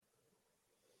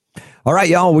All right,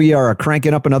 y'all, we are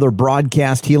cranking up another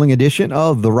broadcast healing edition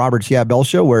of the Robert Scott Bell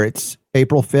Show, where it's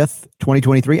April 5th,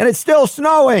 2023, and it's still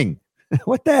snowing.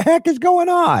 What the heck is going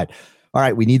on? All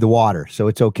right, we need the water, so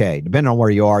it's okay. Depending on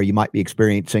where you are, you might be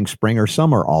experiencing spring or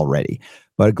summer already.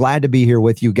 But glad to be here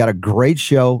with you. Got a great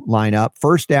show lineup.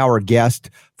 First hour guest,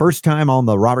 first time on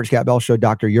the Robert Scott Bell Show,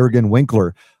 Dr. Juergen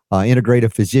Winkler,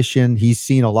 integrative physician. He's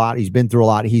seen a lot. He's been through a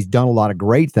lot. He's done a lot of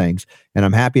great things, and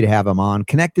I'm happy to have him on.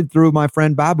 Connected through my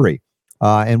friend Babri.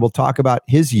 And we'll talk about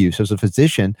his use as a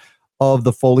physician of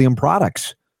the Folium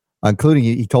products, including,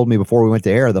 he told me before we went to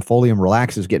air, the Folium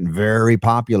Relax is getting very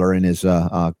popular in his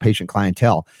patient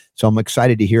clientele. So I'm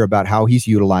excited to hear about how he's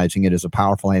utilizing it as a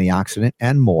powerful antioxidant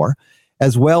and more,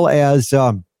 as well as,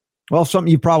 something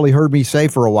you've probably heard me say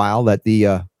for a while, that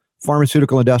the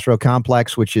pharmaceutical industrial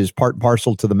complex, which is part and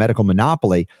parcel to the medical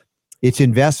monopoly, its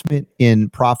investment in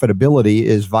profitability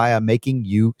is via making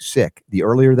you sick. The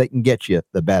earlier they can get you,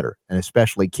 the better, and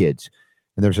especially kids.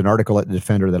 And there's an article at the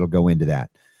Defender that'll go into that.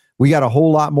 We got a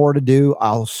whole lot more to do.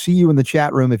 I'll see you in the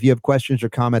chat room. If you have questions or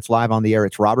comments live on the air,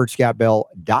 it's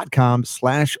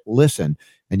robertscottbell.com/listen.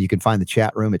 And you can find the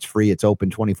chat room. It's free. It's open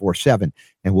 24/7.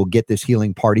 And we'll get this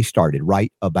healing party started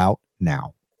right about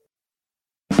now.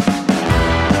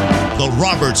 The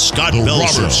Robert Scott Bell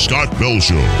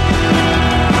Show.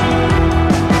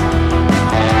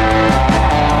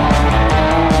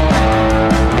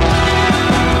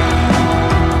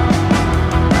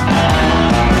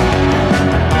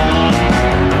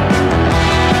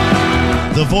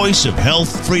 The voice of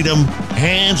health, freedom,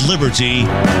 and liberty.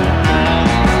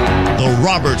 The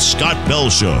Robert Scott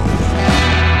Bell Show.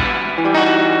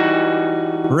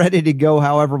 Ready to go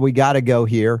however we got to go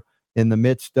here in the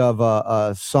midst of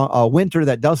a winter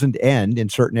that doesn't end in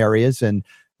certain areas. And,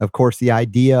 of course, the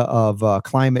idea of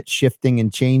climate shifting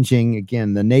and changing.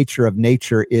 Again, the nature of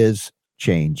nature is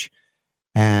change.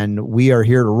 And we are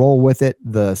here to roll with it.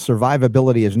 The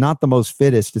survivability is not the most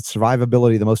fittest. It's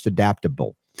survivability the most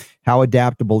adaptable. How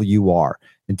adaptable you are.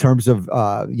 In terms of,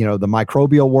 the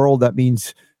microbial world, that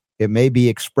means it may be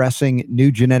expressing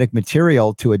new genetic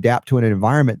material to adapt to an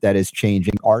environment that is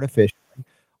changing artificially,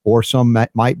 or some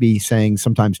might be saying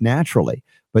sometimes naturally.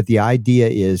 But the idea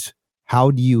is,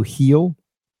 how do you heal?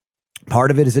 Part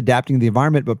of it is adapting to the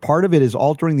environment, but part of it is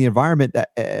altering the environment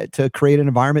that to create an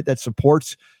environment that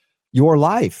supports your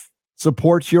life,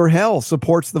 supports your health,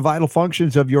 supports the vital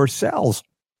functions of your cells.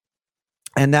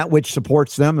 And that which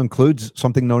supports them includes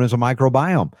something known as a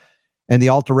microbiome. And the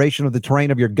alteration of the terrain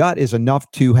of your gut is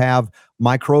enough to have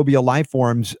microbial life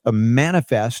forms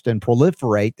manifest and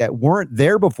proliferate that weren't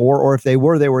there before, or if they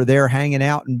were there hanging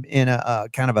out in a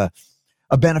kind of a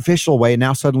beneficial way. And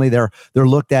now suddenly they're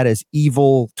looked at as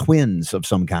evil twins of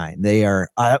some kind. They are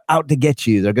out to get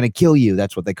you. They're going to kill you.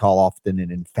 That's what they call often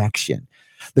an infection.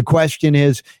 The question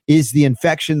is the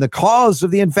infection the cause of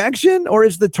the infection, or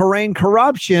is the terrain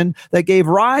corruption that gave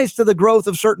rise to the growth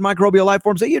of certain microbial life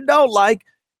forms that you don't like?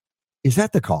 Is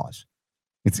that the cause?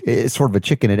 It's sort of a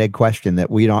chicken and egg question that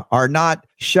we are not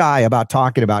shy about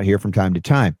talking about here from time to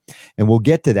time. And we'll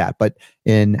get to that. But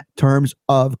in terms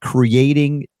of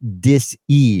creating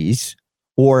dis-ease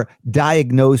or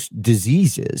diagnosed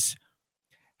diseases,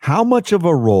 how much of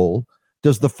a role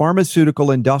does the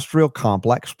pharmaceutical industrial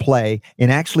complex play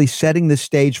in actually setting the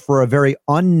stage for a very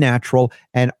unnatural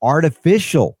and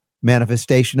artificial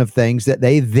manifestation of things that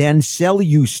they then sell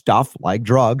you stuff like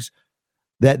drugs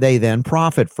that they then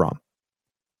profit from?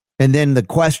 And then the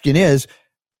question is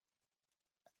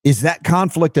that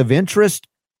conflict of interest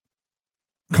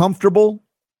comfortable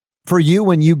for you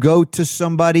when you go to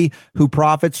somebody who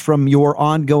profits from your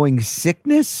ongoing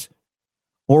sickness?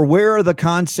 Or where are the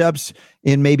concepts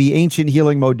in maybe ancient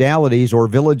healing modalities or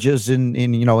villages in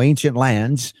ancient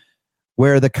lands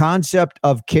where the concept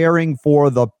of caring for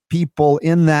the people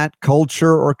in that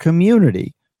culture or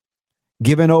community,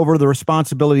 given over the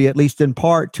responsibility, at least in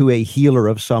part, to a healer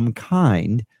of some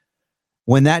kind,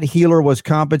 when that healer was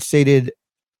compensated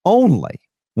only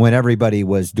when everybody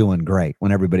was doing great,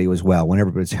 when everybody was well, when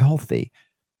everybody was healthy?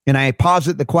 And I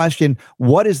posit the question,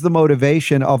 what is the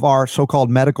motivation of our so-called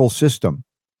medical system?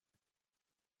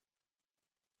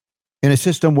 In a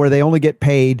system where they only get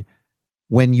paid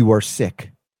when you are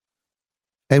sick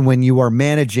and when you are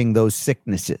managing those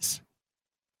sicknesses.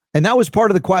 And that was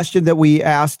part of the question that we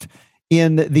asked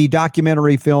in the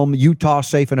documentary film, Utah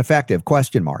Safe and Effective, ?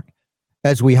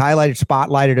 As we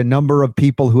spotlighted a number of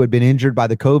people who had been injured by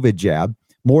the COVID jab,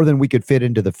 more than we could fit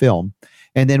into the film,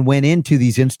 and then went into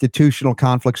these institutional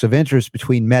conflicts of interest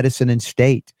between medicine and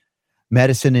state,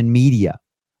 medicine and media,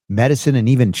 medicine and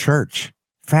even church,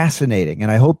 fascinating.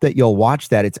 And I hope that you'll watch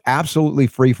that. It's absolutely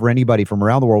free for anybody from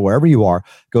around the world, wherever you are.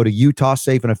 Go to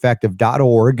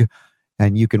utahsafeandeffective.org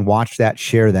and you can watch that,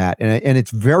 share that. And it's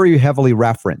very heavily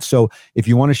referenced. So if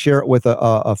you want to share it with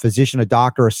a physician, a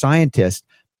doctor, a scientist,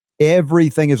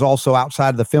 everything is also outside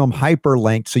of the film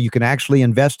hyperlinked, so you can actually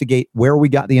investigate where we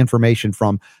got the information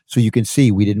from, so you can see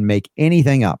we didn't make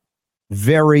anything up.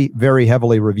 Very, very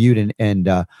heavily reviewed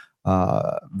and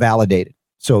validated.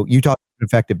 So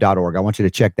utahsafeandeffective.org. I want you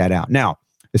to check that out. Now,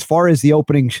 as far as the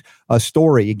opening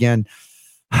story, again,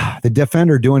 the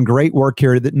Defender doing great work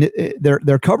here.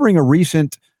 They're covering a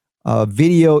recent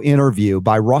video interview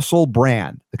by Russell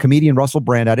Brand, the comedian Russell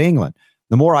Brand out of England.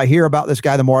 The more I hear about this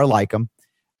guy, the more I like him.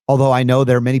 Although I know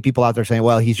there are many people out there saying,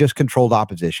 well, he's just controlled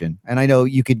opposition. And I know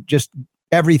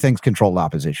everything's controlled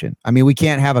opposition. I mean, we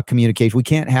can't have a communication. We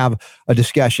can't have a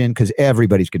discussion because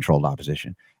everybody's controlled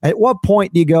opposition. At what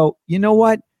point do you go, you know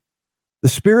what? The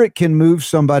Spirit can move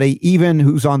somebody, even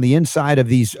who's on the inside of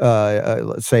these,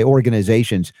 let's say,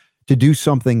 organizations, to do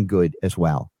something good as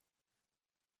well.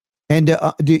 And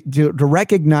to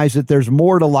recognize that there's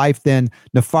more to life than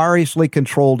nefariously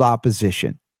controlled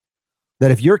opposition.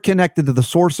 That if you're connected to the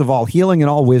source of all healing and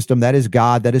all wisdom, that is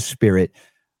God, that is Spirit,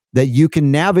 that you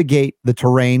can navigate the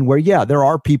terrain where, yeah, there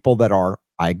are people that are,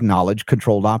 I acknowledge,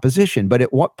 controlled opposition. But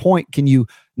at what point can you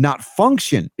not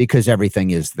function because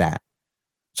everything is that?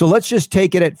 So let's just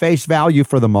take it at face value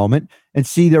for the moment and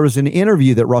see. There was an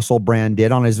interview that Russell Brand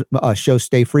did on his show,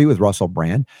 Stay Free with Russell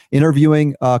Brand,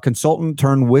 interviewing a consultant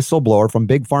turned whistleblower from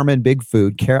Big Pharma and Big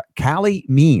Food, Callie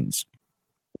Means,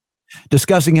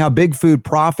 discussing how Big Food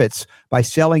profits by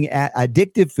selling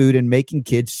addictive food and making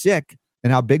kids sick,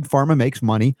 and how Big Pharma makes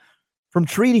money from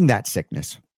treating that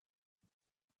sickness.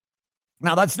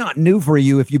 Now, that's not new for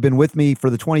you if you've been with me for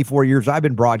the 24 years I've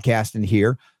been broadcasting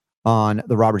here on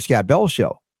the Robert Scott Bell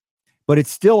Show. But it's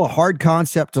still a hard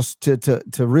concept to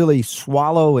really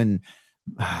swallow and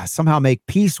somehow make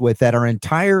peace with, that our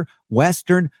entire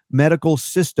Western medical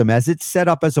system, as it's set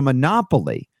up as a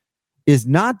monopoly, is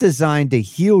not designed to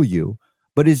heal you,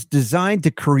 but is designed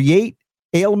to create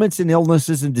ailments and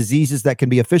illnesses and diseases that can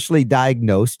be officially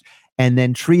diagnosed and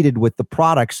then treated with the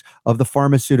products of the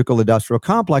pharmaceutical industrial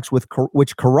complex,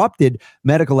 which corrupted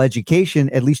medical education,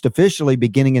 at least officially,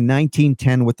 beginning in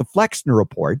 1910 with the Flexner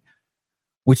Report,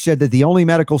 which said that the only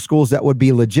medical schools that would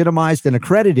be legitimized and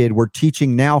accredited were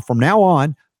teaching from now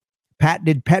on,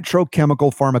 patented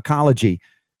petrochemical pharmacology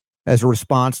as a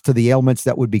response to the ailments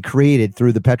that would be created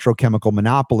through the petrochemical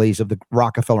monopolies of the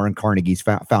Rockefeller and Carnegie's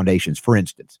foundations, for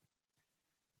instance.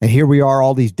 And here we are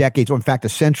all these decades, in fact, a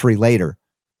century later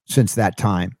since that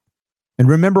time. And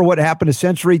remember what happened a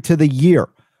century to the year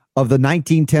of the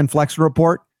 1910 Flexner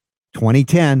Report?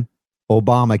 2010,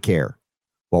 Obamacare.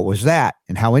 What was that?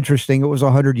 And how interesting it was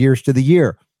 100 years to the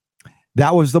year.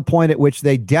 That was the point at which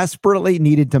they desperately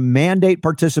needed to mandate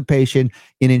participation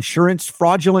in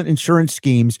fraudulent insurance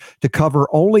schemes to cover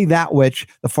only that which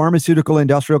the pharmaceutical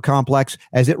industrial complex,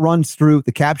 as it runs through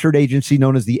the captured agency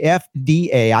known as the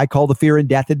FDA, I call the Fear and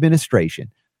Death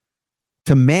Administration,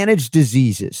 to manage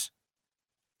diseases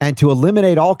and to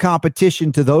eliminate all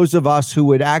competition to those of us who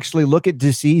would actually look at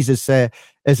disease as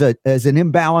an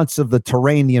imbalance of the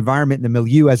terrain, the environment, and the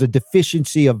milieu, as a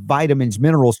deficiency of vitamins,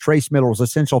 minerals, trace minerals,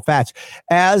 essential fats,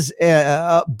 as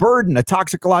a burden, a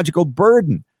toxicological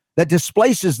burden that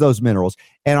displaces those minerals.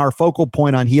 And our focal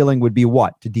point on healing would be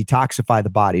what? To detoxify the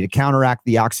body, to counteract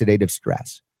the oxidative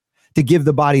stress, to give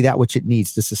the body that which it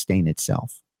needs to sustain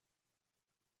itself.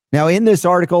 Now, in this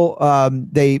article,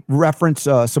 they reference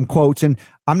some quotes, and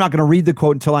I'm not going to read the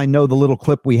quote until I know the little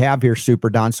clip we have here, Super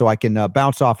Don, so I can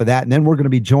bounce off of that. And then we're going to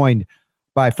be joined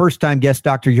by first-time guest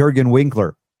Dr. Juergen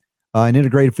Winkler, an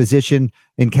integrative physician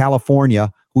in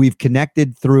California, who we've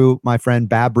connected through my friend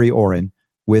Babri Oren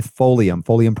with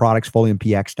Folium products,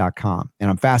 foliumpx.com. And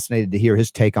I'm fascinated to hear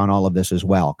his take on all of this as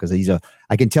well, because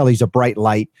I can tell he's a bright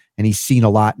light, and he's seen a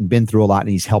lot and been through a lot, and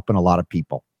he's helping a lot of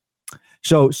people.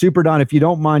 So, Super Don, if you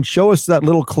don't mind, show us that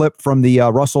little clip from the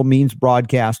Russell Means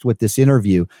broadcast with this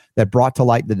interview that brought to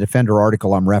light the Defender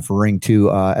article I'm referring to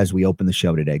as we open the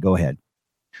show today. Go ahead.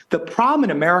 The problem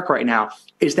in America right now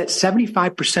is that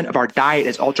 75% of our diet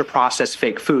is ultra-processed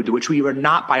fake food, which we were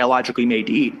not biologically made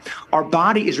to eat. Our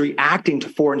body is reacting to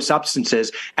foreign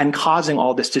substances and causing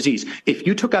all this disease. If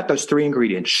you took out those three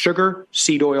ingredients, sugar,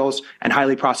 seed oils, and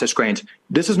highly processed grains,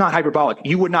 this is not hyperbolic.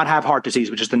 You would not have heart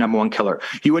disease, which is the number one killer.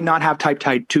 You would not have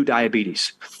type 2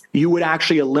 diabetes. You would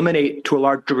actually eliminate, to a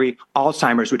large degree,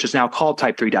 Alzheimer's, which is now called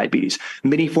type 3 diabetes,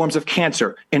 many forms of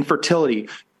cancer, infertility.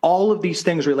 All of these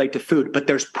things relate to food, but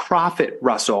there's profit,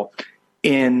 Russell,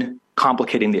 in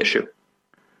complicating the issue.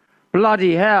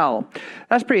 Bloody hell.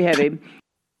 That's pretty heavy.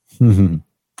 Mm-hmm.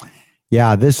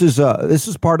 Yeah, this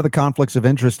is part of the conflicts of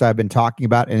interest I've been talking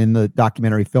about, and in the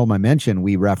documentary film I mentioned,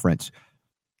 we reference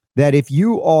that if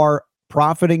you are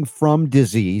profiting from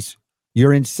disease,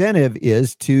 your incentive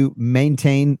is to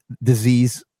maintain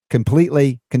disease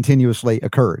completely, continuously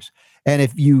occurs. And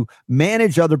if you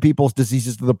manage other people's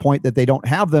diseases to the point that they don't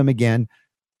have them again,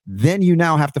 then you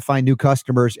now have to find new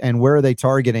customers. And where are they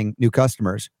targeting new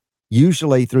customers?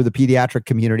 Usually through the pediatric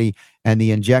community and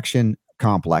the injection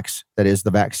complex, that is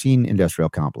the vaccine industrial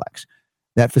complex,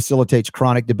 that facilitates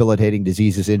chronic debilitating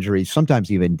diseases, injuries, sometimes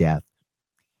even death.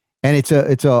 And it's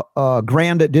a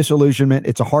grand disillusionment.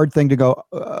 It's a hard thing to go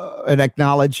and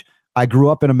acknowledge. I grew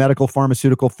up in a medical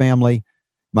pharmaceutical family.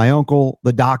 My uncle,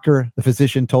 the doctor, the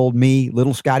physician, told me,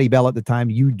 little Scotty Bell at the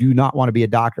time, you do not want to be a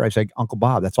doctor. I said, Uncle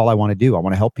Bob, that's all I want to do. I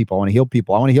want to help people. I want to heal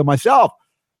people. I want to heal myself.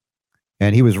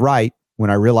 And he was right when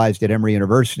I realized at Emory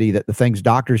University that the things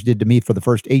doctors did to me for the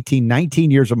first 18,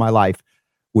 19 years of my life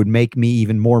would make me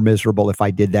even more miserable if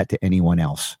I did that to anyone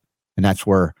else. And that's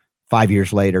where 5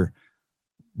 years later,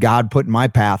 God put in my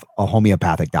path a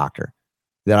homeopathic doctor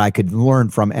that I could learn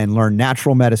from and learn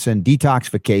natural medicine,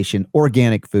 detoxification,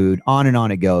 organic food, on and on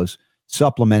it goes,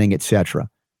 supplementing, etc.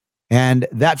 And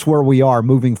that's where we are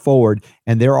moving forward.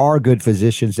 And there are good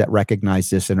physicians that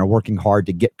recognize this and are working hard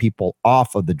to get people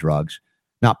off of the drugs,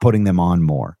 not putting them on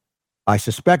more. I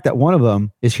suspect that one of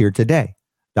them is here today,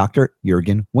 Dr.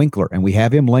 Juergen Winkler. And we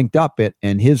have him linked up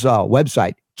in his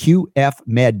website,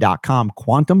 qfmed.com,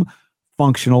 Quantum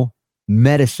Functional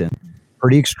Medicine.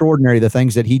 Pretty extraordinary, the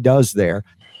things that he does there.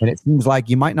 And it seems like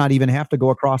you might not even have to go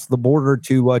across the border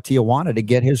to Tijuana to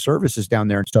get his services down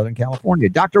there in Southern California.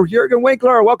 Dr. Juergen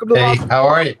Winkler, welcome to the Hey, how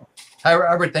are you? Hi,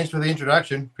 Robert. Thanks for the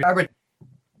introduction. Robert.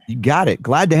 You got it.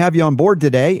 Glad to have you on board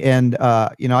today. And,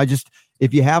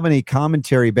 if you have any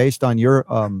commentary based on your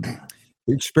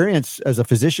experience as a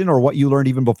physician or what you learned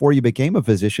even before you became a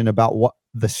physician about what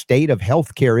the state of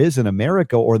healthcare is in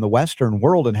America or in the Western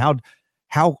world and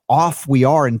how off we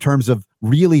are in terms of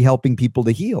really helping people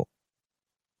to heal.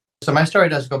 So my story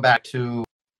does go back to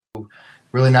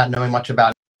really not knowing much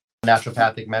about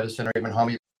naturopathic medicine or even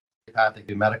homeopathic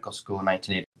in medical school in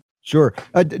 1980. Sure.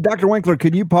 Dr. Winkler,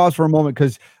 could you pause for a moment?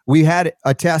 Because we had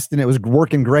a test and it was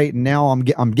working great. And now I'm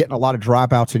getting a lot of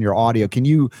dropouts in your audio. Can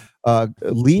you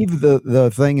leave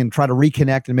the thing and try to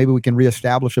reconnect and maybe we can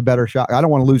reestablish a better shot? I don't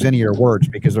want to lose any of your words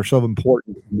because they're so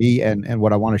important to me and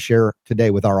what I want to share today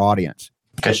with our audience.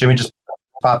 Okay. Should we just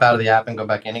pop out of the app and go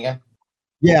back in again?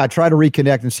 Yeah. Try to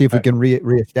reconnect and see if we can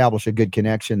reestablish a good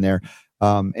connection there.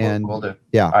 And we'll do.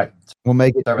 Yeah. All right. We'll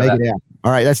make it happen.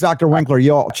 All right. That's Dr. Winkler.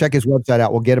 Y'all check his website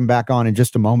out. We'll get him back on in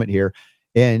just a moment here.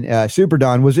 And Super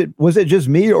Don, was it just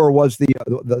me or was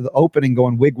the opening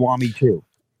going wigwammy too?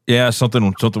 Yeah,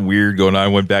 something weird going on. I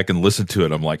went back and listened to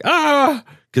it. I'm like,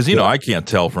 because I can't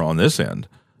tell from on this end.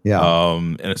 Yeah.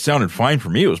 And it sounded fine for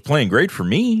me. It was playing great for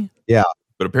me. Yeah.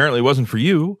 But apparently it wasn't for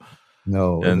you.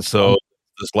 No. And so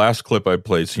this last clip I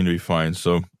played seemed to be fine.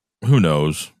 So who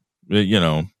knows?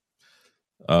 Anthony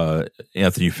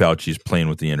Fauci's playing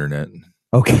with the internet.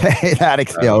 Okay,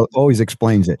 that always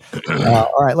explains it.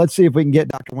 All right, let's see if we can get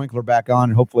Dr. Winkler back on,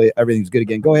 and hopefully everything's good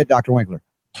again. Go ahead, Dr. Winkler.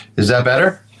 Is that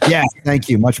better? Yeah, thank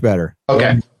you. Much better.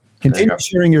 Okay. Continue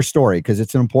sharing your story because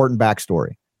it's an important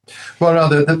backstory. Well,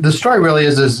 no, the story really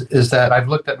is that I've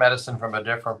looked at medicine from a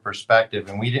different perspective,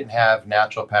 and we didn't have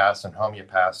naturopaths and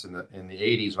homeopaths in the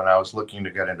 80s when I was looking to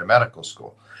get into medical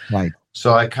school. Right.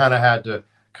 So I kind of had to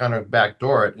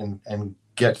backdoor it and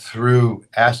get through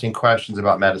asking questions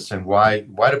about medicine. Why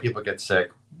do people get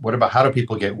sick? How do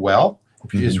people get well?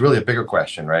 Is really a bigger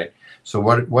question, right? So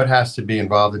what has to be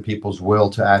involved in people's will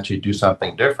to actually do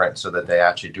something different so that they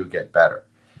actually do get better?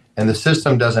 And the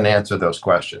system doesn't answer those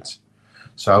questions.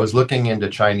 So I was looking into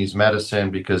Chinese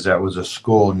medicine because that was a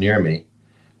school near me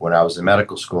when I was in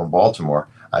medical school in Baltimore.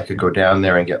 I could go down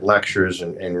there and get lectures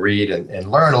and read and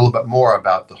learn a little bit more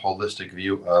about the holistic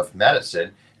view of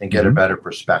medicine and get a better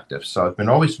perspective. So I've been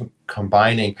always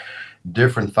combining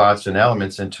different thoughts and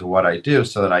elements into what I do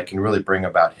so that I can really bring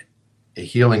about a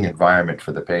healing environment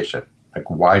for the patient. Like,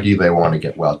 why do they want to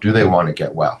get well? Do they want to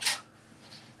get well?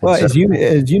 Well, as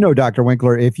you know, Dr.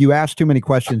 Winkler, if you ask too many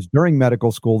questions during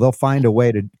medical school, they'll find a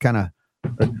way to kind of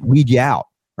weed you out,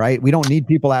 right? We don't need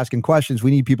people asking questions.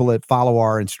 We need people that follow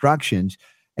our instructions.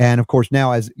 And of course,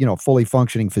 now as fully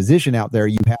functioning physician out there,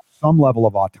 you have some level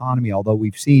of autonomy, although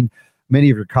we've seen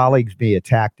many of your colleagues be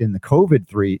attacked in the COVID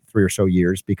three or so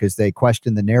years because they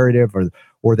question the narrative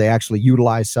or they actually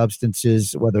utilize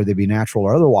substances, whether they be natural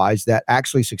or otherwise, that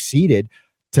actually succeeded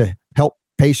to help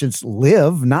patients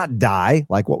live, not die,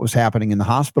 like what was happening in the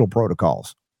hospital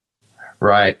protocols.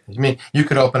 Right. I mean, you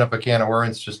could open up a can of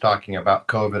worms just talking about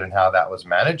COVID and how that was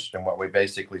managed and what we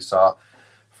basically saw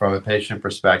from a patient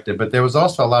perspective. But there was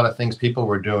also a lot of things people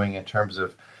were doing in terms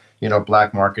of,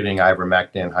 black marketing,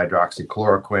 ivermectin,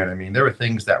 hydroxychloroquine. I mean, there were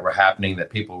things that were happening that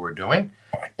people were doing.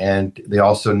 And they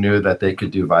also knew that they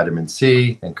could do vitamin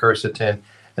C and quercetin.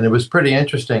 And it was pretty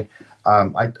interesting.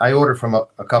 I ordered from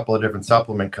a couple of different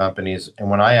supplement companies. And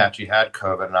when I actually had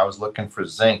COVID and I was looking for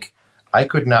zinc, I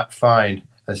could not find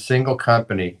a single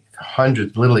company,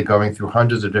 literally going through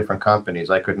hundreds of different companies.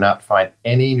 I could not find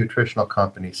any nutritional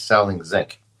company selling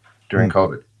zinc during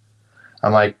COVID.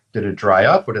 I'm like, did it dry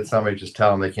up, or did somebody just tell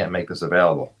them they can't make this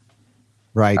available?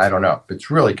 Right. I don't know.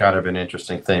 It's really kind of an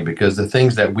interesting thing, because the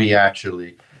things that we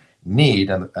actually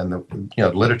need and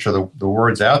the literature, the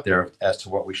words out there as to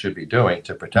what we should be doing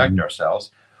to protect ourselves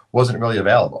wasn't really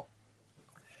available.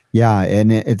 Yeah.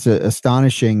 And it's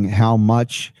astonishing how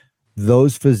much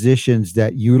those physicians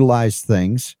that utilize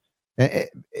things, they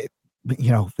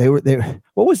were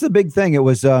what was the big thing? It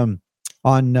was on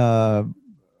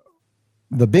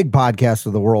the big podcast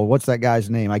of the world. What's that guy's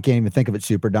name? I can't even think of it,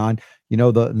 Super Don.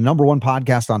 The number one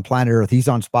podcast on planet Earth. He's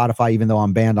on Spotify, even though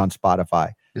I'm banned on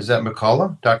Spotify. Is that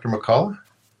McCullough? Dr. McCullough?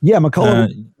 Yeah,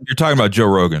 McCullough. You're talking about Joe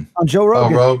Rogan. On Joe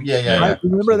Rogan. Oh, yeah. Right?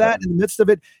 Remember that in the midst of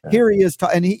it? Yeah. Here he is.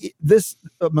 This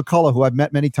McCullough, who I've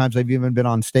met many times, I've even been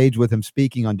on stage with him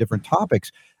speaking on different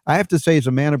topics. I have to say, he's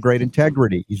a man of great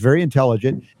integrity. He's very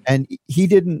intelligent, and he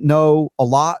didn't know a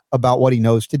lot about what he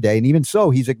knows today. And even so,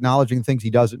 he's acknowledging things he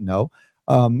doesn't know.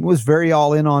 Was very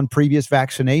all in on previous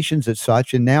vaccinations and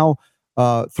such. And now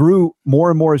through more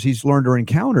and more as he's learned or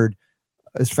encountered,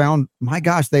 has found, my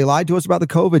gosh, they lied to us about the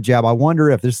COVID jab. I wonder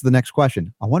if, this is the next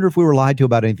question, I wonder if we were lied to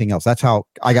about anything else. That's how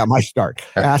I got my start,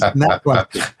 asking that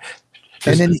question.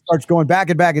 And then he starts going back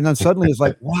and back. And then suddenly it's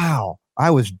like, wow,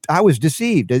 I was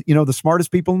deceived. The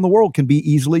smartest people in the world can be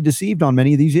easily deceived on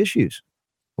many of these issues.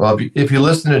 Well, if you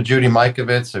listen to Judy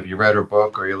Mikovits, if you read her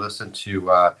book, or you listen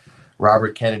to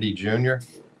Robert Kennedy Jr.,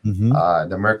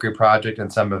 the Mercury Project,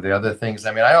 and some of the other things.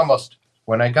 I mean,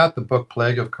 when I got the book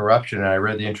Plague of Corruption and I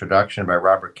read the introduction by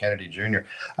Robert Kennedy Jr.,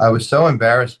 I was so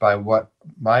embarrassed by what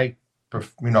my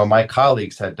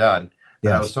colleagues had done.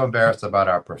 Yes. I was so embarrassed about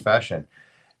our profession,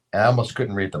 and I almost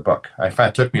couldn't read the book.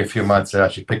 It took me a few months to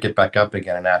actually pick it back up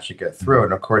again and actually get through it.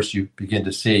 And of course, you begin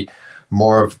to see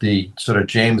more of the sort of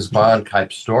James Bond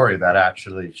type story that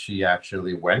she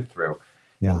actually went through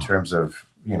in terms of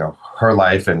her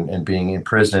life and being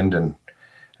imprisoned and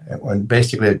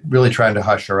basically really trying to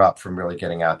hush her up from really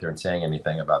getting out there and saying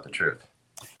anything about the truth.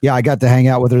 Yeah, I got to hang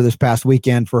out with her this past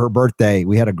weekend for her birthday.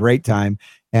 We had a great time.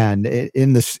 And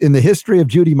in the history of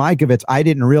Judy Mikovits, I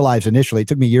didn't realize initially, it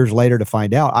took me years later to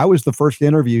find out, I was the first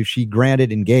interview she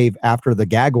granted and gave after the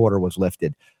gag order was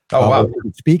lifted. Oh, wow.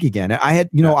 Speak again. I had,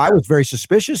 I was very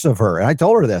suspicious of her. And I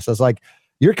told her this. I was like,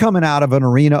 you're coming out of an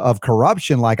arena of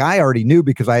corruption like I already knew,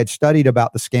 because I had studied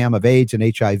about the scam of AIDS and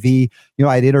HIV.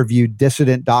 I'd interviewed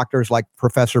dissident doctors like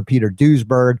Professor Peter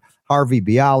Duesberg, Harvey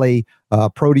Bialy,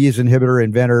 protease inhibitor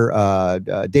inventor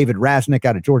David Rasnick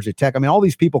out of Georgia Tech. I mean, all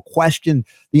these people questioned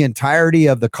the entirety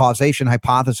of the causation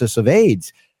hypothesis of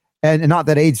AIDS. And not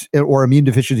that AIDS or immune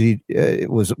deficiency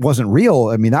wasn't real.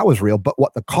 I mean, that was real. But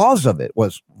what the cause of it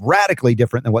was radically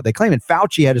different than what they claim. And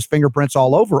Fauci had his fingerprints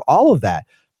all over all of that.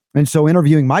 And so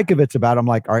interviewing Mikovits about it, I'm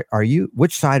like, are you,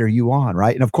 which side are you on?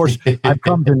 Right. And of course, I've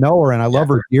come to know her and I love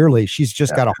her dearly. She's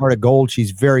just got a heart of gold.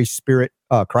 She's very spirit,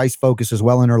 Christ focused as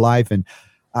well in her life. And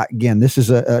again, this is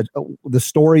the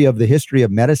story of the history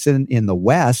of medicine in the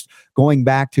West, going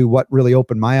back to what really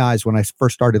opened my eyes when I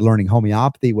first started learning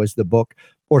homeopathy was the book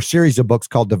or series of books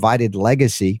called Divided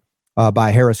Legacy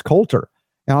by Harris Coulter.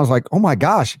 And I was like, oh my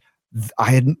gosh,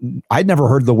 I'd never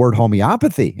heard the word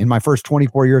homeopathy in my first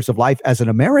 24 years of life as an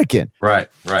American. Right.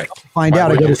 Find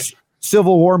out I go to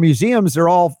Civil War museums, they're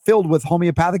all filled with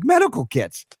homeopathic medical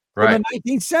kits from the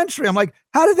 19th century. I'm like,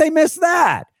 how did they miss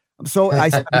that? So I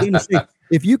began to say,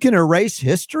 if you can erase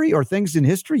history or things in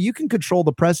history, you can control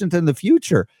the present and the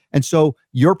future. And so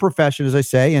your profession, as I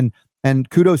say, and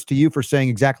kudos to you for saying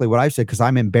exactly what I said, because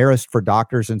I'm embarrassed for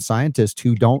doctors and scientists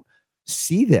who don't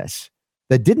see this,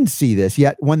 that didn't see this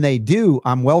yet. When they do,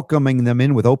 I'm welcoming them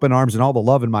in with open arms and all the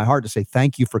love in my heart to say,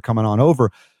 thank you for coming on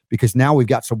over, because now we've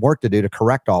got some work to do to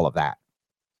correct all of that.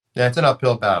 Yeah, it's an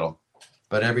uphill battle,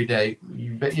 but every day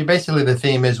you basically, the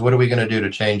theme is, what are we going to do to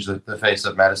change the face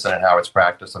of medicine and how it's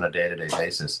practiced on a day-to-day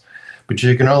basis? But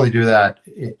you can only do that,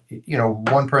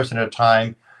 one person at a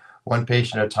time, one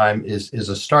patient at a time is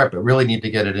a start, but really need to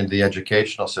get it into the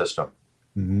educational system.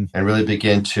 And really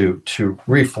begin to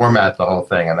reformat the whole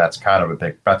thing. And that's kind of a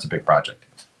big project.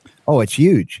 Oh, it's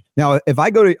huge. Now, if I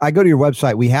go to your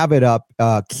website, we have it up,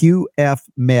 qfmed.com,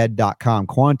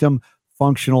 Quantum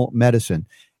Functional Medicine.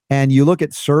 And you look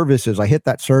at services. I hit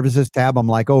that services tab. I'm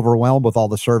like overwhelmed with all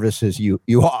the services you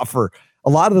offer. A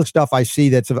lot of the stuff I see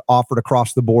that's offered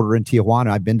across the border in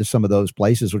Tijuana, I've been to some of those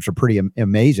places, which are pretty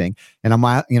amazing. And I'm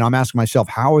asking myself,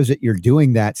 how is it you're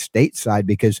doing that stateside?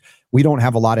 Because we don't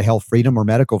have a lot of health freedom or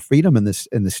medical freedom in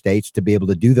the States to be able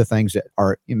to do the things that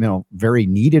are, very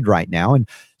needed right now. And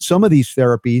some of these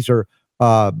therapies are,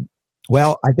 I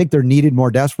think they're needed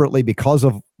more desperately because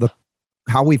of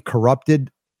how we've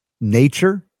corrupted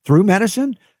nature through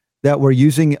medicine, that we're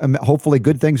using hopefully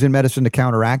good things in medicine to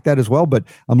counteract that as well. But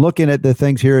I'm looking at the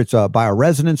things here. It's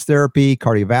bioresonance therapy,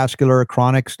 cardiovascular,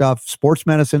 chronic stuff, sports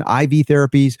medicine, IV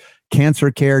therapies, cancer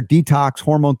care, detox,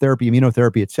 hormone therapy,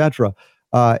 immunotherapy, etc.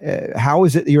 How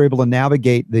is it that you're able to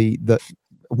navigate the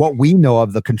what we know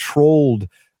of the controlled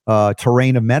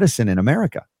terrain of medicine in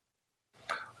America?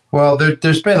 Well,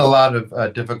 there's been a lot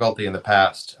of difficulty in the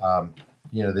past.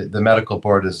 The medical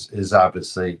board is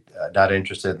obviously not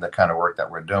interested in the kind of work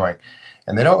that we're doing.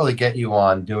 And they don't really get you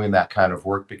on doing that kind of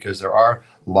work because there are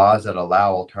laws that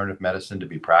allow alternative medicine to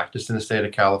be practiced in the state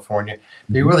of California.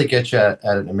 They really get you at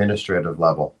an administrative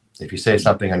level. If you say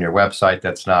something on your website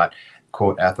that's not,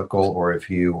 quote, ethical, or if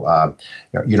you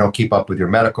don't keep up with your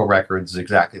medical records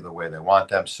exactly the way they want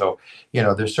them. So,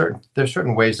 there's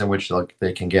certain ways in which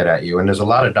they can get at you. And there's a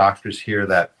lot of doctors here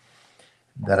that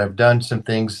have done some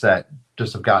things that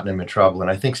just have gotten them in trouble.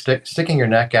 And I think sticking your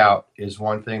neck out is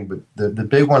one thing, but the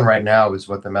big one right now is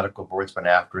what the medical board's been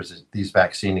after is these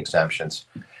vaccine exemptions.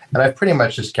 And I've pretty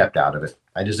much just kept out of it.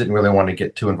 I just didn't really want to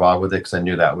get too involved with it because I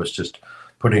knew that was just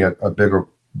putting a bigger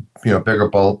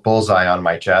bullseye on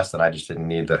my chest, and I just didn't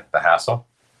need the hassle.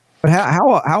 But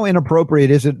how inappropriate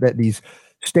is it that these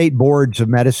state boards of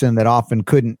medicine that often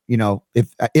couldn't,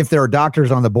 if there are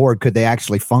doctors on the board, could they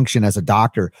actually function as a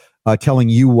doctor, telling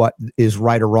you what is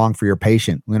right or wrong for your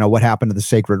patient? What happened to the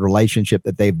sacred relationship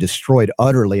that they've destroyed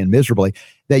utterly and miserably,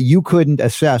 that you couldn't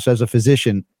assess as a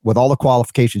physician with all the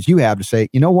qualifications you have to say,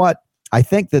 you know what? I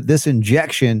think that this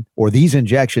injection or these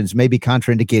injections may be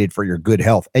contraindicated for your good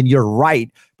health. And you're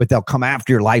right, but they'll come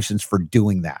after your license for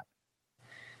doing that.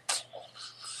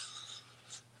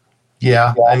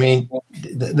 Yeah, I mean,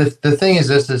 the thing is,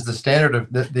 this is the standard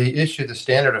of the issue. The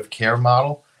standard of care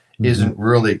model isn't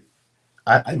really,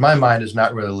 in my mind, is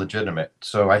not really legitimate.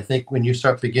 So I think when you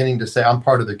start beginning to say, I'm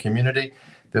part of the community,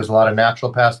 there's a lot of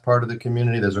naturopaths part of the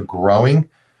community. There's a growing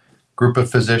group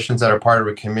of physicians that are part of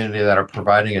a community that are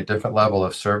providing a different level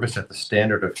of service that the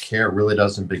standard of care really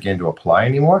doesn't begin to apply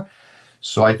anymore.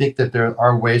 So I think that there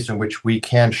are ways in which we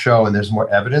can show, and there's more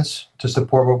evidence to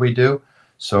support what we do.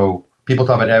 So people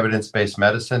talk about evidence-based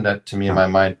medicine. That, to me, in my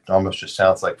mind, almost just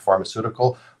sounds like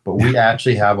pharmaceutical. But we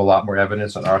actually have a lot more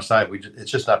evidence on our side.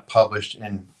 It's just not published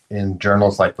in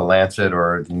journals like The Lancet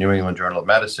or the New England Journal of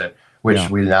Medicine, which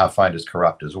we now find is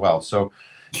corrupt as well. So,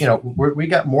 we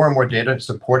got more and more data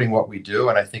supporting what we do.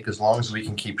 And I think as long as we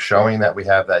can keep showing that we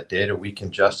have that data, we can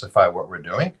justify what we're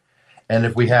doing. And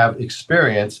if we have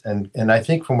experience, and I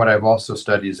think from what I've also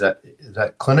studied is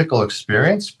that clinical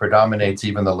experience predominates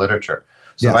even the literature.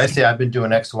 So if I say I've been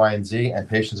doing X, Y, and Z, and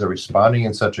patients are responding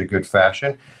in such a good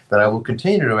fashion, that I will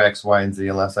continue to do X, Y, and Z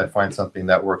unless I find something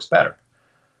that works better.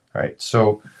 Right.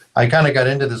 So I kind of got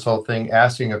into this whole thing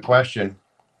asking a question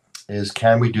is,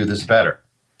 can we do this better?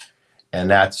 And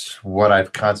that's what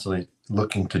I've constantly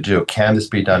looking to do. Can this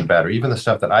be done better? Even the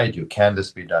stuff that I do, can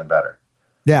this be done better?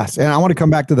 Yes. And I want to come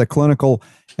back to the clinical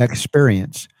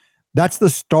experience. That's the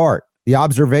start, the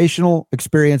observational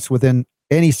experience within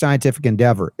any scientific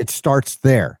endeavor. It starts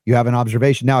there. You have an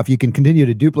observation. Now, if you can continue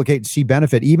to duplicate and see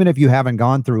benefit, even if you haven't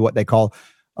gone through what they call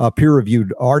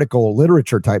peer-reviewed article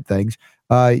literature type things,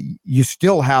 you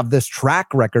still have this track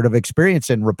record of experience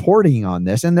and reporting on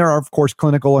this. And there are, of course,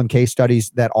 clinical and case studies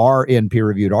that are in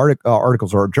peer-reviewed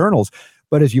articles or journals.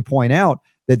 But as you point out,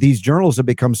 that these journals have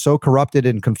become so corrupted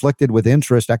and conflicted with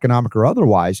interest, economic or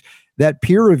otherwise, that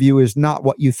peer review is not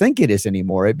what you think it is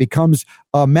anymore. It becomes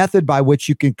a method by which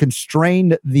you can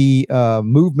constrain the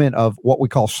movement of what we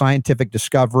call scientific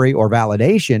discovery or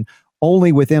validation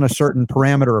only within a certain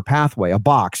parameter or pathway, a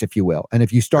box, if you will. And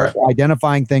if you start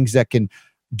identifying things that can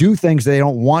do things they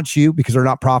don't want you because they're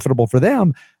not profitable for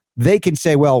them, they can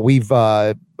say, well, we've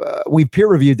peer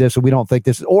reviewed this and we don't think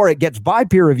this, or it gets by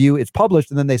peer review, it's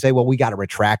published, and then they say, well, we got to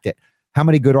retract it. How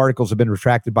many good articles have been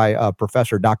retracted by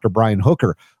Professor Dr. Brian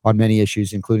Hooker on many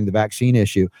issues, including the vaccine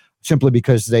issue, simply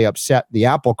because they upset the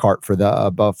apple cart for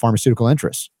the pharmaceutical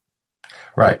interests?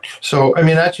 Right. So, I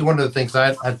mean, actually, one of the things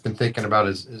I've been thinking about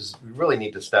is we really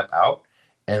need to step out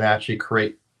and actually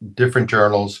create different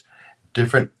journals,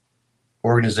 different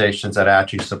organizations that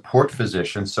actually support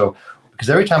physicians. So, because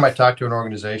every time I talk to an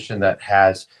organization that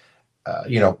has, what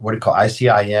do you call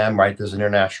ICIM, right? There's an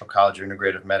International College of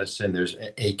Integrative Medicine. There's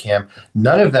ACAM.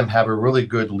 None of them have a really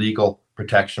good legal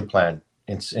protection plan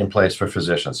in place for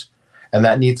physicians, and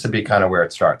that needs to be kind of where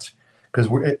it starts. Because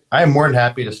I am more than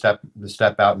happy to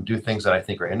step out and do things that I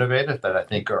think are innovative, that I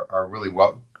think are really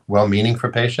well-meaning for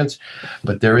patients.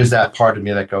 But there is that part of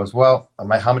me that goes, well,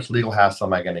 how much legal hassle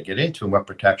am I going to get into, and what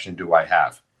protection do I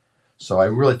have? So I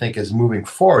really think as moving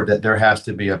forward that there has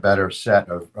to be a better set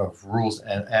of rules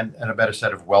and a better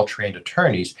set of well-trained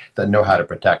attorneys that know how to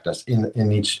protect us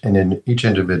in each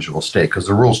individual state, because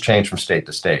the rules change from state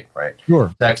to state, right?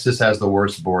 Sure. Texas has the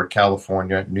worst board.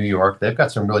 California, New York, they've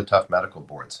got some really tough medical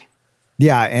boards.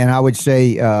 Yeah, and I would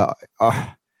say,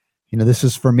 this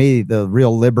is for me the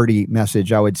real liberty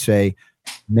message. I would say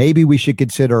maybe we should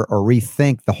consider or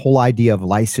rethink the whole idea of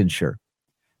licensure,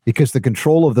 because the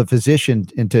control of the physician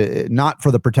into not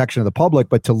for the protection of the public,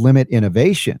 but to limit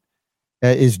innovation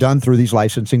is done through these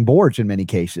licensing boards in many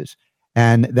cases.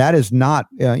 And that is not,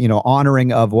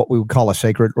 honoring of what we would call a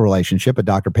sacred relationship, a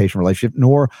doctor-patient relationship,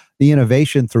 nor the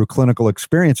innovation through clinical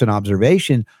experience and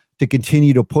observation to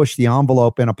continue to push the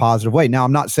envelope in a positive way. Now,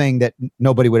 I'm not saying that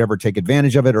nobody would ever take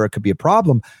advantage of it or it could be a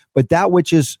problem, but that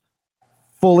which is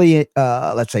fully,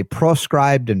 let's say,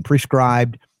 proscribed and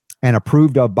prescribed and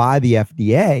approved of by the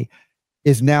FDA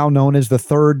is now known as the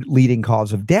third leading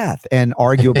cause of death, and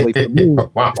arguably for me,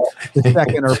 Wow. the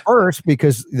second or first,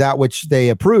 because that which they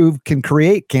approve can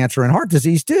create cancer and heart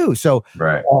disease too. So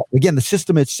Right. Again, the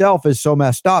system itself is so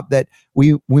messed up that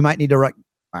we might need to,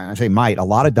 I say might, a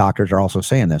lot of doctors are also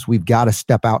saying this, we've got to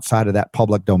step outside of that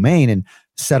public domain and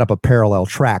set up a parallel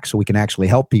track so we can actually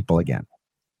help people again.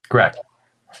 Correct.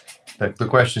 The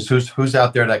question is who's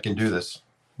out there that can do this?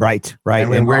 Right.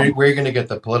 And where are you going to get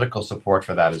the political support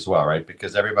for that as well, right?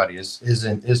 Because everybody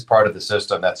is part of the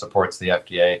system that supports the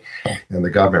FDA and the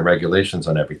government regulations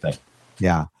on everything.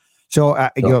 Yeah. So,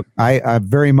 I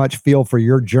very much feel for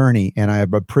your journey, and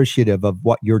I'm appreciative of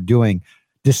what you're doing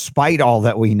despite all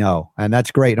that we know. And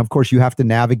that's great. And of course, you have to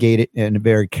navigate it in a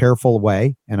very careful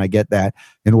way. And I get that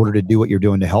in order to do what you're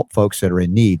doing to help folks that are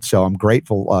in need. So I'm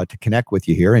grateful to connect with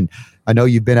you here. And I know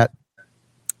you've been at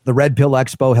the Red Pill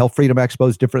Expo, Health Freedom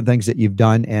Expos, different things that you've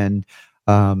done, and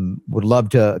would love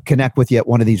to connect with you at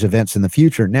one of these events in the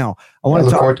future. Now, I want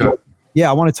to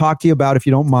talk to you about, if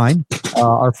you don't mind,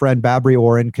 our friend Babri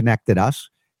Oren connected us,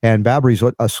 and Babri's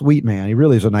a sweet man. He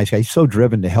really is a nice guy. He's so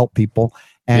driven to help people.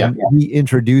 And he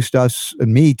introduced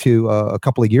me to a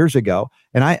couple of years ago.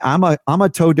 And I'm a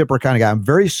toe dipper kind of guy. I'm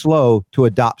very slow to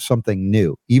adopt something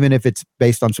new, even if it's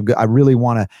based on some good. I really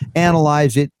want to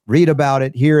analyze it, read about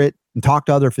it, hear it, and talk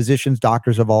to other physicians,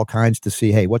 doctors of all kinds to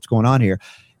see, hey, what's going on here?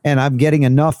 And I'm getting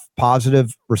enough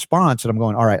positive response, and I'm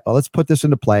going, all right, well, let's put this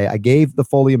into play. I gave the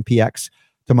Folium PX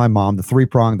to my mom, the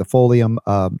 3-prong, the Folium.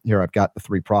 Here, I've got the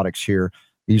 3 products here.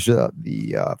 These are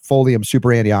the Folium Super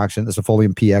Antioxidant. This is a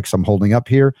Folium PX I'm holding up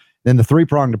here. Then the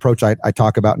 3-pronged approach I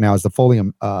talk about now is the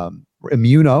Folium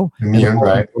Immuno.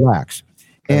 Right. Relax.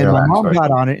 And my mom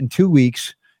got on it in 2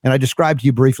 weeks. And I described to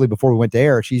you briefly before we went to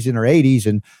air. She's in her 80s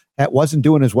and that wasn't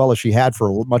doing as well as she had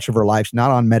for much of her life. She's not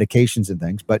on medications and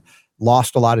things, but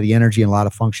lost a lot of the energy and a lot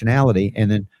of functionality. And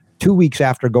then 2 weeks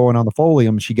after going on the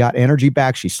Folium, she got energy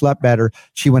back. She slept better.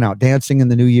 She went out dancing in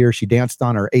the new year. She danced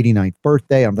on her 89th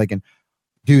birthday. I'm thinking,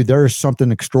 dude, there's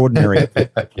something extraordinary.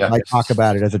 I talk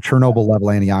about it as a Chernobyl level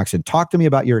antioxidant. Talk to me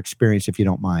about your experience, if you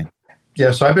don't mind.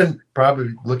 Yeah, so I've been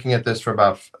probably looking at this for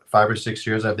about 5 or 6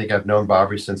 years. I think I've known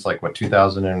Babri since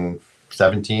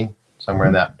 2017, somewhere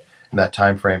in that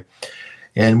time frame.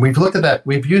 And we've looked at that.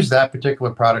 We've used that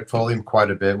particular product, Folium, quite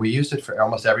a bit. We use it for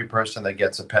almost every person that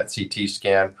gets a PET CT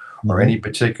scan or any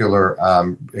particular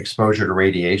exposure to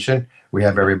radiation. We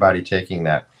have everybody taking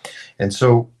that. And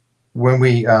so when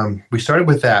we started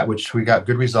with that, which we got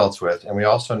good results with, and we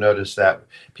also noticed that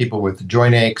people with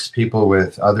joint aches, people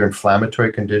with other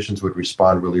inflammatory conditions would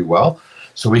respond really well.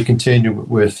 So we continued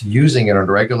with using it on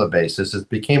a regular basis. It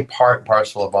became part and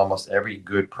parcel of almost every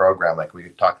good program. Like we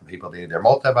talk to people, they need their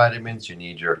multivitamins, you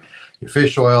need your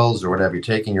fish oils or whatever you're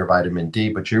taking, your vitamin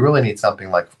D, but you really need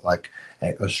something like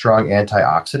a strong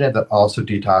antioxidant that also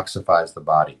detoxifies the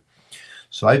body.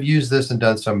 So I've used this and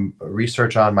done some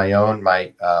research on my own.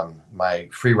 My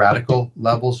free radical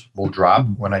levels will drop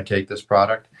when I take this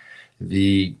product.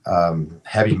 The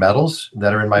heavy metals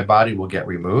that are in my body will get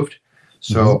removed.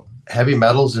 So heavy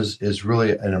metals is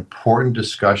really an important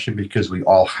discussion because we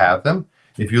all have them.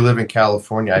 If you live in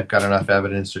California, I've got enough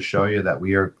evidence to show you that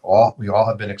we all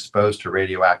have been exposed to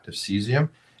radioactive cesium.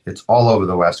 It's all over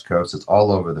the West Coast. It's all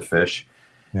over the fish.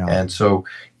 Yeah. And so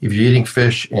if you're eating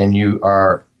fish and you're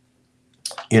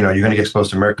going to get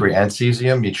exposed to mercury and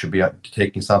cesium, you should be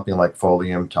taking something like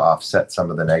Folium to offset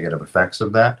some of the negative effects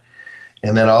of that.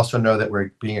 And then also know that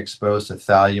we're being exposed to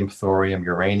thallium, thorium,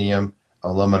 uranium,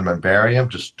 aluminum, and barium.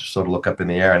 Just sort of look up in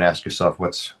the air and ask yourself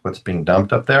what's being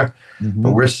dumped up there. Mm-hmm.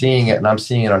 But we're seeing it, and I'm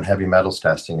seeing it on heavy metals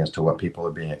testing as to what people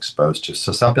are being exposed to.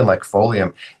 So something like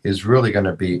Folium is really going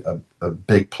to be a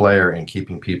big player in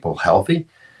keeping people healthy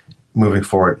moving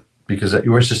forward, because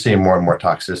we're just seeing more and more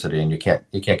toxicity, and you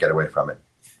can't get away from it.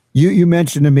 You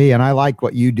mentioned to me, and I like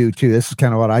what you do too. This is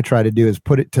kind of what I try to do, is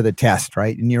put it to the test,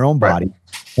 right, in your own body. Right.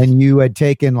 And you had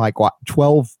taken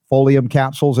 12 Folium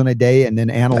capsules in a day and then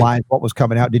analyzed what was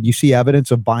coming out. Did you see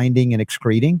evidence of binding and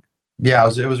excreting? Yeah,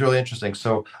 it was really interesting.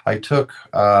 So I took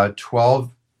 12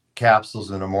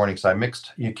 capsules in the morning. So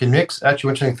you can mix, actually,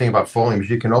 interesting thing about Folium is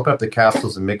you can open up the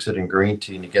capsules and mix it in green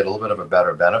tea, and you get a little bit of a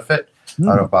better benefit. I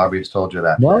don't know if Bobby has told you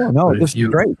that. No, this is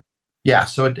great. Yeah,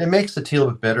 so it makes the tea a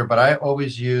little bit bitter, but I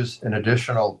always use an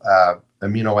additional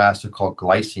amino acid called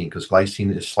glycine, because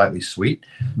glycine is slightly sweet,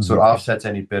 so it offsets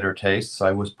any bitter taste. So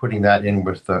I was putting that in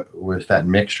with that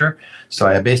mixture. So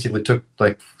I basically took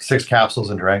 6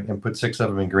 capsules and put 6 of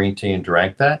them in green tea and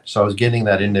drank that. So I was getting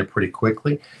that in there pretty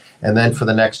quickly, and then for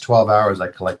the next 12 hours I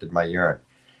collected my urine,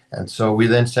 and so we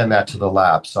then send that to the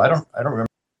lab. So I don't remember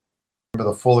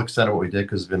the full extent of what we did,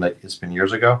 because it's been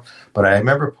years ago, but I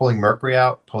remember pulling mercury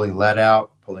out, pulling lead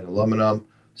out, pulling aluminum,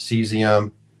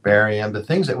 cesium, barium. The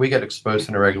things that we get exposed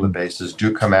on a regular basis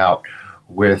do come out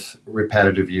with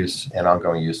repetitive use and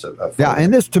ongoing use of yeah,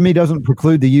 and this to me doesn't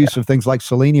preclude the use of things like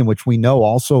selenium, which we know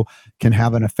also can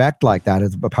have an effect like that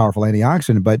as a powerful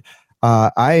antioxidant. But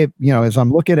as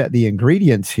I'm looking at the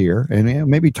ingredients here, and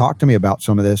maybe talk to me about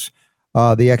some of this.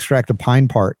 The extract of pine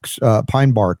bark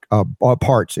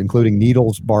parts, including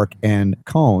needles, bark, and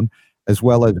cone, as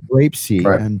well as grapeseed.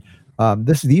 Right. And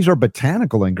these are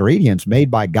botanical ingredients made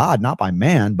by God, not by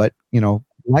man, but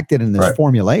collected in this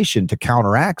formulation to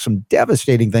counteract some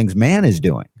devastating things man is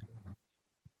doing.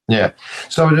 Yeah.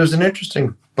 So there's an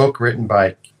interesting book written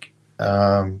by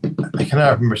I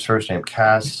cannot remember his first name,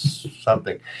 Cass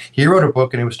something. He wrote a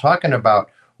book, and he was talking about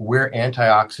where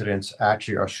antioxidants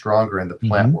actually are stronger in the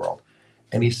plant world.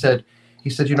 And he said,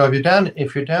 if you're down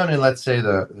in, let's say,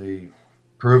 the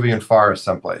Peruvian forest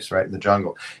someplace, right, in the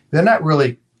jungle, they're not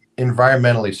really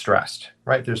environmentally stressed,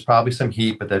 right? There's probably some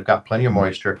heat, but they've got plenty of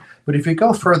moisture. But if you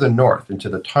go further north into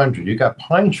the tundra, you got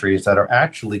pine trees that are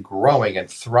actually growing and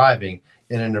thriving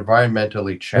in an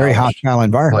environmentally challenged, very hostile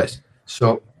environment. Place.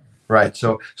 So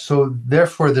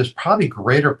therefore, there's probably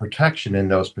greater protection in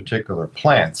those particular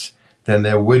plants than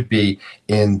there would be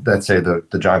in, let's say,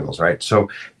 the jungles, right? So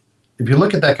if you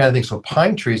look at that kind of thing, so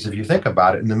pine trees, if you think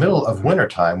about it, in the middle of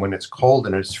wintertime when it's cold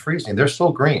and it's freezing, they're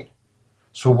still green.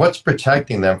 So what's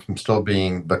protecting them from still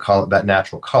being the color, that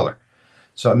natural color?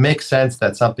 So it makes sense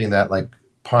that something that like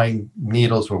pine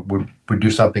needles would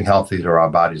do something healthy to our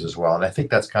bodies as well. And I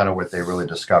think that's kind of what they really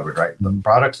discovered, right? The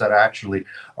products that actually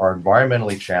are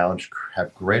environmentally challenged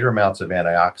have greater amounts of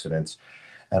antioxidants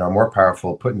and are more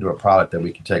powerful put into a product that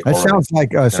we can take. That sounds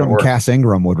like something Cass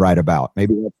Ingram would write about.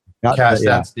 Maybe Cass,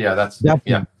 I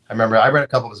remember I read a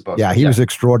couple of his books. Yeah, he was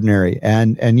extraordinary.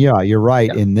 And yeah, you're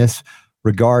right. In this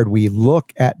regard, we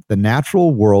look at the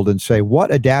natural world and say,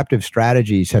 what adaptive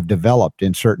strategies have developed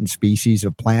in certain species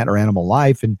of plant or animal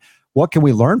life, and what can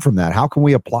we learn from that? How can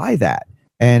we apply that?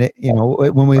 And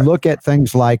when we look at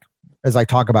things like, as I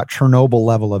talk about Chernobyl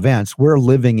level events, we're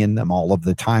living in them all of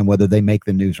the time, whether they make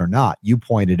the news or not. You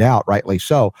pointed out, rightly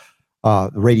so,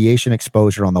 the radiation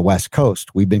exposure on the West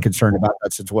Coast. We've been concerned about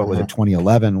that since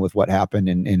 2011 with what happened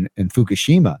in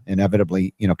Fukushima,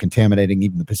 inevitably, contaminating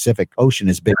even the Pacific Ocean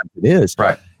as big as it is.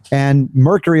 Right. And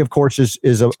mercury, of course,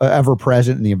 is ever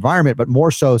present in the environment, but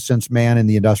more so since man in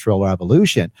the Industrial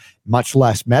Revolution. Much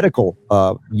less medical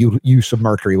use of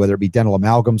mercury, whether it be dental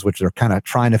amalgams, which they're kind of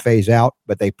trying to phase out,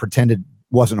 but they pretended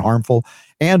wasn't harmful,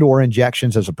 and or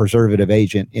injections as a preservative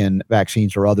agent in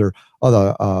vaccines or other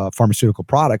pharmaceutical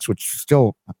products, which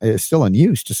is still in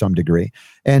use to some degree.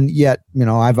 And yet,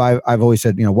 I've always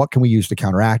said, what can we use to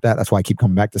counteract that? That's why I keep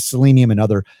coming back to selenium and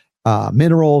other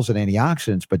minerals and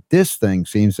antioxidants. But this thing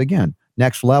seems, again,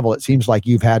 next level. It seems like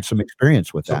you've had some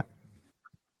experience with that.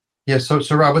 Yeah. So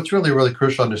Rob, what's really, really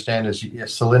crucial to understand is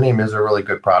selenium is a really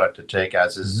good product to take,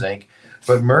 as is zinc.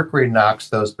 But mercury knocks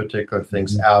those particular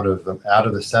things out of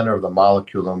the center of the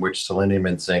molecule in which selenium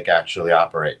and zinc actually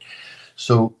operate.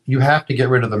 So you have to get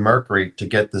rid of the mercury to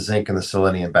get the zinc and the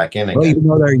selenium back in again. Well, even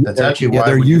though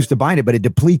they're used to bind it, but it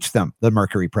depletes them, the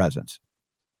mercury presence.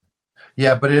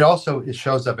 Yeah, but it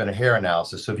shows up in a hair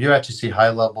analysis. So if you actually see high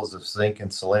levels of zinc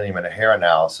and selenium in a hair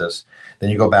analysis, then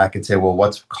you go back and say, well,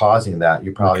 what's causing that?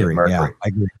 You probably have mercury. Yeah, I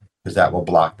agree. Because that will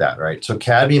block that, right? So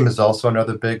cadmium is also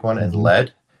another big one, and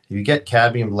lead. If you get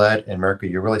cadmium, lead, and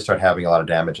mercury, you really start having a lot of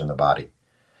damage in the body.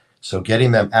 So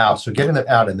getting them out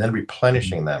and then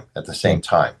replenishing them at the same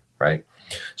time, right?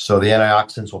 So the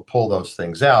antioxidants will pull those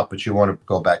things out, but you want to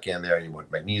go back in there. You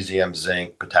want magnesium,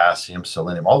 zinc, potassium,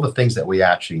 selenium, all the things that we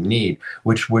actually need,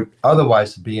 which would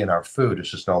otherwise be in our food. It's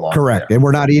just no longer correct. there. And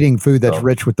we're not eating food that's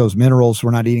rich with those minerals.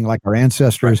 We're not eating like our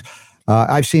ancestors. Right.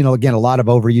 I've seen, again, a lot of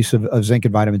overuse of zinc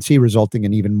and vitamin C resulting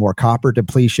in even more copper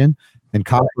depletion. And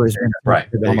copper has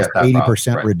been almost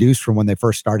 80% reduced from when they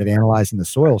first started analyzing the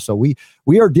soil. So we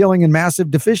are dealing in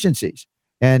massive deficiencies.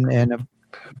 And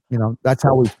that's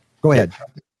how we go ahead.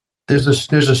 There's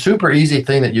a super easy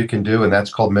thing that you can do, and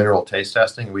that's called mineral taste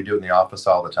testing. We do it in the office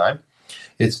all the time.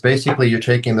 It's basically you're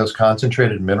taking those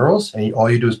concentrated minerals, and all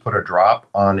you do is put a drop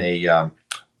on a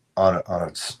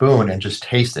spoon and just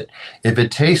taste it. If it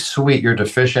tastes sweet, you're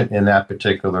deficient in that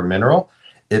particular mineral.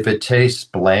 If it tastes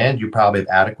bland, you probably have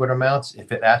adequate amounts.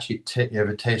 If it actually if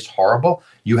it tastes horrible,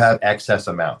 you have excess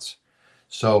amounts.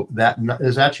 So that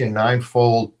is actually a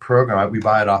 9-fold program. We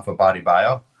buy it off of Body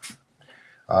Bio.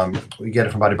 We get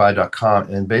it from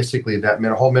bodybio.com, and basically that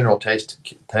whole mineral taste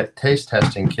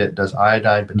testing kit does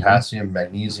iodine, potassium,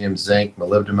 magnesium, zinc,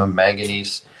 molybdenum,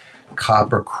 manganese,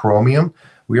 copper, chromium.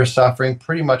 We are suffering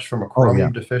pretty much from a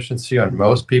chromium deficiency on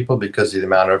most people because of the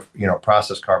amount of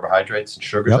processed carbohydrates and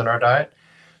sugars in our diet.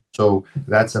 So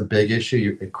that's a big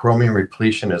issue. Chromium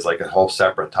repletion is like a whole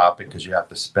separate topic because you have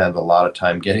to spend a lot of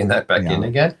time getting that back in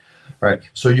again. Right.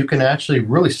 So you can actually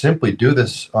really simply do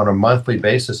this on a monthly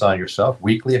basis on yourself,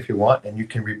 weekly if you want, and you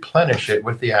can replenish it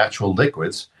with the actual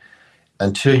liquids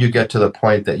until you get to the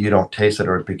point that you don't taste it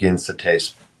or it begins to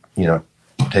taste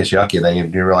yucky.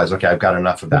 Then you realize, okay, I've got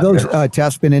enough of that. Have those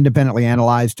tests been independently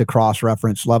analyzed to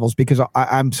cross-reference levels? Because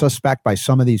I'm suspect by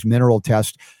some of these mineral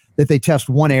tests that they test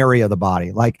one area of the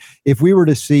body. Like if we were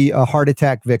to see a heart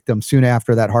attack victim soon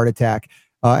after that heart attack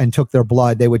and took their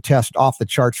blood, they would test off the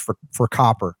charts for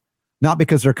copper. Not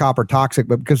because they're copper toxic,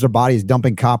 but because their body is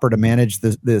dumping copper to manage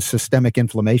the systemic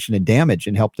inflammation and damage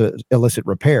and help to elicit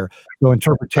repair. So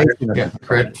interpretation.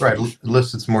 Right.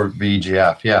 Elicits more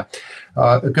VEGF. Yeah.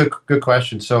 A good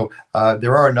question. So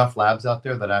there are enough labs out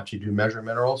there that actually do measure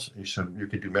minerals. You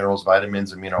could do minerals,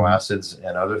 vitamins, amino acids,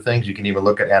 and other things. You can even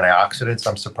look at antioxidants.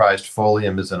 I'm surprised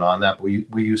Folium isn't on that, but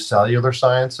we use cellular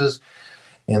sciences.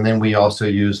 And then we also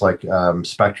use like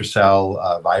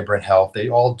SpectraCell, Vibrant Health. They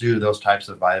all do those types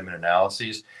of vitamin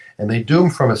analyses, and they do them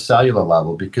from a cellular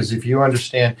level because if you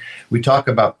understand, we talk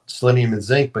about selenium and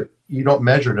zinc, but you don't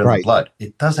measure it in the blood.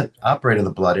 It doesn't operate in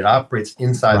the blood. It operates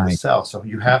inside the cell. So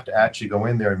you have to actually go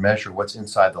in there and measure what's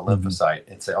inside the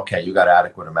lymphocyte and say, okay, you got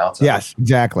adequate amounts of it.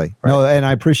 Exactly. Right. No, and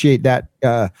I appreciate that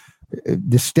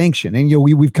distinction. And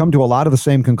we've come to a lot of the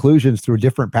same conclusions through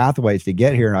different pathways to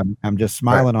get here. I'm just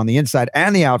smiling on the inside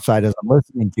and the outside as I'm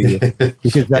listening to you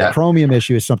because that chromium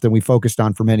issue is something we focused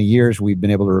on for many years. We've been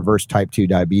able to reverse type 2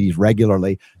 diabetes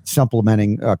regularly,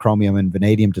 supplementing chromium and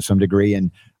vanadium to some degree,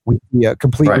 and we see a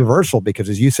complete reversal because,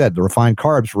 as you said, the refined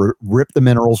carbs rip the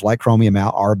minerals like chromium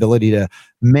out. Our ability to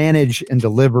manage and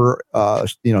deliver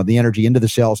the energy into the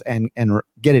cells and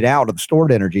get it out of the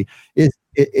stored energy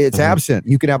it's absent.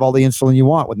 You can have all the insulin you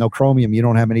want with no chromium. You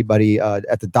don't have anybody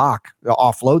at the dock to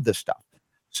offload this stuff.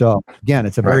 So again,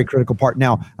 it's a very critical part.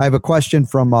 Now, I have a question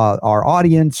from our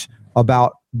audience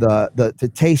about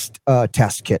the taste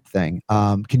test kit thing.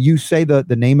 Can you say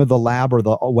the name of the lab or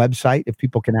the website if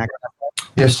people can access that?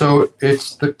 Yeah, so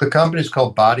it's the company's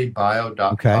called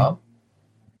bodybio.com. Okay.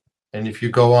 And if you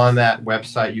go on that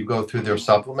website, you go through their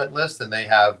supplement list, and they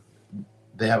have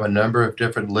a number of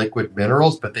different liquid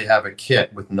minerals, but they have a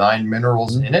kit with 9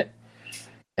 minerals in it.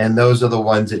 And those are the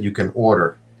ones that you can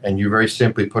order. And you very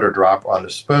simply put a drop on the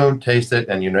spoon, taste it,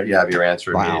 and you have your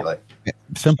answer immediately. It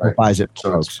simplifies it,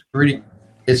 so folks.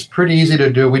 It's pretty easy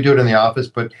to do. We do it in the office,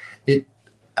 but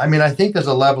I think there's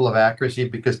a level of accuracy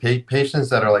because patients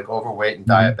that are like overweight and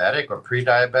diabetic or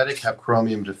pre-diabetic have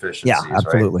chromium deficiencies. Yeah,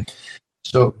 absolutely. Right?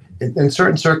 So in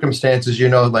certain circumstances,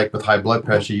 like with high blood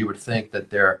pressure, you would think that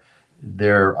their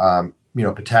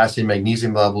potassium,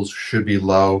 magnesium levels should be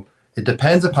low. It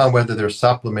depends upon whether they're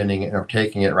supplementing it or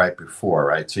taking it right before,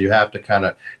 right? So you have to kind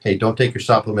of, hey, don't take your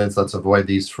supplements. Let's avoid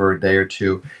these for a day or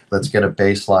two. Let's get a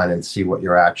baseline and see what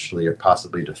you're actually or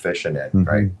possibly deficient in,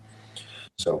 right?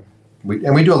 So we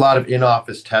do a lot of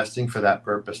in-office testing for that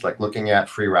purpose, like looking at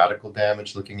free radical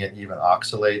damage, looking at even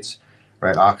oxalates,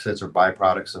 right? Oxides are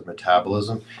byproducts of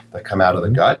metabolism that come out of the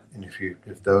gut. And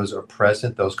if those are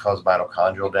present, those cause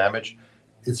mitochondrial damage.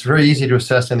 It's very easy to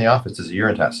assess in the office as a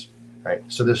urine test, right?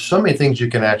 So there's so many things you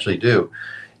can actually do.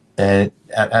 And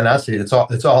honestly, it's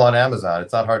all on Amazon.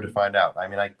 It's not hard to find out. I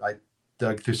mean, I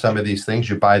dug through some of these things.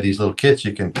 You buy these little kits.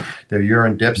 They're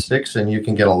urine dipsticks, and you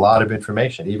can get a lot of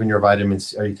information. Even your vitamin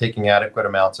C. Are you taking adequate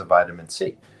amounts of vitamin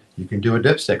C? You can do a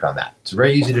dipstick on that. It's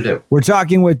very easy to do. We're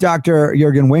talking with Dr.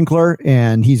 Juergen Winkler,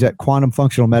 and he's at Quantum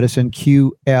Functional Medicine,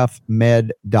 qfmed.com.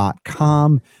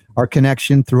 Our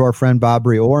connection through our friend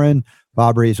Bobri Oren.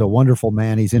 Bobri is a wonderful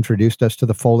man. He's introduced us to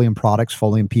the Folium products,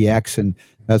 Folium PX, and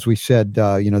as we said, they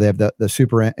have the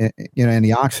super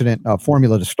antioxidant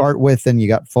formula to start with, and you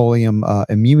got Folium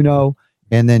Immuno.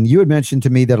 And then you had mentioned to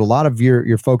me that a lot of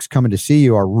your folks coming to see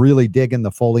you are really digging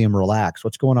the Folium Relax.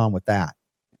 What's going on with that?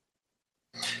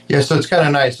 Yeah, so it's kind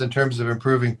of nice in terms of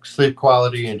improving sleep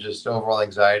quality and just overall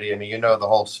anxiety. I mean, the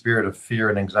whole spirit of fear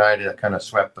and anxiety that kind of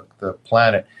swept the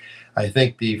planet. I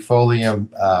think the Folium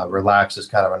Relax is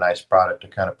kind of a nice product to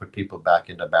kind of put people back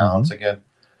into balance again.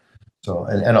 So,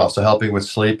 and also helping with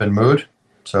sleep and mood.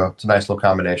 So it's a nice little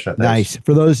combination of things. Nice.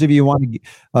 For those of you who want to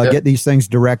get these things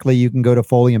directly, you can go to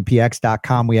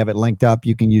foliumpx.com. We have it linked up.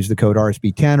 You can use the code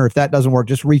RSB10, or if that doesn't work,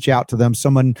 just reach out to them.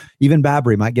 Someone, even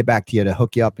Bobri, might get back to you to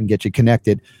hook you up and get you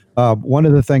connected. One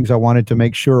of the things I wanted to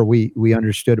make sure we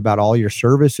understood about all your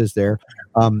services there,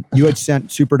 you had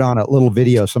sent Super Don a little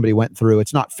video somebody went through.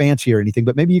 It's not fancy or anything,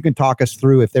 but maybe you can talk us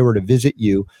through if they were to visit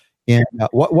you. And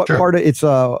what Sure. part of it's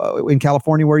in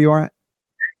California where you are at?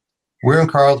 We're in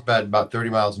Carlsbad, about 30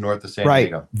 miles north of San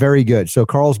Diego. Very good. So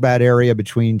Carlsbad area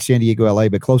between San Diego, LA,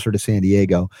 but closer to San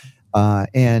Diego.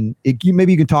 And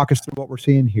maybe you can talk us through what we're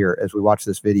seeing here as we watch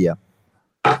this video.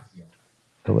 So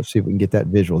let's see if we can get that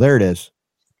visual. There it is.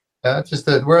 It's just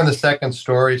that we're in the second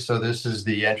story, so this is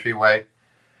the entryway.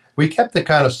 We kept it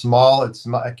kind of small.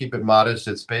 I keep it modest.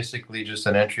 It's basically just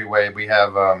an entryway. We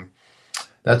have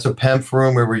that's a PEMF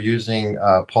room where we're using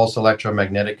a pulse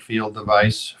electromagnetic field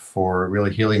device for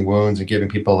really healing wounds and giving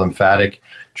people lymphatic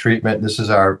treatment. This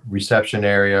is our reception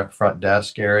area, front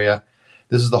desk area.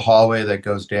 This is the hallway that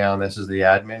goes down. This is the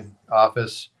admin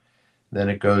office. Then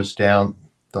it goes down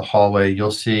the hallway. You'll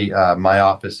see my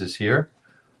office is here.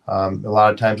 A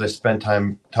lot of times I spend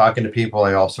time talking to people.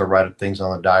 I also write up things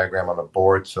on the diagram on a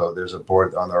board. So there's a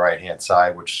board on the right-hand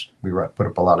side, which we put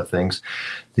up a lot of things.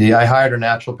 I hired a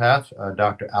naturopath,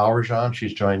 Dr. Alrajan.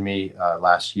 She's joined me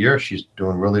last year. She's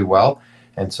doing really well.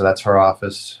 And so that's her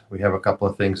office. We have a couple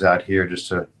of things out here just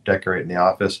to decorate in the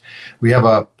office. We have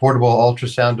a portable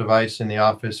ultrasound device in the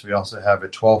office. We also have a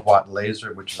 12-watt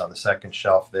laser, which is on the second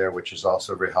shelf there, which is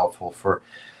also very helpful for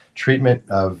treatment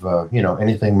of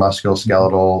anything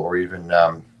musculoskeletal or even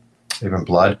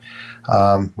blood.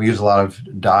 We use a lot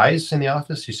of dyes in the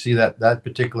office. You see that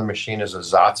particular machine is a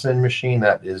Zotzman machine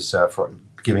that is for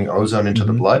giving ozone into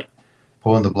the blood,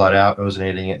 pulling the blood out,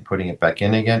 ozonating it, and putting it back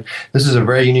in again. This is a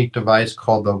very unique device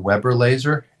called the Weber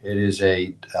laser. It is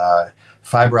a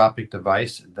fiber optic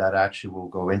device that actually will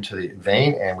go into the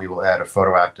vein, and we will add a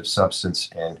photoactive substance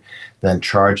and then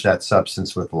charge that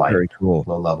substance with light. Very cool.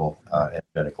 Low level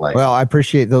energetic light. Well, I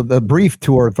appreciate the brief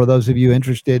tour for those of you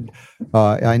interested.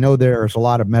 I know there's a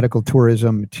lot of medical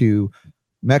tourism to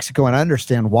Mexico, and I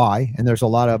understand why. And there's a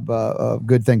lot of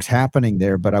good things happening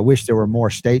there, but I wish there were more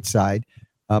stateside.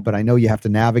 But I know you have to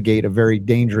navigate a very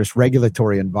dangerous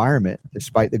regulatory environment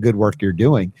despite the good work you're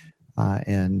doing.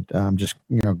 And I'm just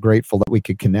grateful that we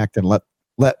could connect and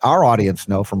let our audience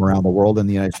know from around the world and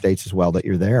the United States as well that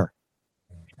you're there.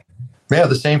 Yeah,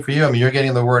 the same for you. I mean, you're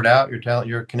getting the word out.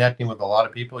 You're connecting with a lot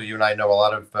of people. You and I know a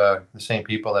lot of the same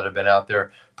people that have been out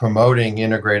there promoting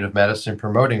integrative medicine,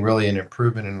 promoting really an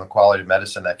improvement in the quality of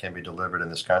medicine that can be delivered in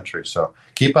this country. So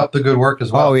keep up the good work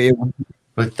as well.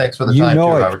 But thanks for the time, too,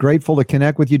 Robert. Grateful to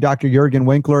connect with you, Dr. Juergen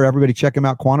Winkler. Everybody check him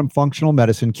out, Quantum Functional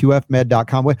Medicine,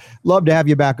 qfmed.com. We'd love to have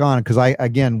you back on because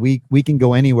we can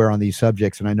go anywhere on these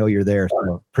subjects, and I know you're there,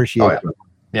 so appreciate it.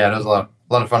 Yeah, there's a lot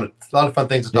of fun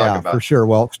things to talk about. Yeah, for sure.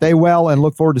 Well, stay well and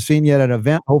look forward to seeing you at an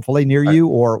event, hopefully near you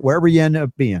or wherever you end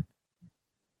up being.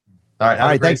 All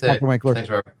right. Thanks, Dr. Winkler. Thanks,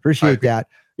 Robert. Appreciate that.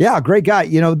 Yeah, great guy.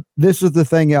 This is the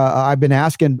thing I've been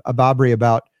asking Bobri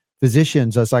about.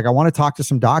 Physicians, I was like, I want to talk to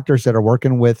some doctors that are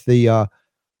working with the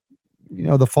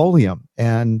Folium,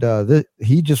 and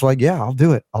he just like, yeah, I'll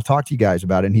do it. I'll talk to you guys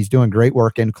about it. And he's doing great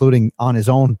work, including on his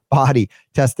own body,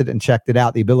 tested and checked it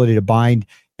out, the ability to bind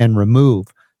and remove,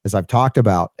 as I've talked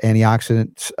about,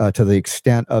 antioxidants to the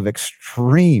extent of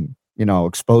extreme,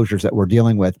 exposures that we're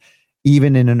dealing with,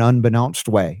 even in an unbeknownst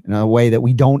way, in a way that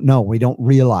we don't know, we don't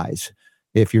realize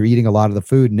if you're eating a lot of the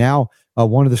food. Now,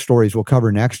 one of the stories we'll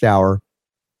cover next hour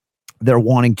they're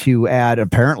wanting to add,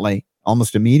 apparently,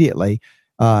 almost immediately,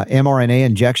 mRNA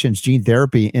injections, gene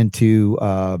therapy into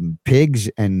pigs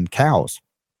and cows,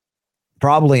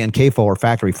 probably in CAFO or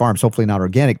factory farms, hopefully not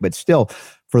organic, but still,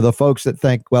 for the folks that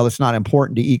think, well, it's not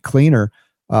important to eat cleaner,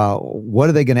 what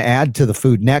are they going to add to the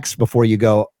food next before you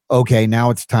go, okay, now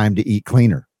it's time to eat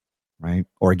cleaner, right?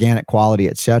 Organic quality,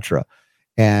 etc.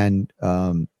 And,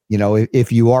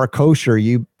 if you are kosher,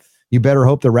 you better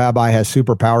hope the rabbi has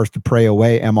superpowers to pray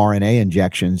away mRNA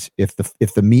injections if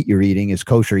the meat you're eating is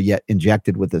kosher yet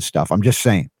injected with this stuff. I'm just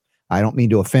saying. I don't mean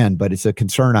to offend, but it's a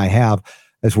concern I have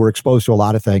as we're exposed to a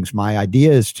lot of things. My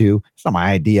idea is it's not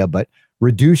my idea, but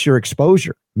reduce your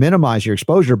exposure, minimize your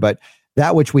exposure, but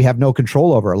that which we have no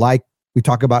control over, like we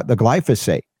talk about the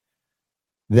glyphosate,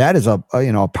 that is a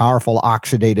powerful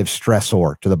oxidative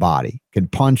stressor to the body, can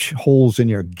punch holes in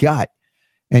your gut.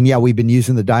 And yeah, we've been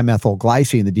using the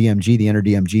dimethylglycine, the DMG, the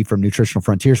inter-DMG from Nutritional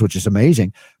Frontiers, which is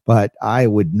amazing, but I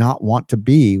would not want to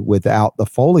be without the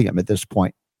Folium at this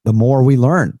point. The more we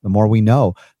learn, the more we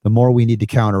know, the more we need to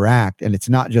counteract. And it's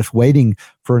not just waiting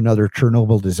for another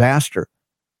Chernobyl disaster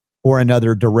or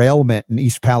another derailment in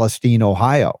East Palestine,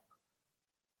 Ohio.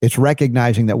 It's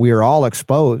recognizing that we are all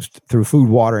exposed through food,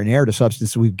 water, and air to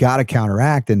substances we've got to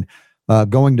counteract, and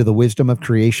going to the wisdom of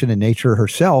creation and nature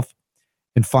herself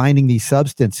and finding these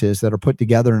substances that are put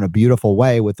together in a beautiful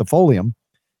way with the Folium.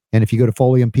 And if you go to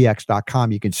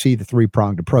foliumpx.com, you can see the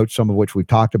three-pronged approach, some of which we've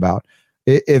talked about.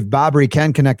 If Babri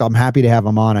can connect, I'm happy to have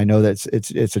him on. I know that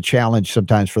it's a challenge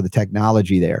sometimes for the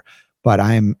technology there, but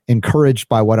I am encouraged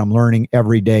by what I'm learning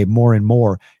every day more and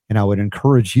more. And I would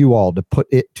encourage you all to put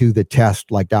it to the test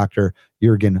like Dr.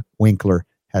 Juergen Winkler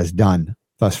has done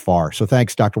thus far. So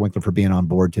thanks, Dr. Winkler, for being on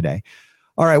board today.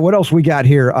 All right, what else we got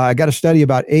here? I got a story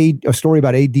about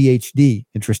ADHD,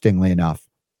 interestingly enough.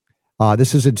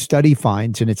 This is in Study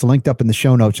Finds, and it's linked up in the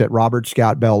show notes at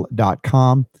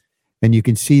robertscottbell.com. And you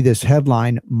can see this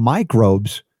headline,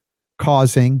 Microbes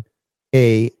Causing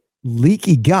a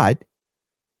Leaky Gut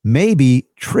May Be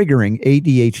Triggering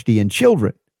ADHD in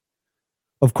Children.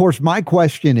 Of course, my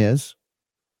question is,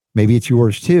 maybe it's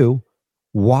yours too,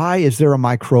 why is there a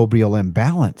microbial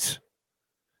imbalance?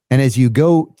 And as you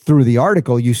go through the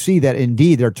article, you see that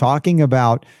indeed they're talking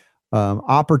about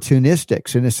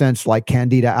opportunistics, in a sense, like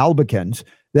Candida albicans,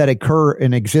 that occur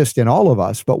and exist in all of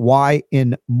us, but why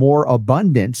in more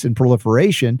abundance and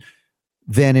proliferation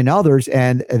than in others?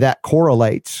 And that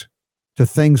correlates to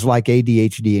things like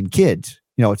ADHD in kids.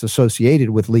 It's associated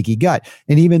with leaky gut.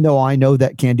 And even though I know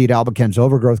that Candida albicans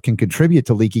overgrowth can contribute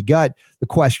to leaky gut, the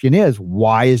question is,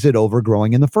 why is it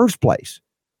overgrowing in the first place?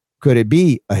 Could it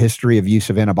be a history of use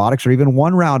of antibiotics or even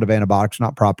one round of antibiotics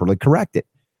not properly corrected?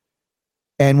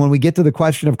 And when we get to the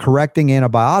question of correcting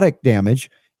antibiotic damage,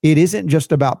 it isn't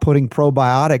just about putting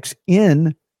probiotics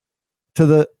in to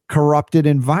the corrupted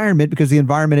environment, because the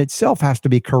environment itself has to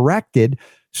be corrected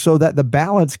so that the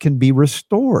balance can be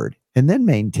restored and then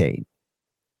maintained.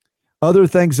 Other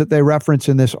things that they reference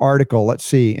in this article, let's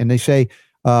see, and they say,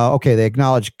 they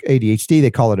acknowledge ADHD. They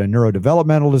call it a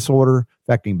neurodevelopmental disorder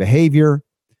affecting behavior.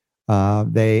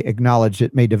 They acknowledge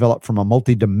it may develop from a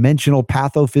multidimensional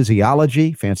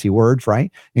pathophysiology, fancy words,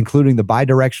 right? Including the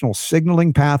bidirectional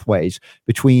signaling pathways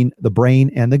between the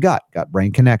brain and the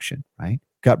gut-brain connection, right?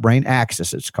 Gut-brain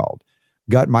axis, it's called.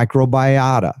 Gut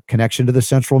microbiota, connection to the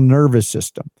central nervous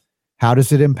system. How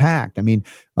does it impact? I mean,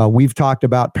 we've talked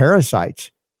about parasites,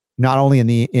 not only in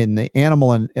the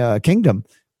animal and kingdom,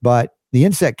 but the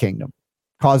insect kingdom,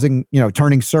 causing,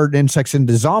 turning certain insects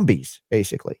into zombies,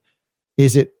 basically.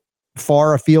 Is it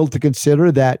far afield to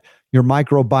consider that your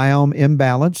microbiome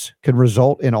imbalance can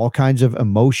result in all kinds of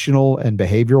emotional and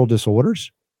behavioral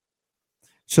disorders?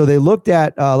 So they looked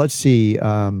at,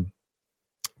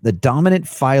 the dominant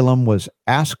phylum was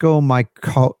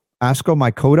Ascomycota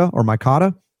or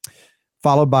Mycota,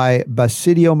 followed by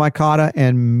Basidiomycota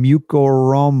and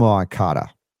Mucoromycota.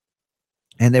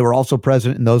 And they were also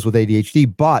present in those with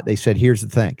ADHD, but they said, here's the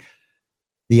thing.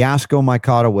 The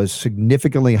Ascomycota was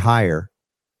significantly higher,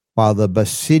 while the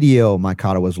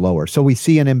Basidiomycota was lower. So we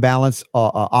see an imbalance,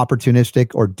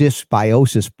 opportunistic or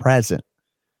dysbiosis present.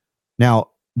 Now,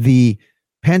 the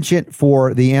penchant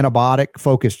for the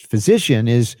antibiotic-focused physician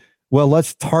is, well,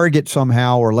 let's target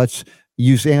somehow, or let's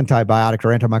use antibiotic or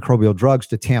antimicrobial drugs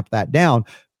to tamp that down.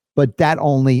 But that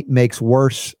only makes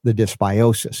worse the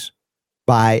dysbiosis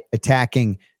by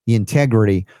attacking the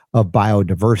integrity of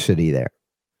biodiversity there.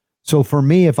 So for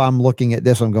me, if I'm looking at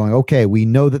this, I'm going, okay, we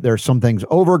know that there's some things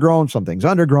overgrown, some things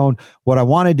undergrown. What I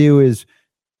want to do is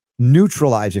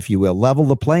neutralize, if you will, level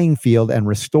the playing field and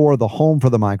restore the home for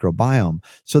the microbiome,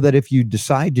 so that if you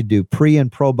decide to do pre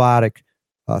and probiotic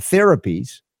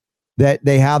therapies, that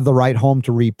they have the right home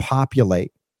to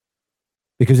repopulate.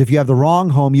 Because if you have the wrong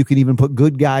home, you can even put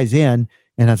good guys in.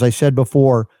 And as I said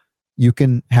before, you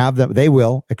can have them, they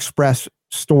will express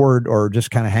stored or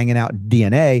just kind of hanging out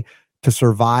DNA to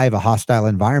survive a hostile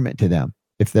environment to them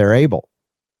if they're able.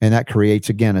 And that creates,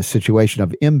 again, a situation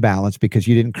of imbalance because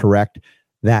you didn't correct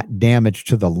that damage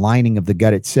to the lining of the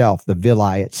gut itself, the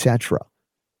villi, etc.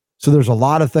 So there's a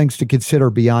lot of things to consider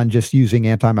beyond just using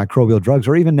antimicrobial drugs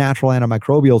or even natural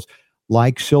antimicrobials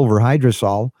like silver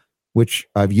hydrosol, which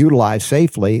I've utilized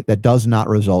safely, that does not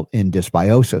result in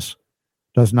dysbiosis,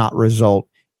 does not result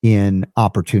in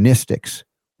opportunistics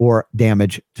or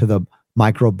damage to the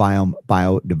microbiome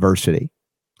biodiversity.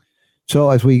 So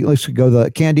let's go, the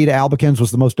Candida albicans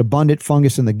was the most abundant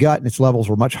fungus in the gut, and its levels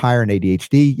were much higher in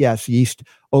ADHD. Yes, yeast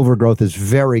overgrowth is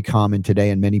very common today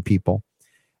in many people.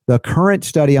 The current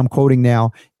study I'm quoting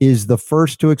now is the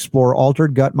first to explore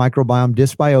altered gut microbiome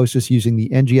dysbiosis using the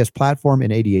NGS platform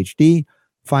in ADHD.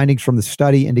 Findings from the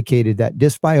study indicated that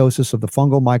dysbiosis of the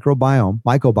fungal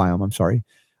mycobiome,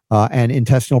 and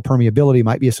intestinal permeability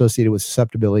might be associated with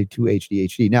susceptibility to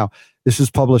ADHD. Now, this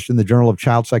is published in the Journal of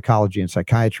Child Psychology and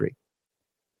Psychiatry.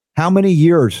 How many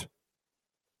years,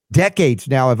 decades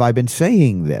now have I been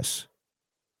saying this?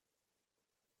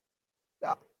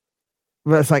 But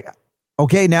it's like,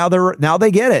 okay, now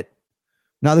they get it.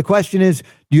 Now the question is,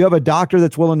 do you have a doctor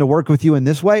that's willing to work with you in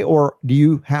this way, or do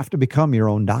you have to become your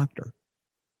own doctor?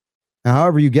 Now,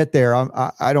 however you get there,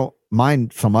 I don't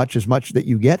mind so much that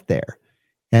you get there.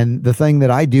 And the thing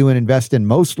that I do and invest in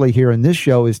mostly here in this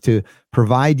show is to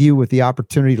provide you with the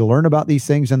opportunity to learn about these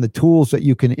things and the tools that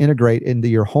you can integrate into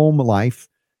your home life,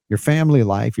 your family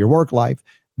life, your work life,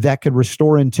 that could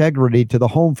restore integrity to the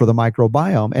home for the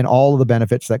microbiome and all of the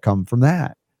benefits that come from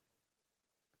that.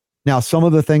 Now, some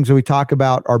of the things that we talk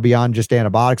about are beyond just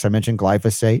antibiotics. I mentioned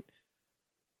glyphosate,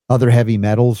 other heavy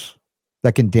metals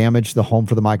that can damage the home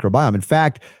for the microbiome. In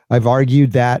fact, I've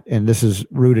argued that, and this is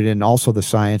rooted in also the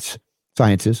sciences,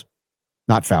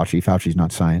 not Fauci. Fauci's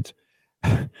not science.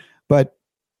 But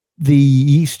the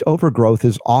yeast overgrowth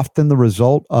is often the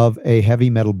result of a heavy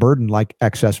metal burden like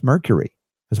excess mercury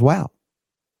as well.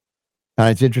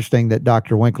 It's interesting that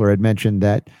Dr. Winkler had mentioned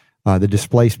that the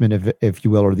displacement, if you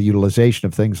will, or the utilization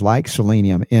of things like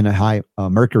selenium in a high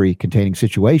mercury containing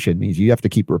situation means you have to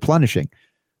keep replenishing.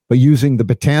 But using the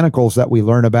botanicals that we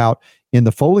learn about in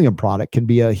the Folium product can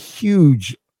be a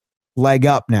huge leg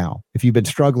up now if you've been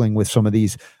struggling with some of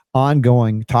these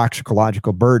ongoing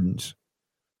toxicological burdens.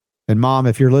 And Mom,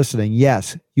 if you're listening,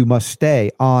 yes, you must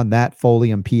stay on that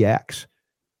Folium PX.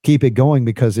 Keep it going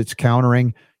because it's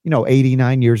countering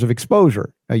 89 years of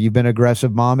exposure. You've been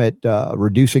aggressive, Mom, at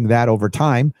reducing that over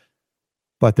time,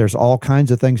 but there's all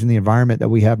kinds of things in the environment that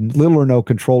we have little or no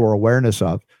control or awareness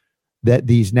of that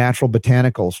these natural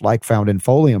botanicals, like found in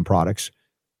Folium products,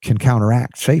 can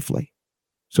counteract safely.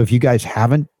 So if you guys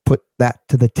haven't put that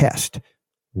to the test,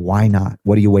 why not?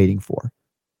 What are you waiting for?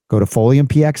 Go to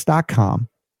foliumpx.com,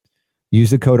 use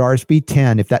the code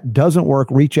RSB10. If that doesn't work,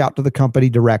 reach out to the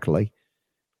company directly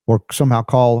or somehow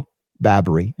call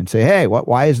Babbery and say, hey,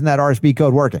 why isn't that RSB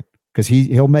code working? Because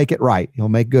he'll make it right. He'll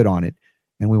make good on it.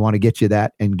 And we want to get you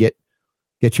that and get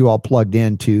you all plugged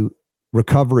into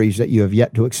recoveries that you have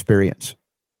yet to experience.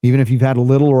 Even if you've had a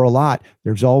little or a lot,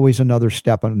 there's always another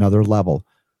step, another level,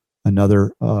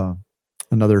 another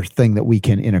thing that we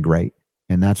can integrate.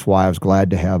 And that's why I was glad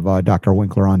to have Dr.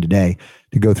 Winkler on today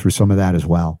to go through some of that as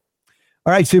well.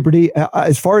 All right, Super D,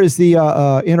 as far as the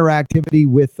interactivity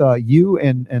with you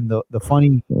and the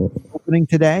funny opening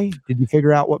today, did you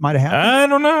figure out what might have happened? I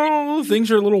don't know. Things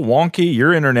are a little wonky.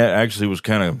 Your internet actually was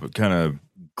kind of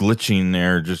glitching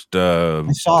there just I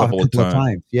saw a couple of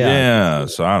times. Yeah.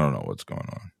 So I don't know what's going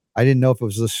on. I didn't know if it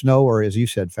was the snow or, as you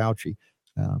said, Fauci.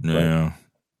 Yeah.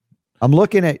 I'm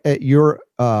looking at your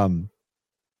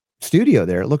studio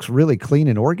there. It looks really clean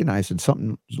and organized and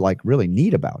something like really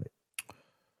neat about it.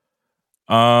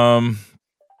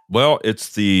 Well,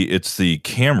 it's the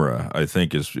camera, I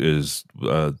think is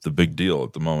the big deal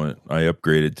at the moment. I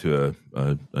upgraded to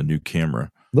a new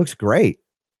camera. Looks great.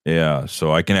 Yeah,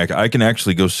 so I can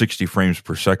actually go 60 frames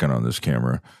per second on this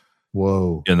camera.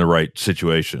 Whoa! In the right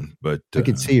situation, but I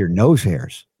can see your nose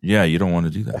hairs. Yeah, you don't want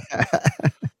to do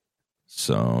that.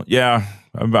 So yeah,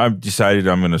 I've decided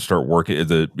I'm going to start working.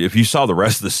 If you saw the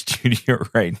rest of the studio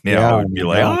right now, it would be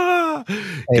like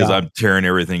because I'm tearing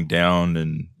everything down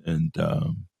and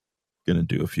going to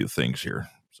do a few things here.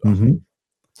 So. Mm-hmm.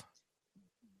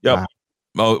 Yep. Wow.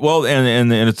 Oh, well,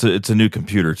 and it's a new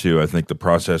computer too. I think the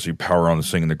processing power on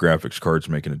this thing and the graphics card's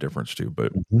making a difference too.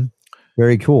 But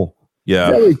very cool.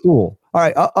 Yeah, very cool. All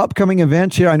right, upcoming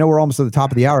events here. I know we're almost at the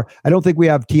top of the hour. I don't think we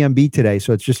have TMB today,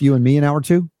 so it's just you and me in hour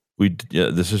 2.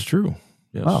 This is true.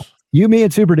 Yes. Wow. You, me,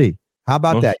 and Super D. How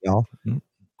about that, y'all?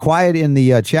 Quiet in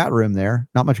the chat room there.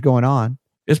 Not much going on.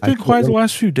 It's been quiet the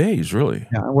last few days, really.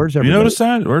 Yeah. Where's everybody? You notice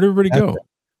that? Where'd everybody go?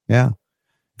 Yeah.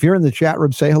 If you're in the chat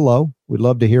room, say hello. We'd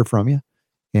love to hear from you.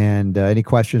 And any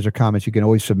questions or comments, you can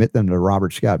always submit them to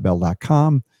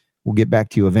robertscottbell.com. We'll get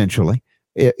back to you eventually.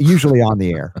 Usually on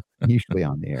the air.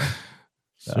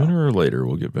 Sooner or later,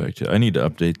 we'll get back to you. I need to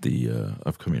update the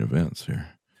upcoming events here.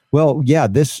 Well, yeah,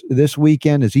 this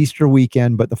weekend is Easter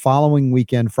weekend, but the following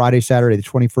weekend, Friday, Saturday, the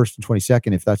 21st and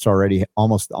 22nd, if that's already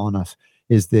almost on us,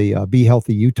 is the Be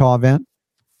Healthy Utah event,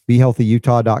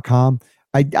 BeHealthyUtah.com.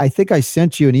 I think I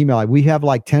sent you an email. We have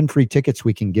like 10 free tickets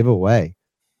we can give away,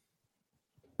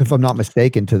 if I'm not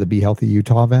mistaken, to the Be Healthy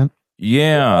Utah event.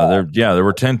 Yeah, there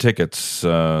were 10 tickets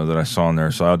that I saw in there,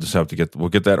 so I'll just have to we'll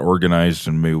get that organized,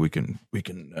 and maybe we can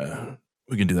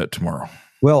do that tomorrow.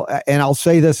 Well, and I'll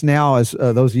say this now, as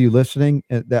those of you listening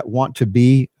that want to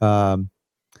be,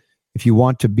 if you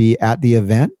want to be at the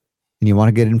event and you want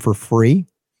to get in for free,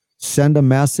 send a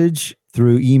message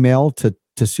through email to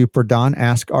Super Don,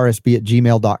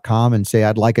 askrsb@gmail.com, and say,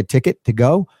 I'd like a ticket to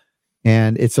go.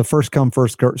 And it's a first come,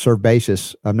 first served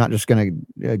basis. I'm not just going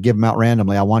to give them out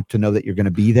randomly. I want to know that you're going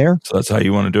to be there. So that's how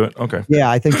you want to do it? Okay. Yeah,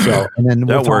 I think so. And then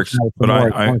that works. But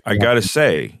I got to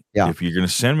say, if you're going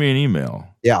to send me an email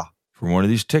for one of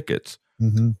these tickets,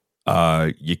 you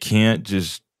can't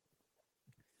just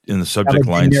in the subject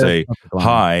line say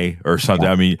hi or something.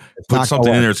 I mean, put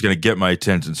something in there that's going to get my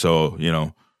attention. So,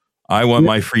 I want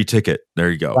my free ticket. There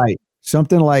you go. Right.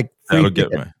 Something like that'll get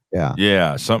me.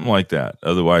 Yeah, something like that.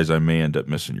 Otherwise, I may end up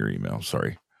missing your email.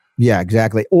 Sorry. Yeah,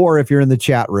 exactly. Or if you're in the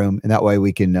chat room, and that way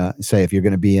we can say if you're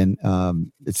going to be in,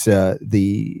 it's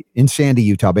in Sandy,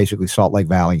 Utah, basically Salt Lake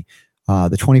Valley,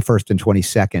 the 21st and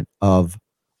 22nd of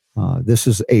this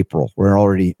is April. We're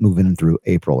already moving through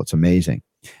April. It's amazing.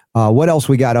 What else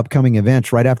we got? Upcoming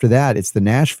events right after that. It's the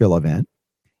Nashville event,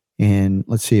 and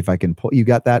let's see if I can pull. You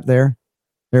got that there?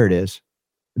 There it is.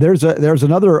 There's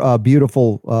another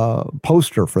beautiful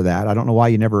poster for that. I don't know why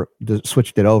you never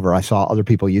switched it over. I saw other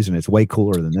people using it. It's way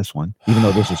cooler than this one, even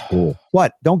though this is cool.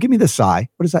 What? Don't give me the sigh.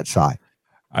 What is that sigh?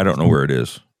 I don't know where it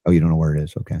is. Oh, you don't know where it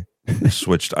is? Okay. I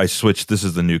switched. This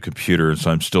is the new computer,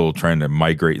 so I'm still trying to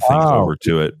migrate things over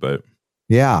to it. But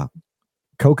yeah,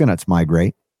 coconuts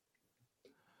migrate.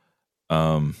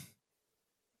 Yeah.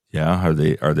 Are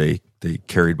they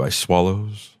carried by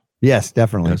swallows? Yes,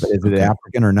 definitely. Yes. But is it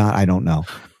African or not? I don't know.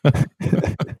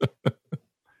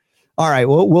 All right.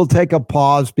 Well, we'll take a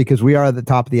pause because we are at the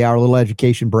top of the hour, a little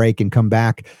education break, and come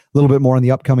back a little bit more on the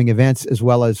upcoming events, as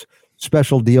well as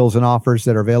special deals and offers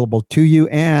that are available to you,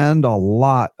 and a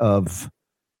lot of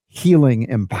healing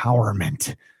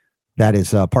empowerment. That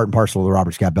is part and parcel of the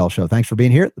Robert Scott Bell Show. Thanks for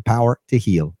being here. The power to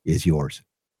heal is yours.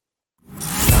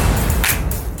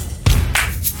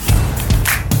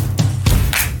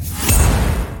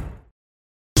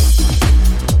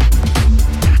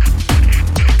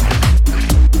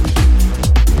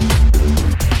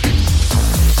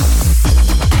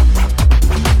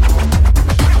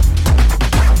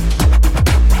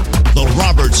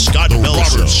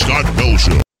 Scott Bell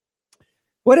Show.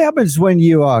 What happens when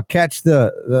you catch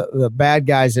the bad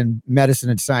guys in medicine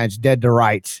and science dead to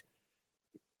rights?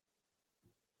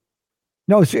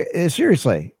 No,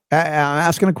 seriously. I'm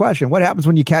asking a question. What happens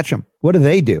when you catch them? What do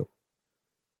they do?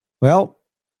 Well,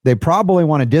 they probably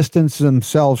want to distance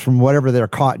themselves from whatever they're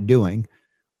caught doing,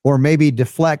 or maybe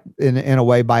deflect in a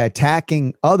way by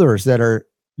attacking others that are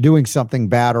doing something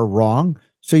bad or wrong,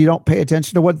 so you don't pay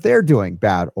attention to what they're doing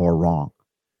bad or wrong.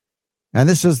 And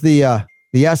this is the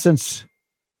essence.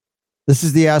 This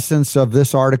is the essence of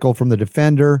this article from the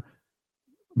Defender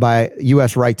by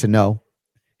U.S. Right to Know.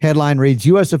 Headline reads: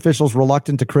 U.S. officials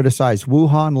reluctant to criticize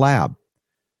Wuhan lab.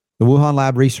 The Wuhan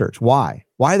lab research. Why?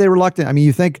 Why are they reluctant? I mean,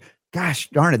 you think, gosh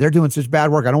darn it, they're doing such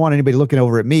bad work. I don't want anybody looking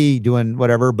over at me doing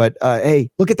whatever. But hey,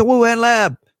 look at the Wuhan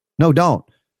lab. No, don't,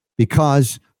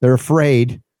 because they're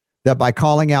afraid that by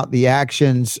calling out the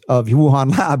actions of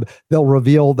Wuhan lab, they'll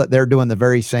reveal that they're doing the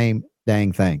very same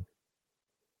dang thing.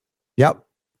 Yep.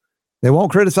 They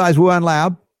won't criticize Wuhan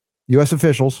lab, U.S.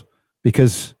 officials,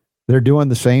 because they're doing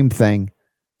the same thing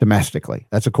domestically.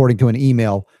 That's according to an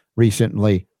email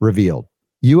recently revealed.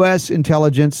 U.S.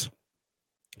 intelligence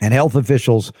and health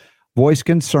officials voiced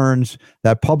concerns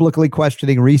that publicly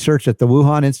questioning research at the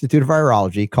Wuhan Institute of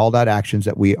Virology called out actions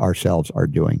that we ourselves are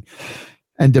doing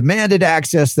and demanded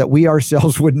access that we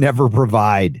ourselves would never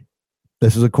provide.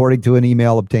 This is according to an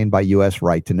email obtained by U.S.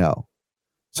 Right to Know.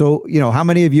 So, how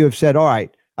many of you have said, all right,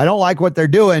 I don't like what they're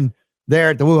doing,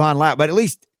 there at the Wuhan lab, but at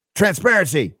least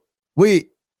transparency.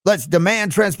 Let's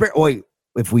demand transparency. Wait,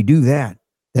 if we do that,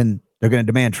 then they're going to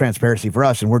demand transparency for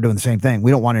us, and we're doing the same thing.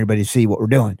 We don't want anybody to see what we're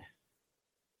doing.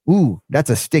 Ooh, that's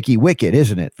a sticky wicket,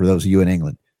 isn't it, for those of you in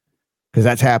England? Because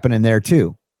that's happening there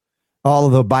too. All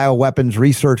of the bioweapons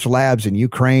research labs in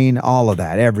Ukraine, all of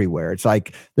that everywhere. It's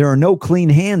like there are no clean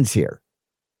hands here.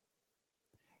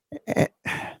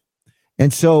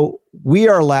 And so we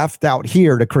are left out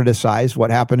here to criticize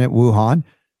what happened at Wuhan,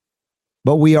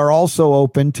 but we are also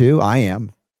open to, I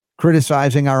am,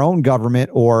 criticizing our own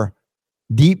government or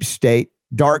deep state,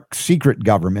 dark secret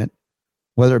government,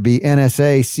 whether it be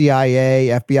NSA, CIA,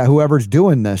 FBI, whoever's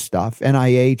doing this stuff,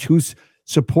 NIH, who's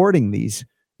supporting these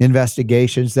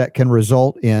investigations that can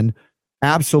result in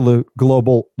absolute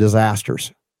global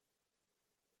disasters.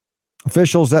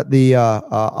 Officials at the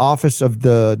Office of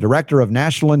the Director of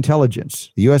National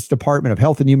Intelligence, the U.S. Department of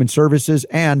Health and Human Services,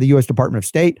 and the U.S. Department of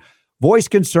State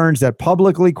voiced concerns that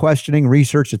publicly questioning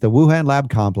research at the Wuhan lab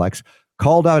complex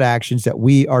called out actions that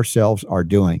we ourselves are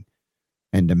doing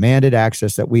and demanded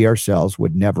access that we ourselves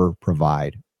would never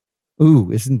provide.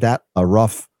 Ooh, isn't that a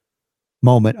rough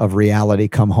moment of reality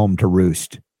come home to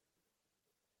roost?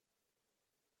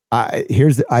 I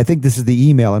think this is the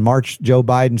email. In March, Joe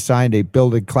Biden signed a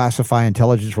bill to classify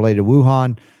intelligence related to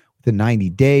Wuhan within 90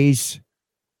 days.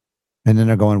 And then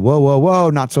they're going, whoa,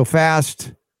 not so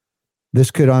fast.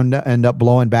 This could end up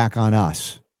blowing back on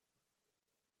us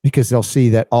because they'll see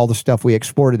that all the stuff we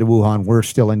exported to Wuhan, we're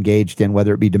still engaged in,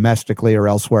 whether it be domestically or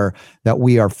elsewhere, that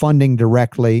we are funding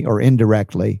directly or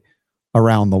indirectly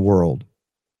around the world.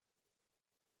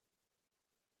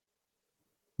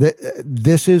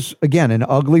 This is, again, an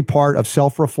ugly part of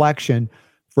self-reflection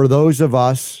for those of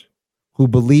us who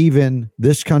believe in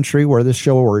this country where this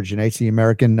show originates, the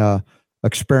American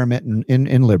experiment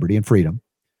in liberty and freedom,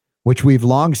 which we've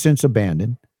long since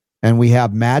abandoned. And we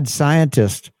have mad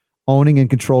scientists owning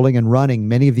and controlling and running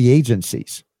many of the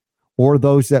agencies, or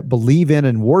those that believe in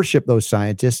and worship those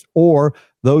scientists, or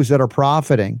those that are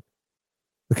profiting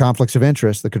the conflicts of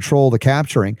interest, the control, the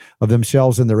capturing of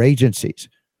themselves and their agencies,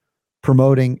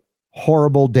 promoting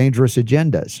horrible, dangerous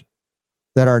agendas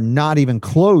that are not even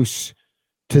close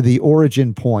to the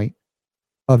origin point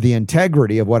of the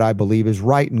integrity of what I believe is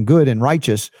right and good and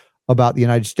righteous about the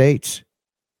United States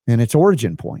and its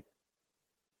origin point.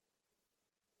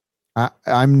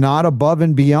 I'm not above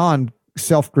and beyond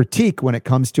self-critique when it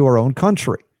comes to our own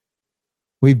country.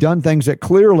 We've done things that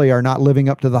clearly are not living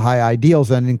up to the high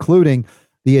ideals, and including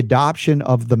the adoption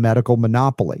of the medical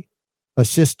monopoly, a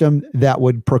system that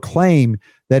would proclaim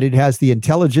that it has the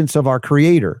intelligence of our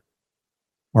creator,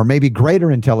 or maybe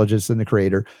greater intelligence than the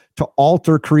creator, to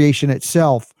alter creation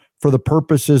itself for the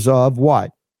purposes of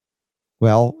what?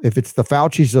 Well, if it's the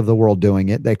Faucis of the world doing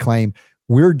it, they claim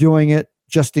we're doing it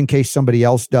just in case somebody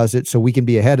else does it, so we can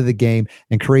be ahead of the game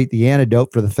and create the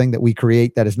antidote for the thing that we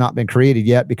create that has not been created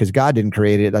yet because God didn't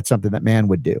create it. That's something that man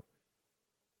would do.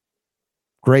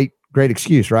 Great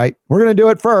excuse, right? We're going to do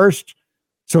it first.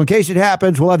 So in case it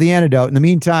happens, we'll have the antidote. In the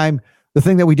meantime, the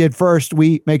thing that we did first,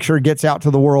 we make sure it gets out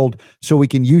to the world so we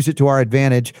can use it to our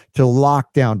advantage to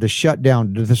lock down, to shut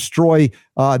down, to destroy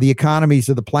the economies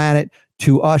of the planet,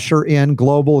 to usher in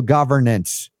global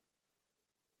governance,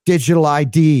 digital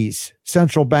IDs,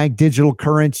 central bank digital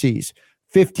currencies,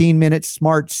 15-minute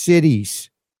smart cities.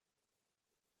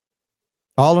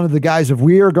 All under the guise of,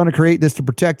 we are going to create this to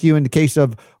protect you in the case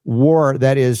of war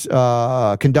that is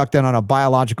conducted on a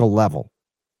biological level.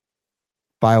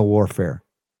 Biowarfare.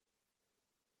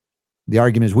 The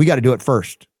argument is we got to do it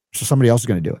first, so somebody else is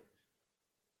going to do it.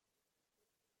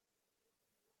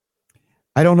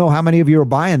 I don't know how many of you are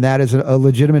buying that as a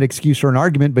legitimate excuse or an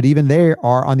argument, but even they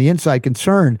are on the inside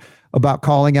concerned about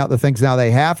calling out the things now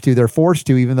they have to. They're forced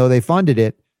to, even though they funded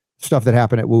it, stuff that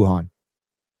happened at Wuhan.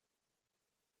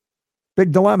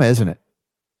 Big dilemma, isn't it?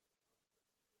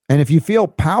 And if you feel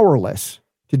powerless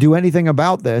to do anything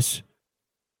about this,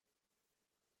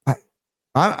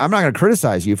 I'm not going to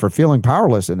criticize you for feeling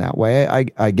powerless in that way.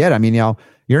 I get it. I mean,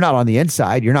 you're not on the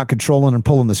inside. You're not controlling and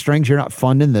pulling the strings. You're not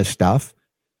funding this stuff.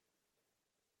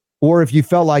 Or if you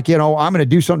felt like, I'm going to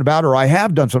do something about it, or I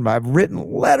have done something. I've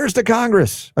written letters to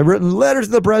Congress. I've written letters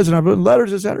to the president. I've written letters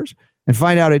to senators, and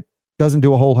find out it doesn't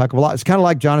do a whole heck of a lot. It's kind of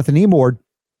like Jonathan Emord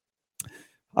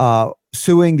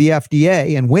suing the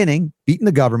FDA and winning, beating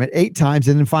the government 8 times,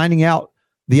 and then finding out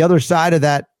the other side of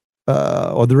that,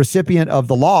 or the recipient of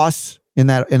the loss in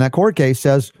that court case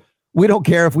says, we don't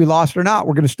care if we lost or not.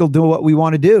 We're going to still do what we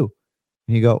want to do.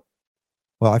 And you go,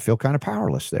 well, I feel kind of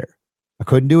powerless there. I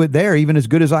couldn't do it there, even as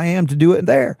good as I am to do it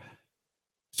there.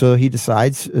 So he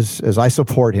decides, as I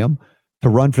support him, to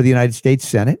run for the United States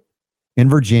Senate in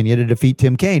Virginia to defeat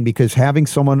Tim Kaine, because having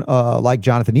someone like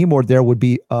Jonathan Emord there would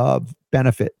be of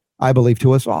benefit, I believe,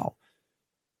 to us all,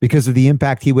 because of the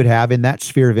impact he would have in that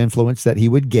sphere of influence that he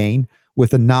would gain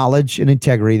with the knowledge and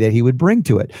integrity that he would bring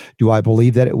to it. Do I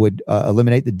believe that it would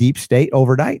eliminate the deep state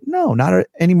overnight? No, not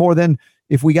any more than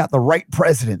if we got the right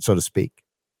president, so to speak,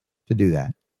 to do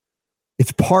that.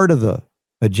 It's part of the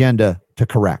agenda to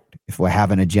correct if we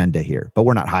have an agenda here, but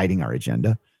we're not hiding our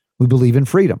agenda. We believe in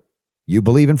freedom. You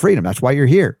believe in freedom. That's why you're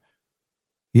here.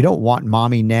 You don't want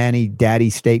mommy, nanny, daddy,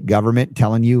 state government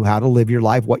telling you how to live your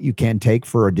life, what you can take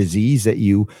for a disease that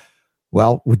you,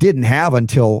 well, didn't have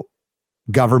until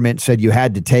government said you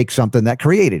had to take something that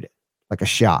created it, like a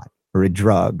shot or a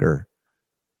drug, or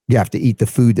you have to eat the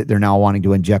food that they're now wanting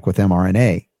to inject with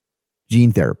mRNA,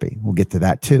 gene therapy. We'll get to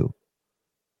that too.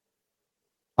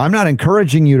 I'm not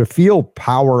encouraging you to feel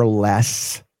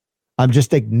powerless. I'm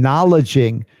just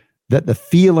acknowledging that the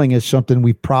feeling is something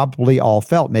we've probably all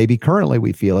felt. Maybe currently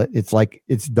we feel it. It's like,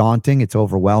 it's daunting. It's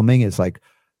overwhelming. It's like,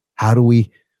 how do we,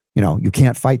 you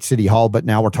can't fight City Hall, but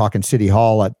now we're talking City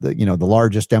Hall at the, the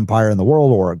largest empire in the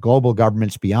world, or global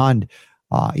governments beyond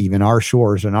even our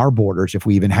shores and our borders, if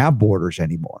we even have borders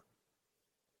anymore.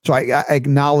 So I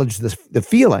acknowledge the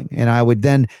feeling, and I would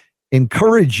then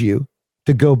encourage you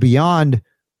to go beyond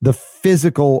the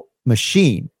physical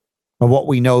machine of what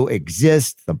we know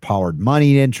exists, the powered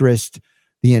money interest,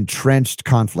 the entrenched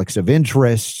conflicts of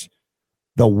interest,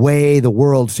 the way the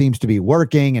world seems to be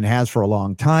working and has for a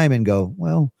long time, and go,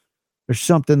 well, there's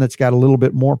something that's got a little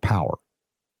bit more power.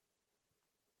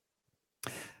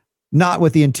 Not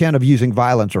with the intent of using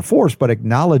violence or force, but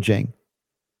acknowledging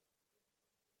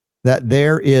that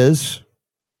there is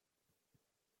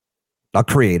a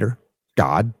creator,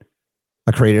 God,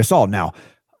 a creator us all. Now,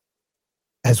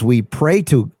 as we pray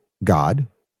to God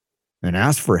and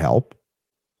ask for help,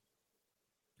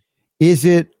 is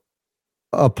it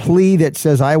a plea that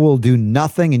says, I will do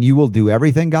nothing and you will do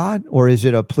everything, God? Or is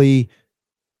it a plea,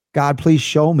 God, please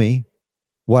show me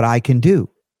what I can do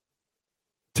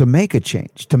to make a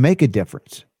change, to make a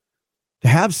difference, to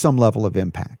have some level of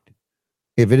impact,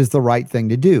 if it is the right thing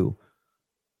to do?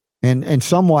 And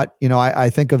somewhat, I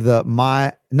think of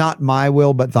not my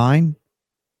will, but thine,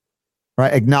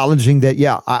 right? Acknowledging that,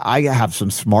 yeah, I have some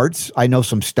smarts. I know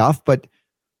some stuff, but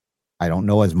I don't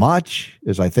know as much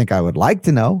as I think I would like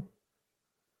to know.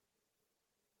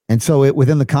 And so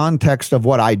within the context of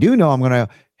what I do know, I'm going to,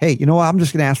 hey, you know what? I'm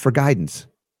just going to ask for guidance.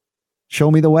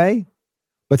 Show me the way.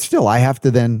 But still, I have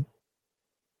to then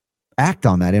act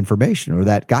on that information or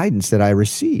that guidance that I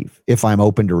receive, if I'm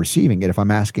open to receiving it, if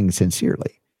I'm asking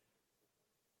sincerely.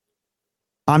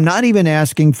 I'm not even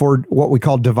asking for what we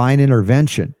call divine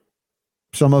intervention.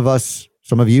 Some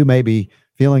of you may be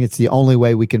feeling it's the only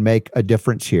way we can make a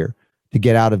difference here to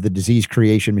get out of the disease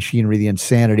creation machinery, the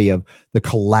insanity of the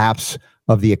collapse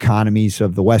of the economies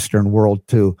of the Western world,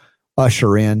 to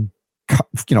usher in,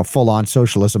 full-on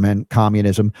socialism and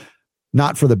communism,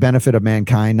 not for the benefit of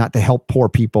mankind, not to help poor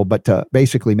people, but to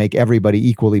basically make everybody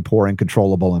equally poor and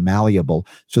controllable and malleable,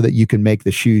 so that you can make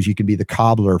the shoes, you can be the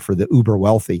cobbler for the uber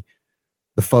wealthy,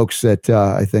 the folks that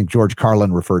I think George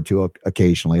Carlin referred to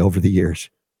occasionally over the years.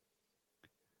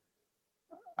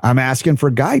 I'm asking for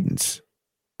guidance.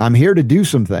 I'm here to do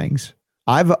some things.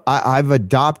 I've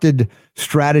adopted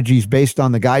strategies based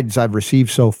on the guidance I've received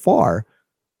so far,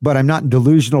 but I'm not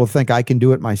delusional to think I can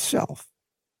do it myself.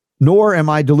 Nor am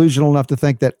I delusional enough to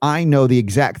think that I know the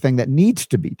exact thing that needs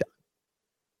to be done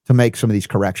to make some of these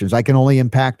corrections. I can only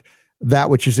impact that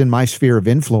which is in my sphere of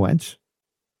influence.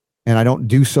 And I don't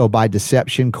do so by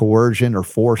deception, coercion, or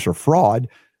force or fraud,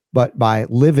 but by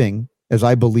living as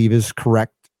I believe is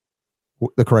correct,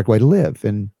 the correct way to live.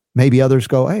 And maybe others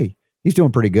go, hey, he's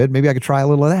doing pretty good. Maybe I could try a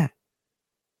little of that.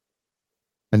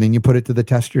 And then you put it to the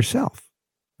test yourself.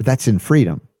 But that's in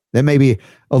freedom. That may be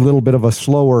a little bit of a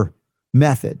slower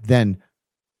method than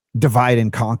divide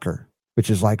and conquer, which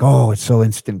is like, oh, it's so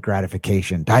instant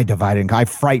gratification. I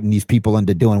frighten these people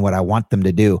into doing what I want them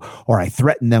to do, or I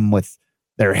threaten them with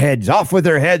their heads, off with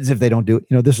their heads if they don't do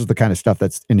it. This is the kind of stuff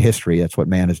that's in history. That's what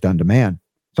man has done to man,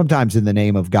 sometimes in the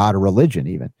name of God or religion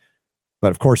even,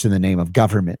 but of course in the name of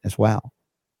government as well.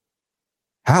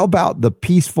 How about the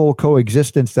peaceful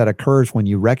coexistence that occurs when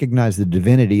you recognize the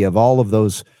divinity of all of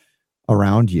those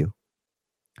around you?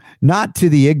 Not to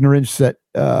the ignorance that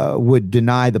would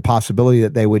deny the possibility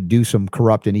that they would do some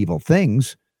corrupt and evil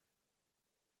things,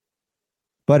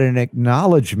 but an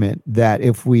acknowledgement that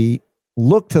if we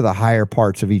look to the higher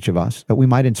parts of each of us, that we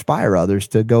might inspire others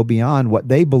to go beyond what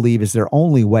they believe is their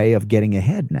only way of getting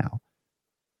ahead now.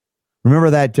 Remember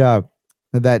that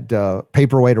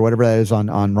paperweight or whatever that is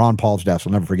on Ron Paul's desk.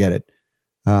 I'll never forget it.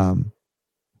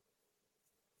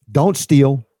 Don't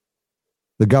steal.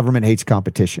 The government hates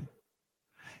competition.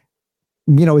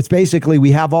 It's basically,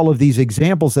 we have all of these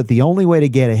examples that the only way to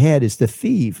get ahead is to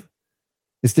thieve,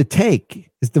 is to take,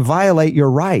 is to violate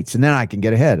your rights. And then I can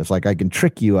get ahead. It's like I can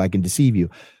trick you, I can deceive you.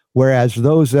 Whereas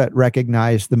those that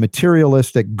recognize the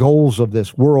materialistic goals of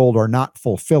this world are not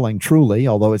fulfilling truly,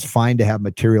 although it's fine to have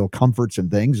material comforts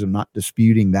and things. I'm not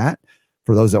disputing that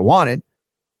for those that want it,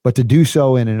 but to do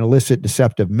so in an illicit,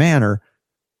 deceptive manner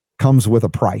comes with a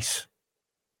price.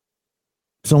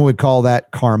 Some would call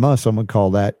that karma. Some would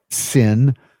call that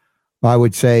sin. I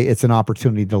would say it's an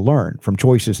opportunity to learn from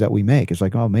choices that we make. It's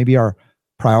like, oh, maybe our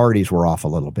priorities were off a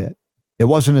little bit. It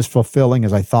wasn't as fulfilling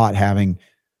as I thought having,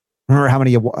 remember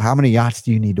how many yachts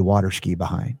do you need to water ski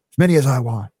behind? As many as I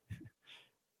want.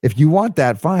 If you want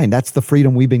that, fine. That's the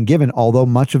freedom we've been given, although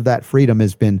much of that freedom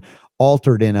has been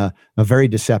altered in a very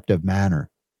deceptive manner.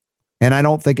 And I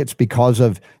don't think it's because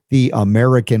of the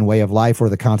American way of life or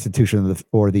the Constitution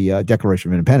or the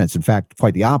Declaration of Independence. In fact,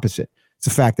 quite the opposite. It's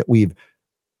the fact that we've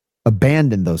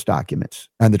abandoned those documents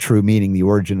and the true meaning, the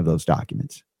origin of those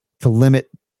documents, to limit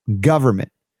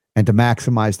government and to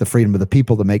maximize the freedom of the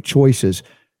people to make choices.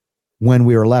 When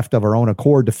we are left of our own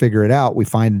accord to figure it out, we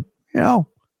find,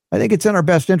 I think it's in our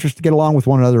best interest to get along with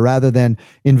one another rather than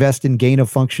invest in gain of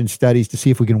function studies to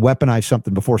see if we can weaponize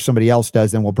something before somebody else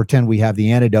does. Then we'll pretend we have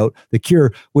the antidote, the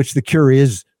cure, which the cure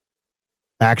is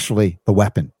actually the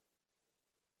weapon.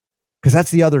 Because that's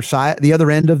the other side, the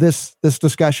other end of this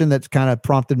discussion that's kind of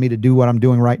prompted me to do what I'm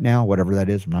doing right now, whatever that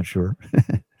is, I'm not sure,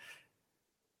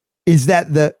 is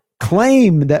that the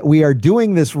claim that we are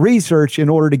doing this research in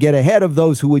order to get ahead of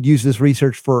those who would use this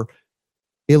research for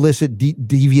illicit,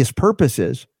 devious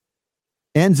purposes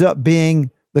ends up being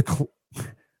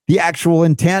the actual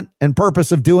intent and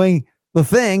purpose of doing the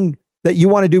thing that you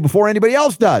want to do before anybody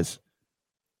else does.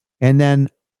 And then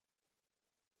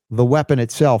the weapon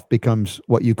itself becomes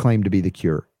what you claim to be the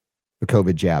cure, the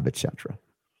COVID jab, etc.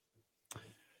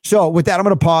 So with that, I'm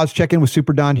going to pause, check in with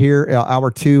Super Don here,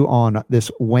 hour 2 on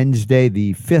this Wednesday,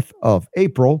 the 5th of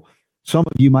April. Some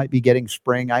of you might be getting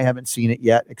spring. I haven't seen it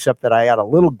yet, except that I got a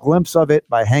little glimpse of it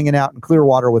by hanging out in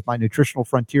Clearwater with my Nutritional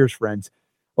Frontiers friends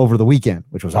over the weekend,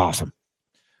 which was awesome.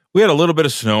 We had a little bit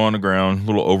of snow on the ground, a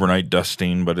little overnight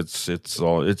dusting, but it's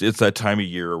that time of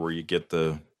year where you get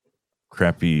the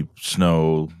crappy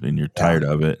snow and you're tired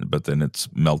of it, but then it's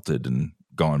melted and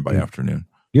gone by afternoon.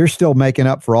 You're still making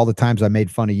up for all the times I made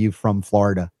fun of you from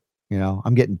Florida.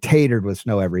 I'm getting tatered with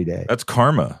snow every day. That's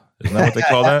karma. Isn't that what they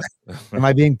call that? Am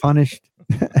I being punished?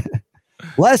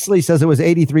 Leslie says it was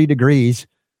 83 degrees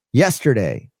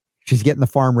yesterday. She's getting the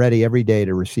farm ready every day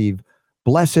to receive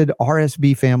Blessed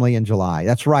RSB Family in July.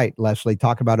 That's right, Leslie.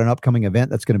 Talk about an upcoming event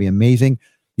that's going to be amazing.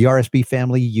 The RSB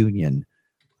Family Union,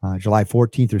 July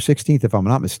 14th through 16th, if I'm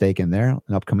not mistaken there.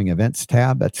 An upcoming events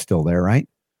tab. That's still there, right?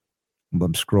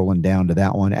 I'm scrolling down to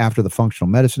that one. After the Functional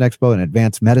Medicine Expo and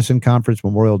Advanced Medicine Conference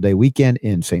Memorial Day weekend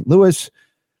in St. Louis,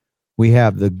 we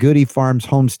have the Goody Farms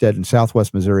Homestead in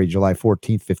Southwest Missouri, July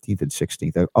 14th, 15th, and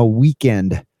 16th. A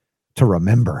weekend to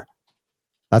remember.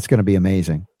 That's going to be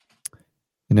amazing.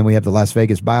 And then we have the Las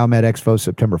Vegas Biomed Expo,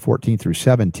 September 14th through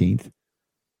 17th.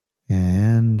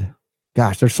 And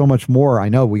gosh, there's so much more. I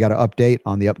know we got to update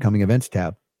on the upcoming events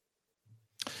tab.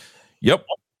 Yep.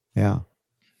 Yeah.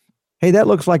 Hey, that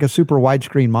looks like a super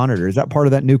widescreen monitor. Is that part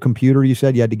of that new computer you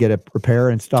said you had to get a repair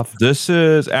and stuff? This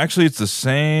is actually, it's the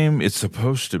same. It's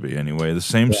supposed to be anyway, the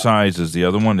same size as the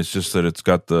other one. It's just that it's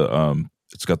got the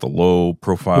low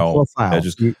profile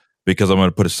edges because I'm going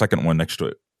to put a second one next to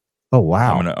it. Oh,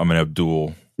 wow. I'm going to have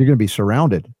dual. You're going to be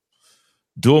surrounded.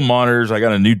 Dual monitors. I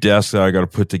got a new desk that I got to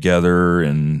put together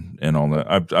and all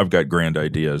that. I've got grand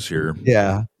ideas here.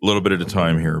 Yeah. A little bit at a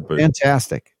time here, but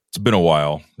fantastic. It's been a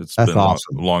while. That's been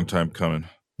awesome. A long time coming.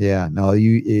 Yeah, no,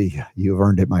 you've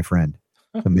earned it, my friend.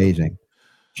 It's amazing.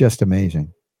 Just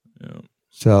amazing. Yeah.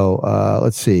 So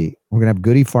let's see. We're going to have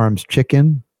Goody Farms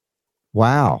chicken.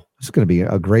 Wow. It's going to be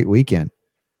a great weekend.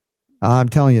 I'm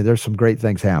telling you, there's some great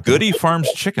things happening. Goody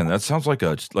Farms chicken. That sounds like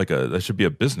that should be a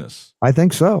business. I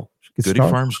think so. Goody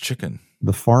Farms chicken.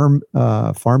 The farm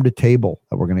to table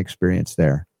that we're going to experience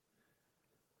there.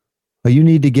 You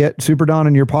need to get Super Don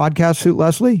in your podcast suit,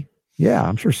 Leslie? Yeah,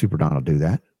 I'm sure Super Don will do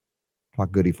that.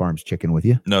 Talk Goody Farms chicken with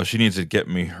you. No, she needs to get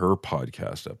me her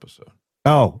podcast episode.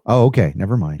 Oh, okay.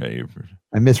 Never mind. Yeah,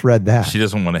 I misread that. She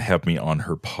doesn't want to have me on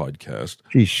her podcast.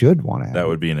 She should want to have that.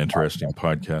 Would be an interesting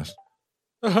podcast.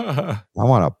 I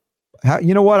want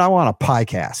you know what? I want a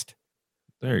piecast.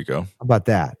 There you go. How about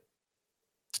that?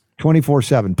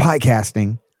 24/7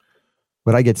 piecasting.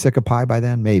 Would I get sick of pie by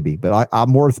then? Maybe, but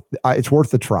it's worth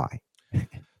the try.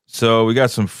 So we got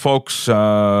some folks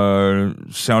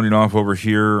sounding off over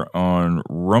here on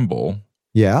Rumble.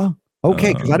 Yeah.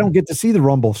 Okay, because I don't get to see the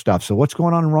Rumble stuff. So what's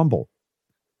going on in Rumble?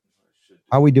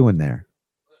 How are we doing there?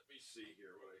 Let me see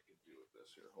here what I can do with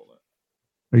this here. Hold on.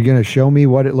 Are you going to show me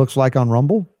what it looks like on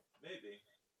Rumble? Maybe.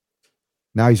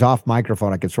 Now he's off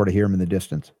microphone. I can sort of hear him in the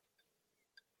distance.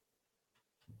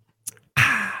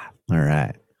 All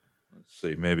right. Let's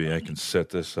see. Maybe I can set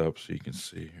this up so you can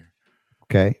see here.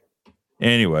 Okay.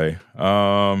 Anyway,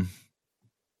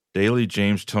 Daily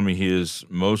James told me he is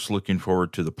most looking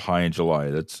forward to the pie in July.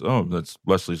 That's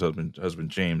Leslie's husband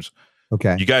James.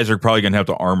 Okay. You guys are probably going to have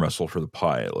to arm wrestle for the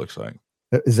pie, it looks like.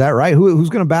 Is that right?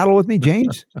 Who's going to battle with me?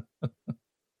 James?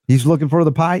 He's looking for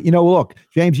the pie. You know, look,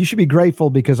 James, you should be grateful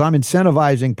because I'm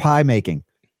incentivizing pie making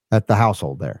at the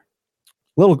household there.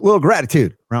 Little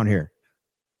gratitude around here.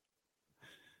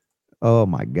 Oh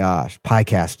my gosh, pie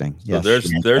casting. So Yes,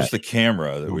 there's the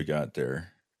camera that we got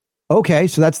there. Okay,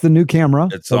 so that's the new camera.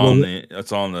 It's on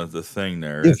the thing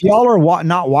there. If y'all are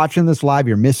not watching this live,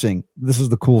 you're missing. This is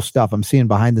the cool stuff I'm seeing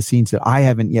behind the scenes that I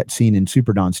haven't yet seen in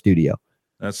Super Don Studio.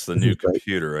 That's the new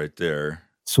computer right there.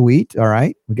 Sweet. All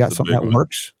right, we got something that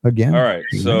works again. All right,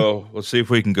 so let's see if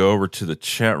we can go over to the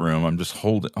chat room. I'm just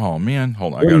holding. Oh man,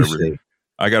 hold on.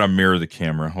 I gotta mirror the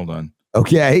camera. Hold on.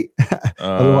 Okay.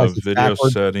 Video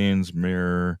settings,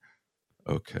 mirror.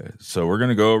 Okay. So we're going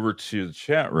to go over to the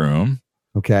chat room.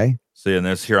 Okay. See, and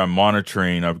that's here I'm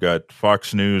monitoring. I've got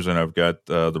Fox News and I've got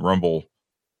the Rumble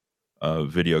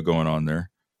video going on there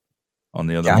on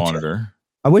the other monitor.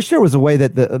 I wish there was a way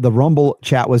that the Rumble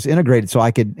chat was integrated so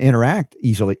I could interact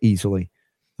easily.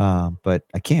 But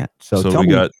I can't. So we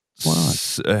got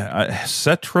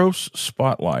Cetros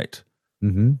Spotlight.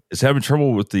 Mm-hmm. Is having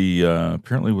trouble with the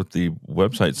apparently with the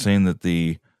website saying that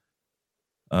the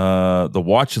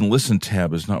watch and listen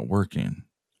tab is not working.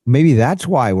 Maybe that's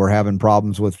why we're having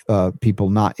problems with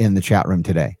people not in the chat room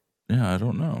today. Yeah, I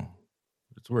don't know.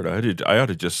 It's weird. I ought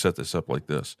to just set this up like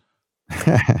this.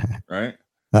 Right?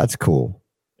 That's cool.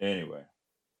 Anyway.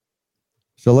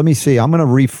 So let me see. I'm going to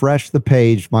refresh the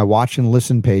page, my watch and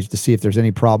listen page, to see if there's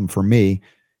any problem for me.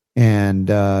 And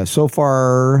so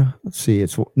far, let's see.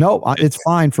 It's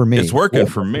fine for me. It's working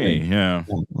for me. Yeah.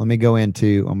 Let me go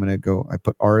into. I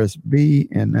put RSB,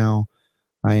 and now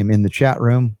I am in the chat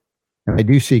room, and I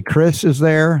do see Chris is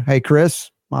there. Hey,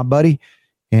 Chris, my buddy,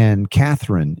 and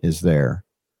Catherine is there.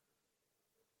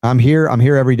 I'm here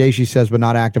every day, she says, but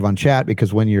not active on chat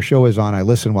because when your show is on, I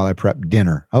listen while I prep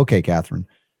dinner. Okay, Catherine.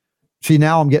 See,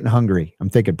 now I'm getting hungry. I'm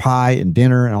thinking pie and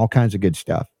dinner and all kinds of good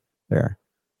stuff there.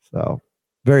 So.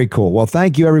 Very cool. Well,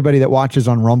 thank you, everybody that watches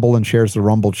on Rumble and shares the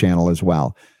Rumble channel as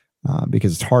well,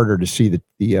 because it's harder to see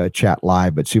the chat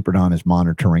live, but Super Don is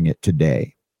monitoring it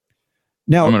today.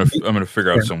 Now, I'm gonna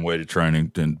figure out some way to try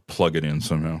and plug it in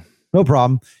somehow. No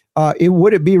problem.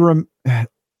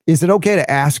 Is it okay to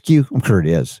ask you? I'm sure it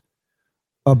is,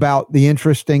 about the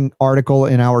interesting article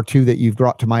in hour 2 that you've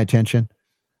brought to my attention,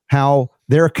 how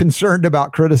they're concerned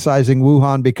about criticizing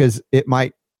Wuhan because it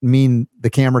might mean the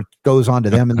camera goes on to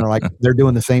them and they're like they're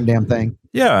doing the same damn thing.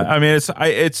 Yeah, I mean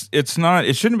it's not,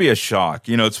 it shouldn't be a shock.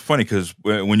 You know, it's funny because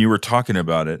when you were talking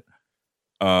about it,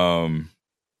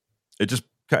 it just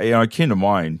it came to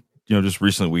mind. You know, just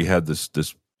recently we had this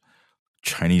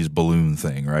Chinese balloon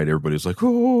thing, right? Everybody's like,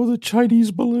 oh, the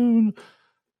Chinese balloon,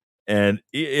 and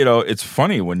you know, it's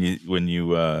funny when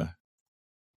you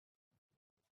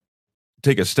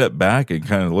take a step back and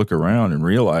kind of look around and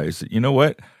realize that, you know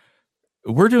what,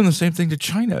 we're doing the same thing to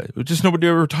China. Just nobody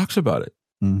ever talks about it.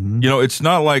 Mm-hmm. You know, it's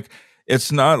not like,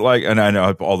 and I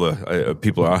know all the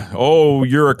people are, oh,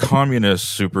 you're a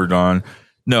communist, Super Don.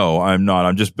 No, I'm not.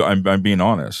 I'm being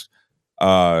honest.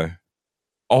 All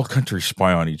countries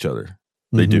spy on each other.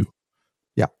 They do.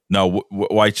 Yeah. Now,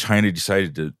 why China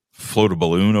decided to float a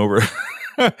balloon over?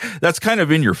 That's kind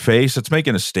of in your face. It's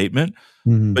making a statement.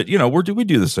 Mm-hmm. But, you know, we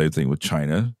do the same thing with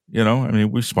China. You know, I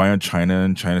mean, we spy on China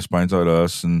and China spies on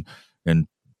us, and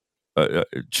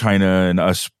China and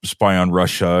us spy on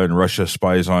Russia, and Russia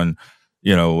spies on,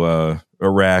 you know,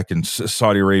 Iraq and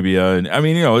Saudi Arabia. And I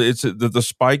mean, you know, it's the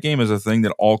spy game is a thing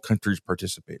that all countries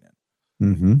participate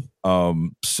in. Mm-hmm.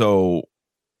 So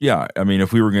yeah, I mean,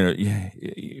 if we were going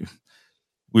to,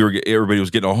 everybody was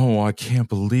getting, oh, I can't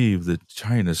believe that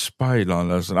China spied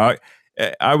on us. And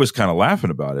I was kind of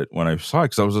laughing about it when I saw it,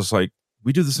 because I was just like,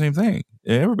 we do the same thing.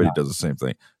 Everybody does the same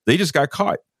thing. They just got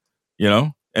caught, you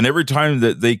know? And every time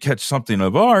that they catch something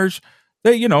of ours,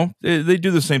 they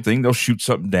do the same thing. They'll shoot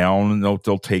something down and they'll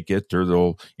take it, or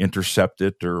they'll intercept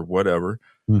it or whatever.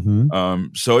 Mm-hmm.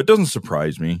 So it doesn't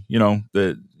surprise me, you know,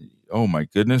 that, oh my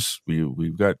goodness,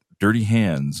 we've got dirty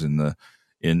hands in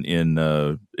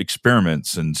in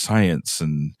experiments and science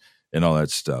and all that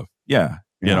stuff. Yeah.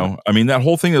 You know, I mean, that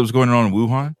whole thing that was going on in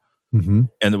Wuhan and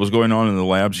that was going on in the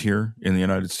labs here in the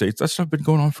United States, that stuff been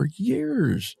going on for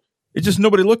years. It just,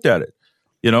 nobody looked at it,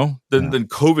 you know. Then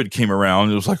COVID came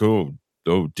around. It was like, oh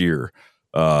dear.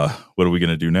 What are we going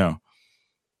to do now?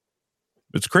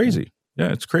 It's crazy.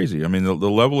 Yeah, it's crazy. I mean, the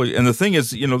level and the thing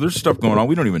is, you know, there's stuff going on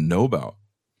we don't even know about.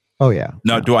 Oh yeah.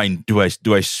 Now, do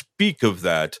I speak of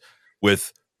that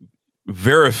with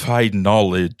verified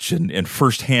knowledge and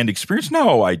firsthand experience?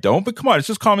 No, I don't. But come on, it's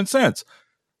just common sense.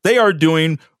 They are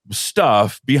doing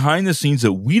stuff behind the scenes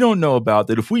that we don't know about.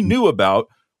 That if we knew about,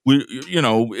 we'd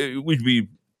be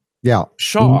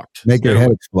shocked. Make your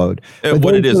head explode. At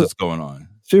what it is that's going on.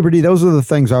 Super D, those are the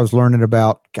things I was learning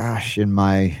about. Gosh, in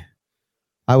my,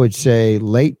 I would say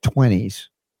late 20s.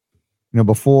 You know,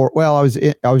 before, well,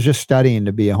 I was just studying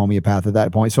to be a homeopath at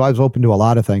that point, so I was open to a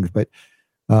lot of things. But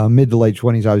mid to late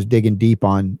 20s, I was digging deep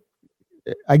on,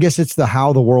 I guess it's the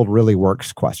how the world really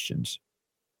works questions.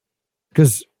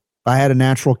 Because I had a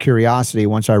natural curiosity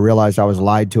once I realized I was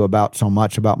lied to about so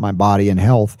much about my body and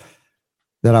health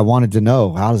that I wanted to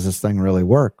know, how does this thing really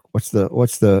work? What's the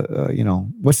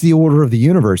order of the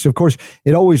universe? Of course,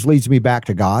 it always leads me back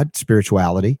to God,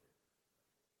 spirituality.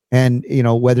 And, you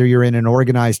know, whether you're in an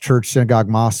organized church, synagogue,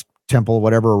 mosque, temple,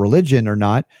 whatever religion or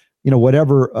not, you know,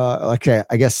 whatever, I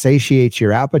guess, satiates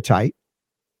your appetite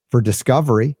for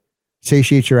discovery,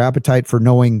 satiates your appetite for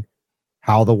knowing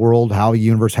how the world, how the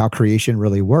universe, how creation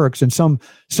really works. And some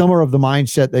are of the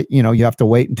mindset that, you know, you have to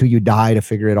wait until you die to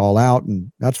figure it all out.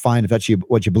 And that's fine if that's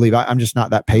what you believe. I'm just not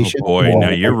that patient. Oh boy, now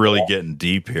you're really getting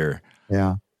deep here.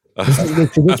 Yeah.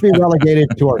 Should this be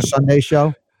relegated to our Sunday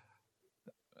show?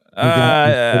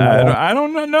 I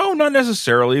don't know. No, not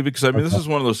necessarily, because I mean, this is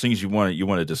one of those things you want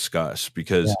to discuss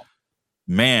because,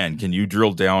 man, can you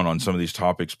drill down on some of these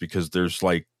topics because there's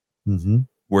like,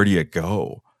 where do you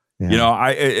go? Yeah. You know,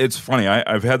 it's funny.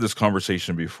 I've had this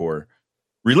conversation before.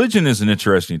 Religion is an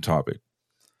interesting topic,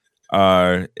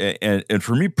 and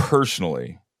for me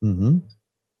personally,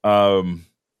 I'll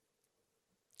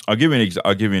give you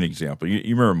an example.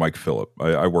 You remember Mike Phillip?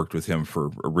 I worked with him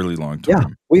for a really long time. Yeah,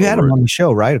 we've had him on the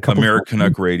show, right? American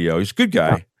Canuck Radio. He's a good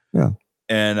guy. Yeah.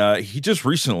 And he just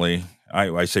recently,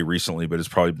 I say recently, but it's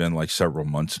probably been like several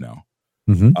months now.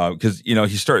 Because you know,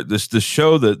 he started this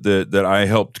show that I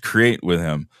helped create with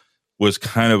him was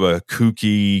kind of a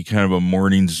kooky, kind of a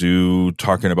morning zoo,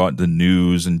 talking about the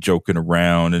news and joking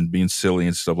around and being silly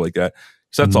and stuff like that.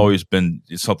 Because that's always been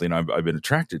something I've been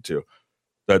attracted to.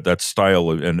 That style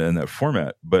and that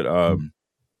format. But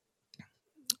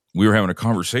we were having a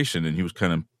conversation and he was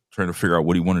kind of trying to figure out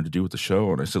what he wanted to do with the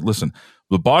show. And I said, listen,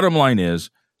 the bottom line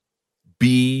is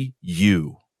be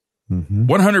you.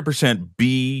 100%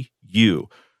 be you.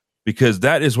 Because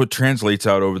that is what translates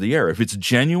out over the air. If it's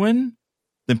genuine,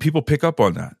 then people pick up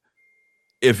on that.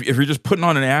 If you're just putting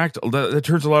on an act, that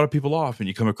turns a lot of people off and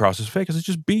you come across as fake. Because it's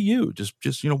just be you.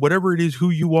 Just, you know, whatever it is, who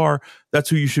you are, that's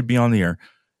who you should be on the air.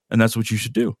 And that's what you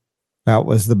should do. That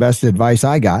was the best advice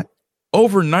I got.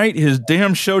 Overnight, his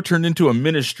damn show turned into a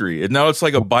ministry. And now it's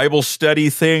like a Bible study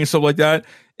thing, stuff like that.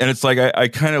 And it's like I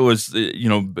kind of was,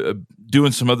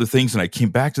 doing some other things. And I came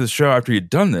back to the show after he'd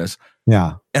done this.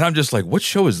 Yeah. And I'm just like, what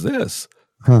show is this?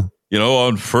 You know,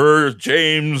 on 1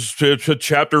 James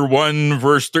chapter 1,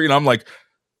 verse 3. And I'm like,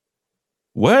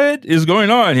 what is going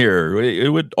on here?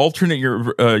 It would alternate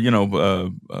your,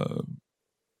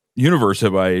 universe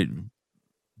have I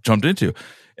jumped into.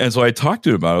 And so I talked to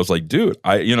him about it. I was like, dude,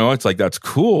 it's like, that's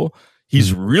cool.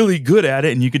 He's really good at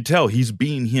it. And you can tell he's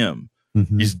being him.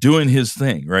 He's doing his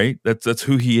thing, right? That's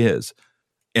who he is.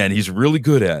 And he's really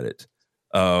good at it.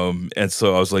 And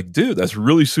so I was like, dude, that's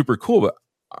really super cool. But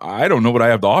I don't know what I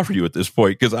have to offer you at this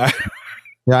point. Cause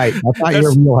right. That's not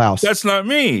your wheelhouse. That's not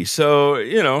me. So,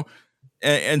 you know,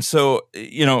 and so,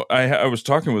 you know, I was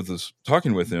talking with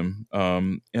him.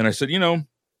 And I said, you know,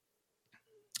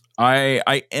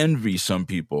 I envy some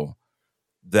people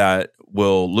that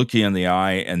will look you in the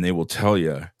eye and they will tell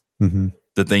you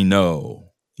that they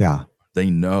know. Yeah. They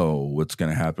know what's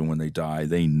going to happen when they die.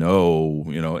 They know,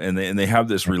 you know, and they have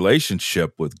this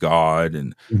relationship with God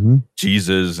and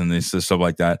Jesus and this stuff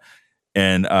like that.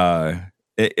 And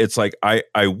it's like,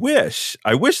 I wish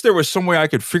there was some way I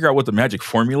could figure out what the magic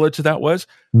formula to that was,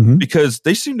 because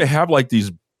they seem to have like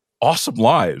these awesome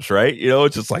lives, right? You know,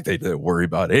 it's just like they don't worry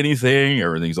about anything.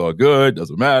 Everything's all good.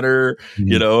 Doesn't matter,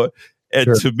 you know?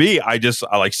 And to me, I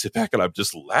like sit back and I'm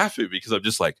just laughing because I'm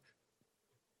just like,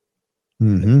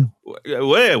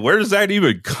 where does that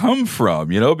even come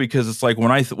from? You know, because it's like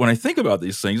when I think about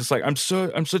these things, it's like I'm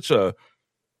such a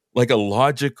like a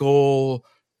logical,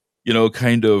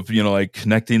 kind of, like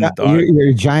connecting the dots. You're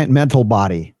a giant mental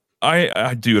body.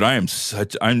 Dude, I'm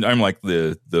like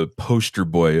the poster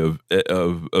boy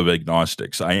of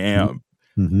agnostics. I am.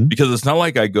 Mm-hmm. Because it's not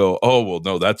like I go, oh, well,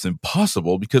 no, that's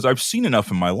impossible, because I've seen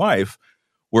enough in my life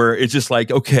where it's just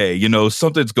like, okay,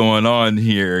 something's going on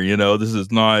here. This is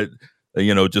not,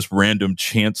 just random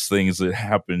chance things that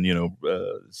happen,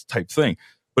 type thing.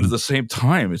 But at the same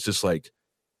time, it's just like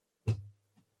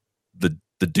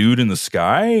the dude in the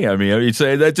sky. I mean, you'd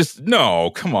say that just, no,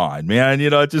 come on, man.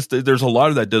 There's a lot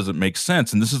of that doesn't make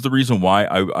sense. And this is the reason why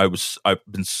I've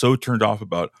been so turned off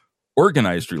about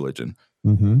organized religion.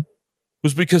 Mm-hmm.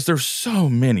 Was because there's so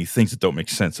many things that don't make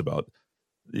sense about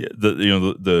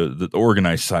the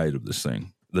organized side of this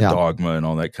thing, the dogma and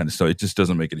all that kind of stuff. It just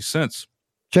doesn't make any sense.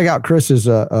 Check out Chris's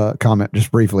comment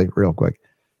just briefly, real quick.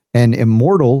 An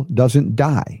immortal doesn't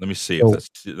die. Let me see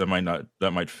if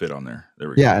that might fit on there. There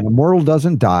we go. Yeah, an immortal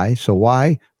doesn't die. So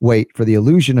why wait for the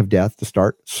illusion of death to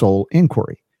start soul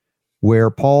inquiry?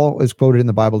 Where Paul is quoted in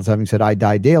the Bible as having said, "I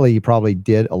die daily," he probably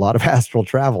did a lot of astral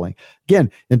traveling. Again,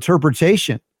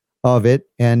 interpretation of it,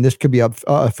 and this could be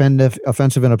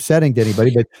offensive and upsetting to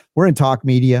anybody, but we're in talk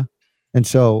media, and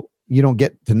so you don't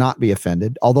get to not be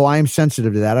offended. Although I am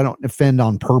sensitive to that, I don't offend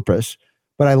on purpose,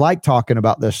 but I like talking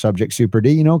about this subject, Super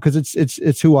D, because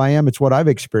it's who I am, it's what I've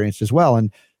experienced as well,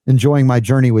 and enjoying my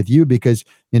journey with you, because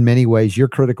in many ways your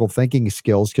critical thinking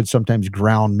skills could sometimes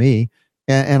ground me,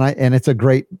 and it's a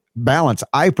great balance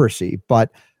I perceive,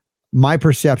 but my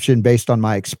perception based on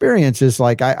my experience is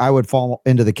like I would fall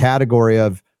into the category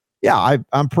of, yeah,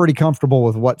 I'm pretty comfortable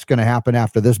with what's going to happen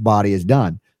after this body is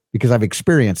done, because I've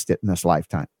experienced it in this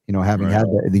lifetime, having had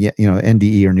the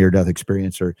NDE or near-death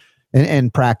experience,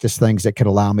 and practice things that could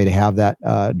allow me to have that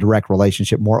direct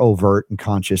relationship, more overt and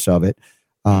conscious of it.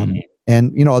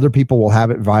 And, other people will have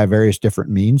it via various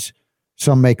different means.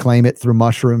 Some may claim it through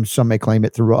mushrooms. Some may claim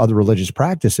it through other religious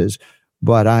practices.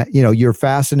 But, you're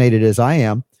fascinated as I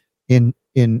am in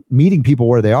meeting people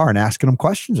where they are and asking them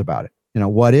questions about it.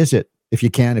 What is it? If you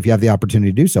have the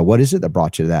opportunity to do so, what is it that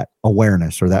brought you to that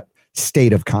awareness or that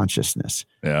state of consciousness?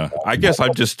 Yeah, I guess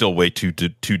I'm just still way too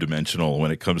two-dimensional when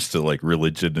it comes to like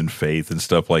religion and faith and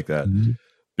stuff like that,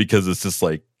 because it's just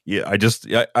like, I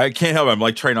can't help it. I'm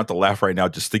like trying not to laugh right now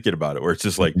just thinking about it, where it's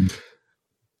just like,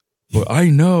 well, I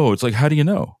know. It's like, how do you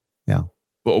know? Yeah.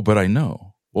 Well, but I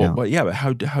know. Well, but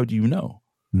how do you know?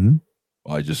 Mm-hmm.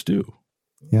 Well, I just do.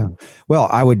 Yeah. Well,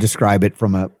 I would describe it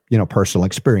from a personal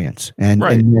experience, and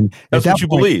right. And that's what you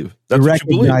believe. That's what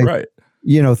you believe, right?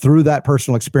 Through that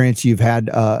personal experience, you've had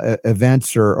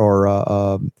events or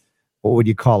what would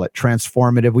you call it?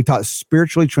 Transformative. We taught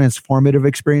spiritually transformative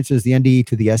experiences, the NDE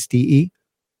to the STE,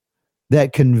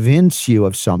 that convince you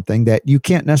of something that you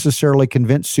can't necessarily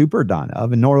convince Super Don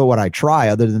of, and nor would I try,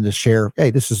 other than to share,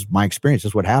 hey, this is my experience, this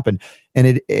is what happened,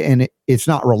 and it's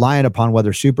not reliant upon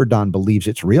whether Super Don believes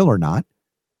it's real or not.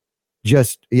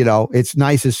 Just, it's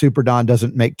nice as Super Don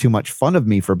doesn't make too much fun of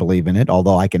me for believing it,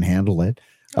 although I can handle it.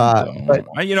 But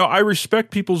I respect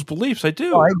people's beliefs. I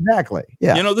do. Oh, exactly.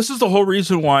 Yeah. This is the whole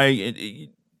reason why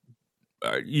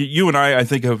you and I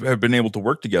think have been able to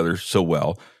work together so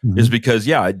well, is because,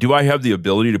 do I have the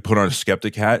ability to put on a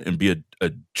skeptic hat and be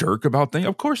a jerk about things?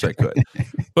 Of course I could.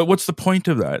 But what's the point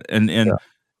of that?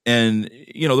 And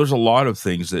there's a lot of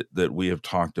things that we have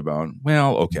talked about.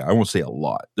 Well, okay, I won't say a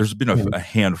lot. There's been a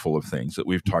handful of things that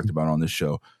we've talked about on this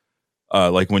show.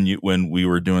 Like when we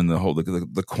were doing the whole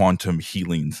the quantum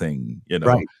healing thing,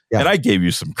 right. Yeah. And I gave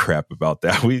you some crap about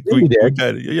that. We did.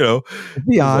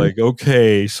 like,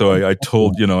 okay. So I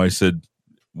told, I said,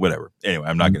 whatever. Anyway,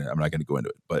 I'm not gonna go into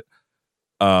it. But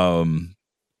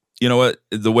you know what?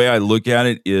 The way I look at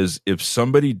it is, if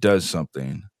somebody does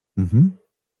something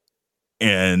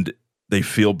and they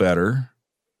feel better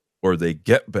or they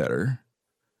get better,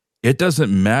 it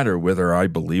doesn't matter whether I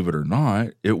believe it or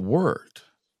not. It worked.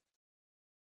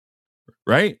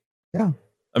 Right? Yeah.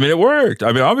 I mean, it worked.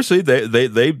 I mean, obviously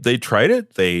they tried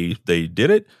it. They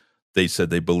did it. They said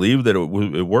they believe that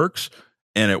it works,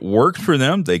 and it worked for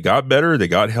them. They got better. They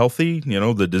got healthy.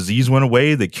 The disease went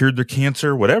away. They cured their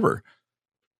cancer, whatever.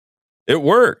 It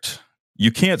worked.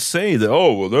 You can't say that,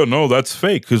 oh, well, no, that's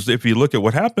fake. Because if you look at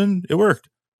what happened, it worked.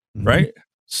 Right?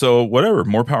 So whatever,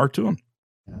 more power to them.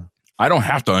 Yeah. I don't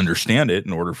have to understand it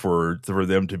in order for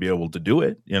them to be able to do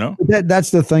it,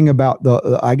 That's the thing about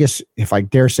I guess, if I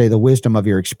dare say, the wisdom of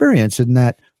your experience, in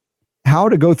that how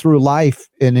to go through life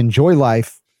and enjoy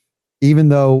life, even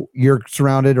though you're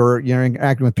surrounded or you're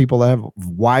interacting with people that have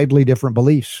widely different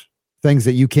beliefs, things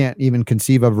that you can't even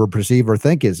conceive of or perceive or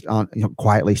think is on,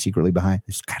 quietly, secretly behind.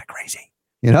 It's kind of crazy.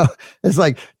 It's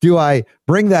like, do I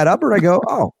bring that up, or I go,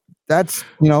 oh, that's,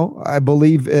 I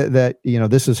believe that,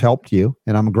 this has helped you,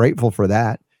 and I'm grateful for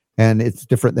that. And it's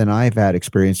different than I've had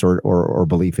experience or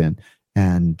belief in.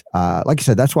 And like I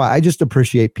said, that's why I just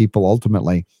appreciate people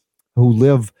ultimately who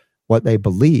live what they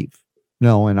believe.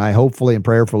 And I hopefully and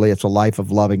prayerfully it's a life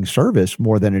of loving service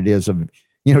more than it is of,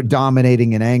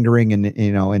 dominating and angering and,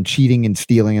 and cheating and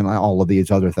stealing and all of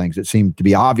these other things that seem to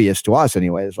be obvious to us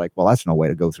anyway. It's like, well, that's no way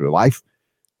to go through life.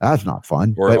 That's not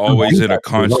fun. We're always in a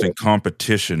constant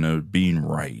competition of being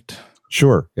right.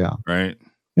 Sure. Yeah. Right.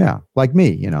 Yeah. Like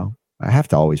me, I have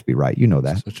to always be right. You know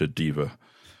that. Such a diva.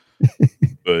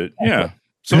 But yeah.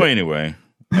 So anyway,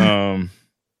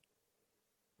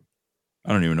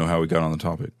 I don't even know how we got on the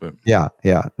topic, but yeah.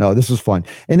 No, this is fun.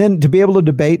 And then to be able to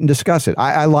debate and discuss it.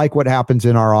 I like what happens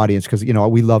in our audience because,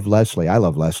 we love Leslie. I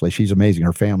love Leslie. She's amazing.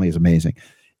 Her family is amazing.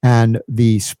 And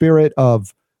the spirit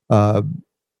of, the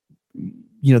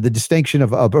distinction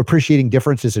of appreciating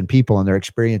differences in people and their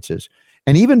experiences,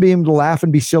 and even being able to laugh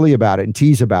and be silly about it and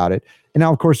tease about it. And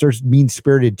now, of course, there's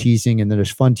mean-spirited teasing and then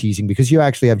there's fun teasing because you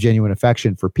actually have genuine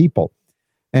affection for people.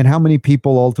 And how many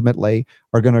people ultimately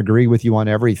are going to agree with you on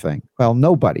everything? Well,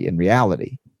 nobody in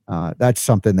reality. That's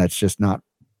something that's just not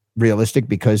realistic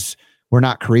because we're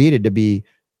not created to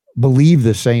believe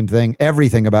the same thing,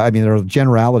 everything about, there are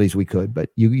generalities we could, but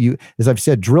you, as I've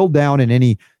said, drill down in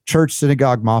any church,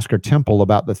 synagogue, mosque, or temple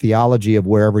about the theology of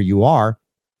wherever you are.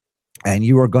 And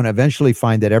you are going to eventually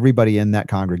find that everybody in that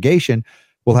congregation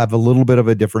will have a little bit of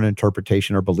a different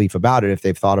interpretation or belief about it if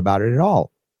they've thought about it at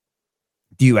all.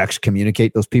 Do you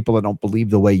excommunicate those people that don't believe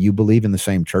the way you believe in the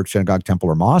same church, synagogue, temple,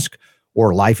 or mosque,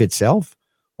 or life itself?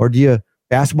 Or do you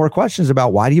ask more questions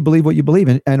about why do you believe what you believe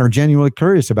and are genuinely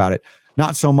curious about it?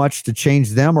 Not so much to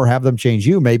change them or have them change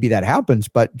you. Maybe that happens,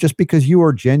 but just because you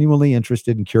are genuinely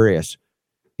interested and curious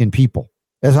in people,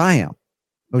 as I am,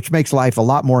 which makes life a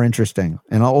lot more interesting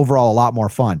and overall a lot more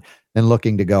fun than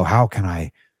looking to go, how can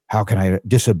I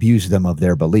disabuse them of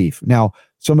their belief? Now,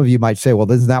 some of you might say,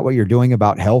 well, isn't that what you're doing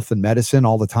about health and medicine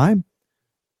all the time?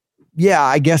 Yeah,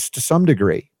 I guess to some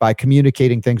degree by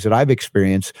communicating things that I've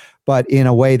experienced, but in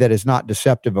a way that is not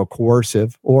deceptive or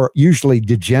coercive or usually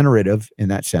degenerative in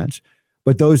that sense.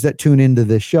 But those that tune into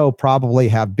this show probably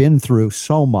have been through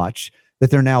so much that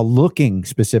they're now looking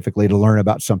specifically to learn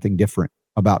about something different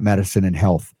about medicine and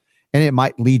health. And it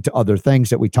might lead to other things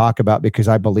that we talk about because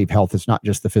I believe health is not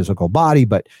just the physical body,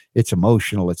 but it's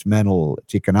emotional, it's mental,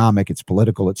 it's economic, it's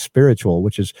political, it's spiritual,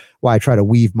 which is why I try to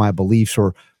weave my beliefs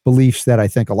or beliefs that I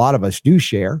think a lot of us do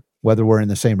share, whether we're in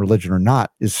the same religion or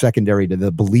not, is secondary to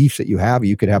the beliefs that you have.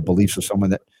 You could have beliefs of someone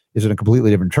that is in a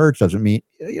completely different church. Doesn't mean,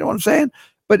 you know what I'm saying?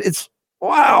 But it's,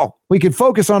 wow, we could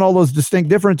focus on all those distinct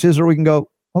differences, or we can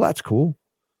go, well, that's cool.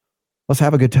 Let's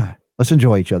have a good time. Let's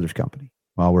enjoy each other's company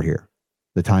while we're here,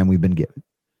 the time we've been given.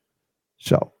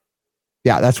 So,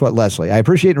 yeah, that's what Leslie. I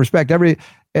appreciate and respect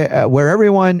where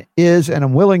everyone is, and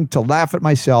I'm willing to laugh at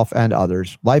myself and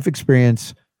others. Life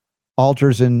experience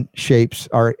alters and shapes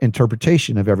our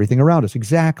interpretation of everything around us.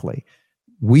 Exactly.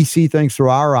 We see things through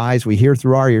our eyes. We hear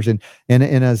through our ears. And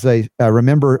as I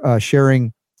remember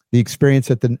sharing the experience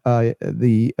at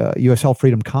the U.S. Health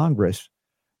Freedom Congress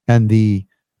and the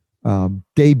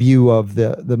debut of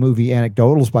the movie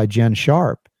Anecdotals by Jen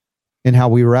Sharp, and how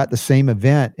we were at the same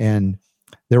event, and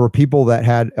there were people that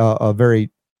had a very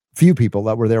few people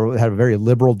that were there that had a very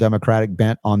liberal democratic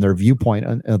bent on their viewpoint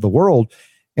of the world.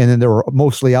 And then there were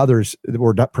mostly others that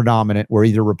were predominant, were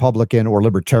either Republican or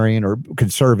libertarian or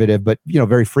conservative, but,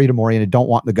 very freedom oriented, don't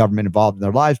want the government involved in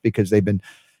their lives because they've been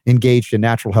engaged in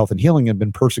natural health and healing and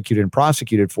been persecuted and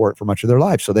prosecuted for it for much of their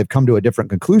life. So they've come to a different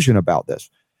conclusion about this.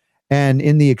 And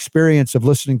in the experience of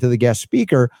listening to the guest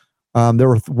speaker, there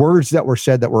were words that were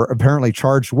said that were apparently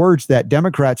charged words that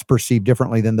Democrats perceive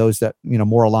differently than those that,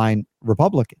 more align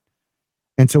Republican.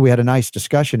 And so we had a nice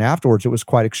discussion afterwards. It was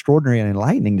quite extraordinary and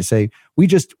enlightening to say, we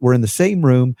just were in the same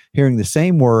room, hearing the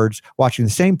same words, watching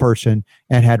the same person,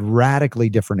 and had radically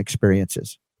different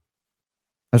experiences.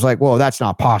 I was like, whoa, that's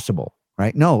not possible,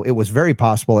 right? No, it was very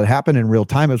possible. It happened in real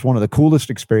time. It was one of the coolest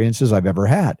experiences I've ever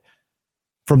had.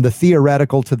 From the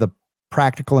theoretical to the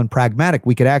practical and pragmatic,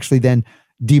 we could actually then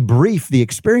debrief the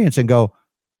experience and go,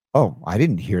 oh, I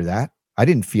didn't hear that. I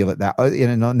didn't feel it that.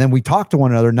 And then we talked to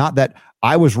one another, not that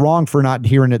I was wrong for not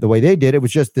hearing it the way they did. It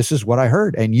was just, this is what I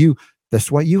heard. And this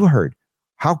is what you heard.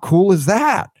 How cool is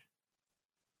that?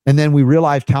 And then we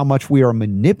realized how much we are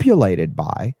manipulated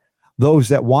by those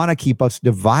that want to keep us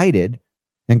divided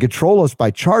and control us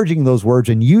by charging those words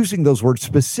and using those words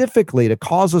specifically to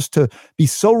cause us to be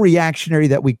so reactionary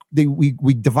that we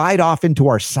divide off into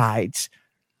our sides,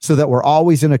 so that we're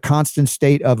always in a constant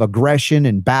state of aggression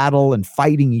and battle and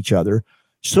fighting each other,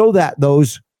 so that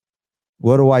those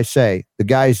what do I say? The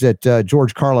guys that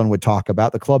George Carlin would talk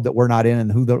about, the club that we're not in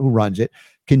and who runs it,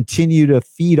 continue to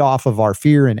feed off of our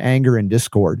fear and anger and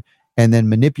discord and then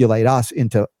manipulate us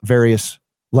into various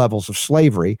levels of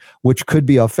slavery, which could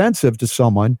be offensive to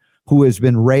someone who has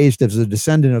been raised as a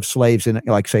descendant of slaves in,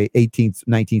 like, say, 18th,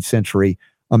 19th century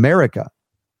America,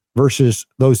 versus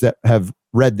those that have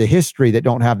read the history that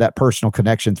don't have that personal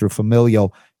connection through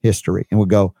familial history and would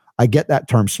go, I get that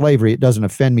term slavery. It doesn't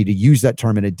offend me to use that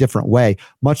term in a different way,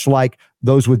 much like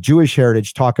those with Jewish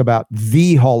heritage talk about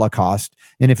the Holocaust.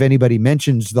 And if anybody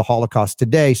mentions the Holocaust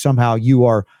today, somehow you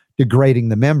are degrading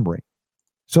the memory.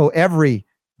 So every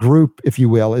group, if you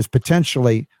will, is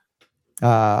potentially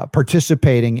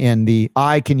participating in the,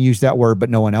 I can use that word, but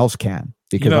no one else can.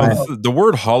 Because the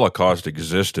word Holocaust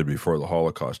existed before the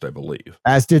Holocaust, I believe.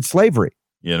 As did slavery.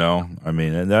 I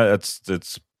mean, and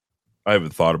it's I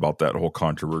haven't thought about that whole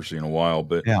controversy in a while,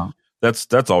 but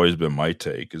that's always been my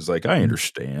take, is like, I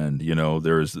understand,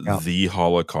 there is the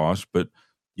Holocaust, but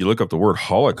you look up the word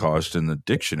Holocaust in the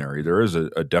dictionary, there is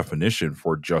a definition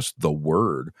for just the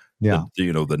word,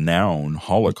 the noun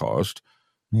Holocaust,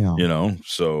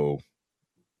 so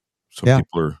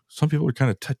some people are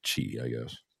kind of touchy, I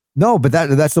guess. No, but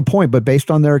that's the point. But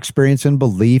based on their experience and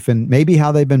belief and maybe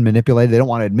how they've been manipulated, they don't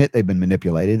want to admit they've been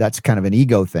manipulated. That's kind of an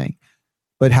ego thing.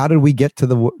 But how did we get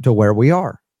to where we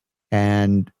are?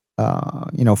 And,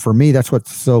 for me, that's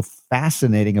what's so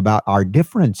fascinating about our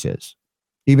differences,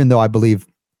 even though I believe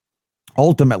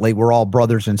ultimately we're all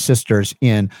brothers and sisters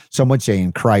in, some would say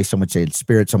in Christ, some would say in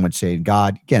spirit, some would say in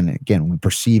God. Again, we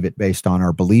perceive it based on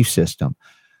our belief system.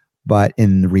 But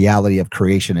in the reality of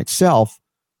creation itself,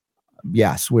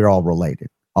 yes, we're all related,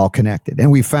 all connected.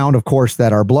 And we found, of course,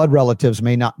 that our blood relatives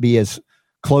may not be as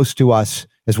close to us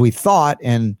as we thought,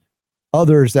 and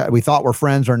others that we thought were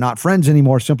friends are not friends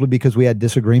anymore simply because we had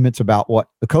disagreements about what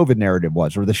the COVID narrative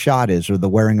was, or the shot is, or the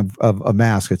wearing of a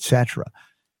mask, etc.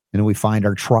 And we find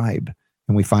our tribe,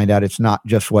 and we find out it's not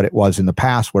just what it was in the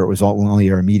past where it was only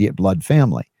our immediate blood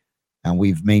family. And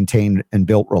we've maintained and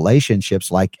built relationships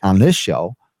like on this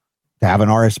show to have an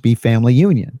RSB family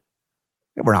union.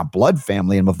 We're not blood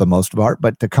family of the most part,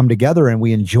 but to come together and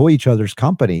we enjoy each other's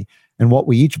company and what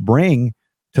we each bring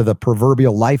to the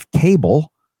proverbial life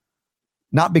table,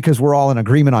 not because we're all in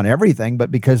agreement on everything, but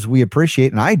because we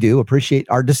appreciate, and I do appreciate,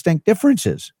 our distinct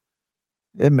differences.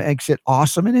 It makes it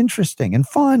awesome and interesting and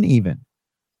fun even.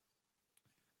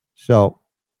 So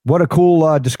what a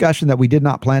cool discussion that we did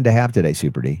not plan to have today,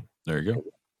 Super D. There you go.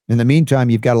 In the meantime,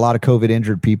 you've got a lot of COVID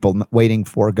injured people waiting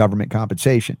for government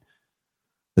compensation.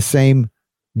 The same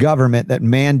government that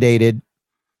mandated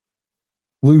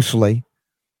loosely,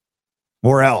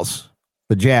 or else,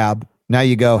 the jab. Now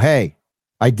you go, hey,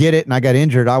 I did it and I got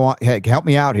injured. Hey, help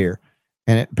me out here.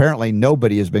 And apparently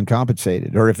nobody has been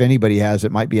compensated. Or if anybody has,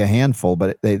 it might be a handful,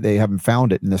 but they haven't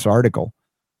found it in this article.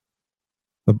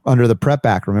 Under the PrEP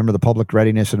Act, remember the Public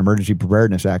Readiness and Emergency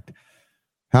Preparedness Act,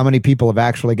 how many people have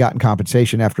actually gotten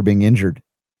compensation after being injured?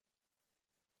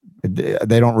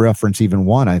 They don't reference even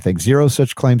one, I think. 0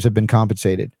 such claims have been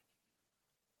compensated.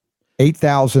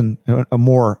 8,000 or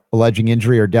more alleging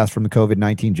injury or death from the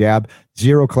COVID-19 jab.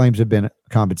 0 claims have been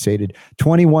compensated.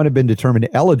 21 have been determined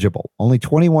eligible. Only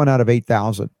 21 out of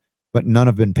 8,000, but none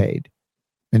have been paid.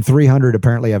 And 300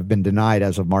 apparently have been denied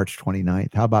as of March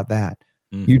 29th. How about that?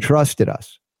 Mm-hmm. You trusted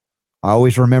us. I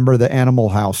always remember the Animal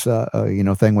House,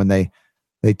 thing when they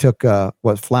took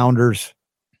Flounder's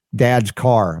dad's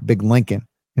car, big Lincoln,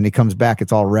 and he comes back,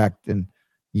 it's all wrecked, and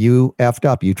you effed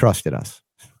up. You trusted us.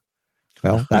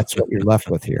 Well, that's what you're left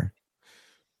with here.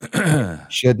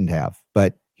 Shouldn't have,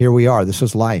 but here we are. This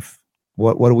is life.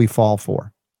 What do we fall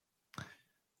for?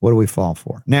 What do we fall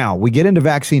for? Now, we get into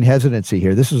vaccine hesitancy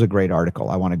here. This is a great article.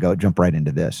 I want to jump right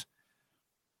into this.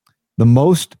 The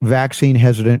most vaccine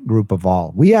hesitant group of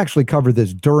all. We actually covered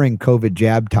this during COVID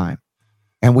jab time.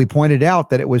 And we pointed out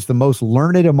that it was the most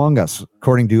learned among us,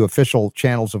 according to official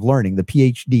channels of learning, the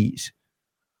PhDs.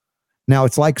 Now,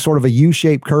 it's like sort of a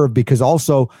U-shaped curve, because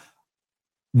also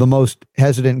the most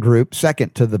hesitant group,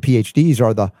 second to the PhDs,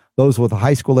 are those with a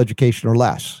high school education or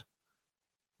less.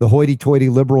 The hoity-toity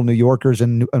liberal New Yorkers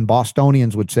and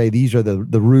Bostonians would say these are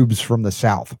the rubes from the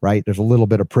South, right? There's a little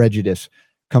bit of prejudice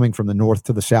coming from the North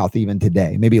to the South even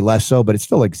today. Maybe less so, but it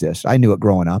still exists. I knew it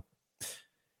growing up.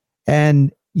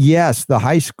 And yes, the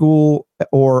high school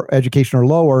or education or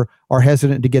lower are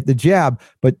hesitant to get the jab.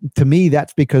 But to me,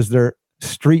 that's because they're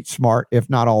street smart, if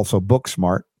not also book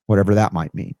smart, whatever that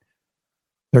might mean.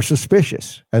 They're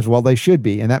suspicious, as well they should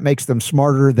be. And that makes them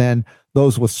smarter than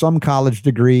those with some college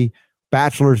degree,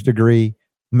 bachelor's degree,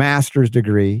 master's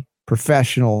degree,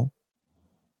 professional,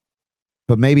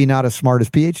 but maybe not as smart as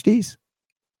PhDs.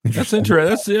 That's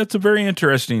interesting. That's a very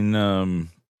interesting.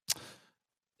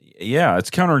 Yeah, it's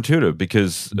counterintuitive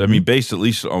because I mean, based at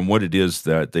least on what it is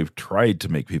that they've tried to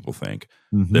make people think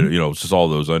that it's just all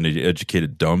those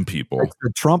uneducated dumb people, it's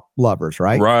the Trump lovers,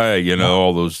 right? Right,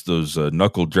 all those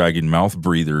knuckle dragging mouth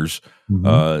breathers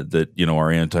that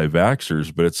are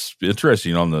anti-vaxxers. But it's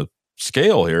interesting on the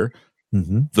scale here.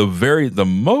 The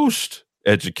most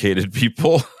educated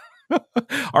people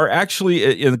are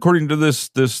actually, according to this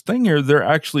thing here, they're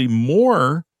actually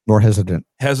more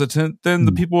hesitant than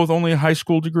the people with only a high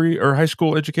school degree or high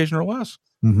school education or less.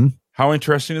 How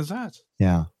interesting is that?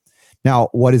 Yeah. Now,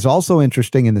 what is also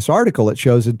interesting in this article, it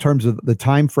shows in terms of the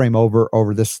time frame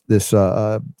over this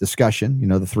discussion,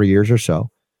 the 3 years or so,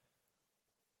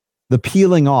 the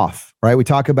peeling off, right? We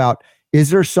talk about, is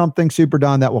there something, Super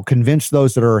Don, that will convince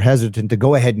those that are hesitant to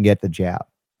go ahead and get the jab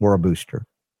or a booster?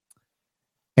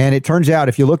 And it turns out,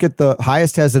 if you look at the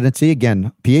highest hesitancy,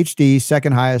 again, PhD,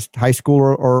 second highest, high school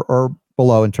or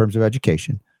below in terms of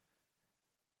education,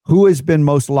 who has been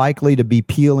most likely to be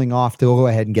peeling off to go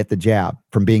ahead and get the jab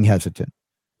from being hesitant?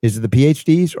 Is it the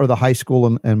PhDs or the high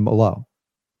school and below?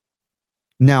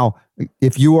 Now,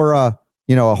 if you are a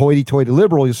hoity-toity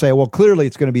liberal, you say, well, clearly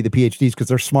it's going to be the PhDs because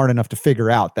they're smart enough to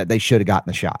figure out that they should have gotten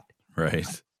the shot. Right.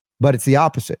 But it's the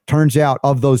opposite. Turns out,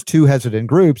 of those two hesitant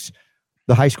groups,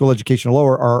 the high school education or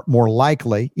lower are more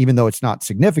likely, even though it's not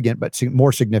significant, but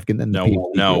more significant than the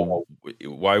PhD. Now,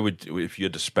 why would, if you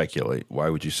had to speculate, why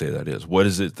would you say that is? What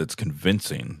is it that's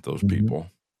convincing those people?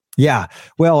 Yeah,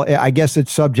 well, I guess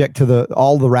it's subject to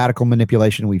all the radical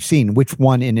manipulation we've seen. Which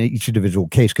one in each individual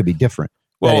case could be different?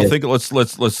 Well, let's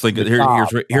think.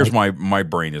 Here's my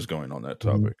brain is going on that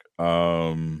topic.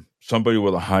 Somebody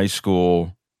with a high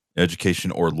school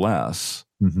education or less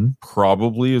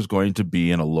probably is going to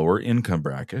be in a lower income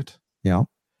bracket. Yeah.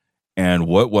 And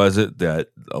what was it that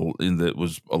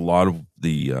was a lot of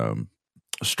the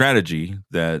strategy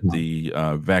that the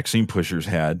vaccine pushers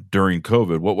had during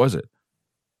COVID? What was it?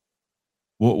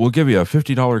 We'll give you a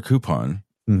 $50 coupon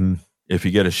if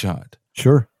you get a shot.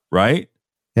 Sure. Right?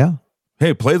 Yeah.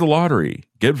 Hey, play the lottery,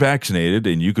 get vaccinated,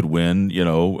 and you could win,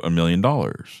 $1 million.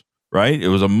 Right? It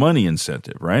was a money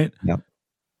incentive, right? Yep.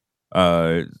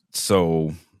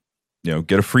 So,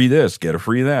 get a free this, get a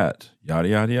free that, yada,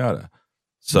 yada, yada.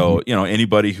 So,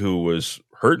 anybody who was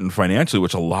hurting financially,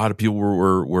 which a lot of people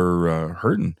were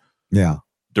hurting. Yeah.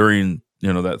 During,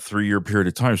 that 3-year period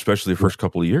of time, especially the first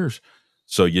couple of years.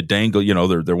 So you dangle,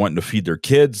 they're wanting to feed their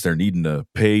kids. They're needing to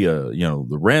pay, the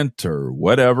rent or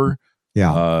whatever.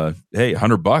 Yeah. Hey,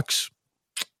 $100,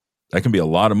 that can be a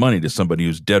lot of money to somebody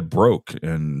who's dead broke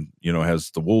and,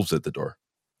 has the wolves at the door.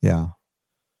 Yeah.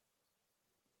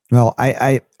 Well,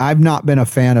 I've not been a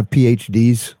fan of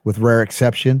PhDs with rare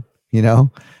exception,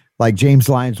 like James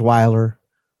Lyons Weiler.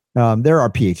 There are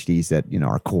PhDs that,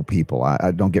 are cool people.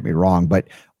 I don't get me wrong, but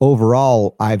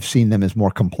overall, I've seen them as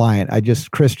more compliant.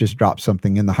 Chris just dropped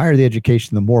something in. The higher the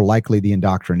education, the more likely the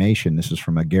indoctrination. This is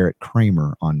from a Garrett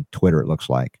Kramer on Twitter, it looks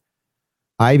like.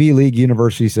 Ivy League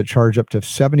universities that charge up to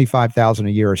 $75,000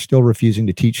 a year are still refusing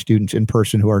to teach students in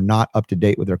person who are not up to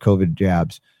date with their COVID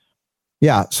jabs.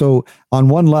 Yeah. So on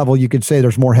one level, you could say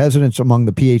there's more hesitance among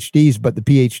the PhDs, but the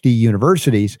PhD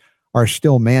universities are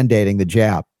still mandating the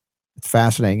jab. It's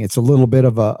fascinating. It's a little bit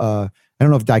of I don't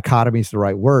know if dichotomy is the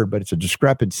right word, but it's a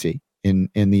discrepancy in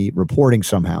the reporting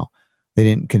somehow. They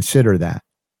didn't consider that.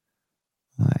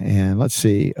 And let's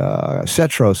see,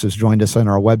 Cetros has joined us on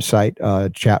our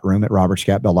website chat room at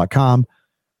robertscatbell.com.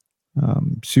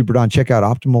 Super Don, check out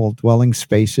Optimal Dwelling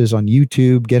Spaces on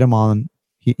YouTube. Get him on.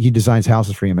 He designs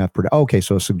houses for EMF. Okay,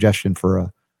 so a suggestion for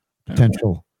a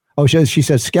potential. Oh, she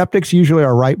says skeptics usually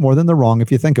are right more than they're wrong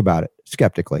if you think about it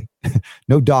skeptically.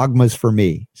 No dogmas for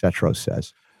me, Cetros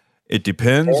says. It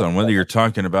depends on whether you're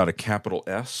talking about a capital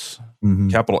S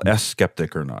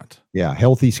skeptic or not. Yeah,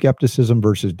 healthy skepticism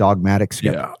versus dogmatic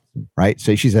skepticism, right?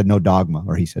 So she said no dogma,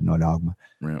 or he said no dogma.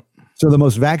 Yeah. So the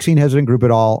most vaccine hesitant group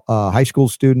at all, high school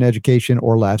student education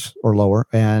or less or lower,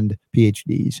 and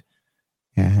PhDs.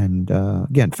 And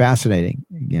again, fascinating.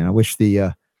 I wish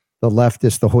the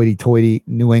leftists, the hoity-toity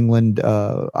New England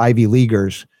Ivy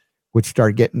Leaguers would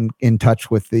start getting in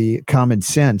touch with the common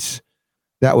sense.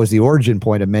 That was the origin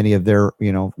point of many of their,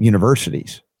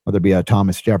 universities, whether it be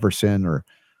Thomas Jefferson or,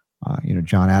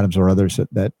 John Adams or others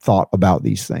that thought about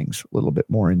these things a little bit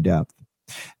more in depth.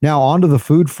 Now, onto the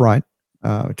food front,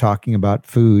 talking about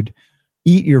food,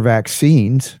 eat your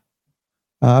vaccines.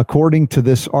 According to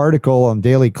this article on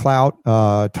Daily Clout,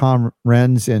 Tom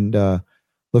Renz and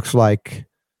looks like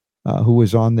who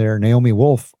was on there, Naomi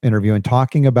Wolf interviewing,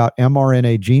 talking about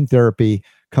mRNA gene therapy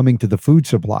coming to the food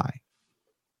supply.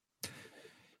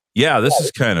 Yeah, this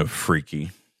is kind of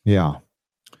freaky. Yeah.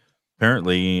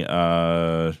 Apparently,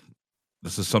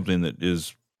 this is something that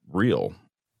is real.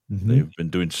 Mm-hmm. They've been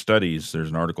doing studies. There's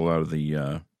an article out of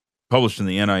the published in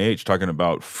the NIH talking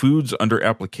about foods under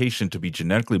application to be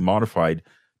genetically modified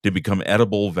to become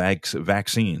edible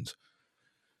vaccines.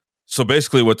 So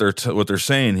basically, what they're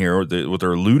saying here, what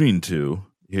they're alluding to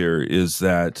here, is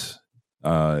that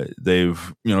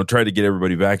they've tried to get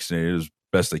everybody vaccinated as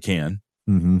best they can,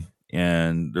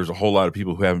 and there's a whole lot of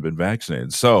people who haven't been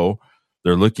vaccinated. So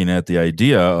they're looking at the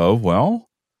idea of, well,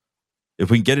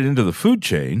 if we can get it into the food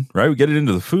chain, right? We get it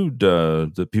into the food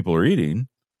that people are eating,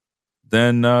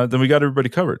 then we got everybody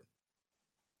covered.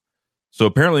 So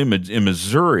apparently in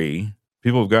Missouri,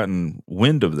 people have gotten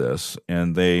wind of this,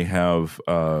 and they have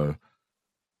a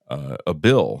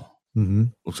bill.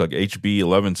 Looks like HB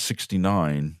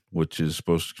 1169, which is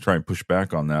supposed to try and push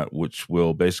back on that, which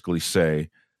will basically say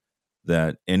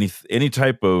that any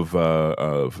type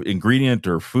of ingredient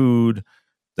or food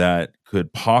that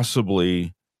could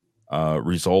possibly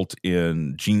result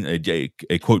in a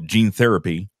quote gene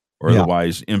therapy or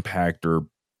otherwise impact or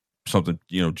something,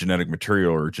 genetic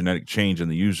material or genetic change in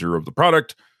the user of the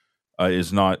product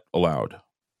is not allowed.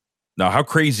 Now, how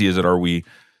crazy is it? Are we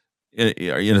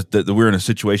that we're in a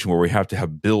situation where we have to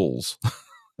have bills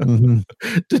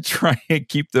to try and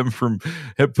keep them from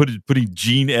putting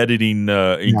gene editing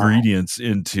ingredients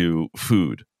into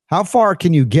food? How far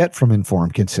can you get from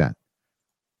informed consent?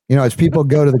 As people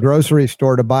go to the grocery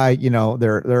store to buy,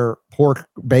 their pork,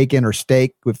 bacon, or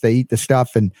steak, if they eat the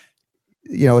stuff, and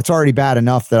it's already bad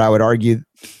enough that I would argue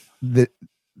that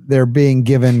they're being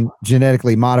given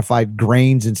genetically modified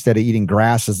grains instead of eating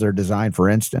grass as they're designed, for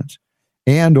instance,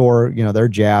 and or they're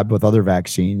jabbed with other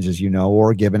vaccines, as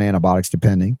or given antibiotics,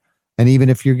 depending. And even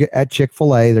if you're at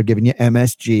Chick-fil-A, they're giving you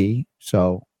MSG,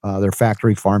 so they're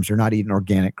factory farms. They're not eating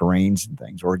organic grains and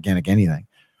things, or organic anything.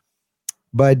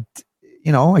 But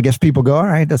I guess people go, all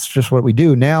right, that's just what we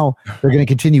do. Now they're going to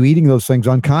continue eating those things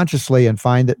unconsciously and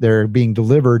find that they're being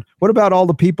delivered. What about all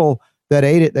the people that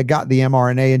ate it that got the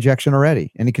mRNA injection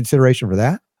already? Any consideration for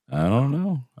that? I don't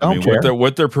know. I mean,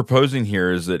 what they're proposing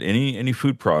here is that any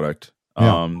food product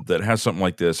that has something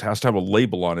like this has to have a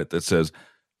label on it that says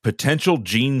potential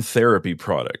gene therapy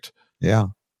product. Yeah.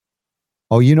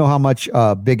 Oh, you know how much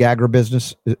big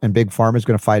agribusiness and big pharma is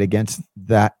going to fight against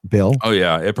that bill? Oh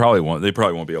yeah, they probably won't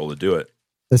be able to do it.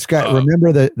 This guy,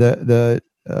 remember the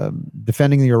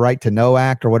Defending Your Right to Know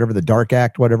Act, or whatever, the Dark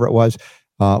Act, whatever it was,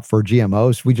 for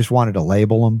GMOs. We just wanted to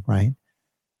label them, right? And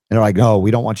they're like, no, we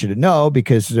don't want you to know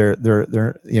because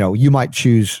they're you might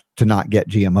choose to not get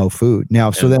GMO food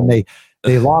now. So then they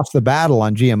lost the battle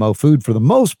on GMO food for the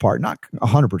most part, not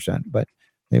 100%, but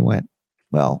they went,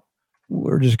 well,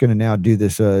 we're just going to now do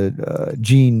this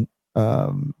gene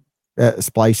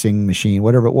splicing machine,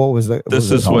 whatever. What was the? This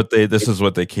is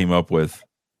what they came up with.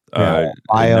 Now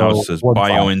it says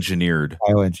bioengineered.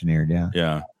 Bioengineered,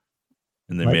 yeah.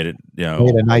 And they made it,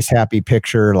 made a nice happy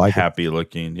picture, like happy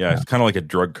looking. Yeah, it's kind of like a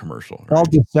drug commercial. Right? All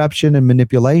deception and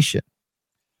manipulation.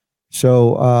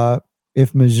 So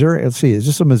if Missouri, let's see, is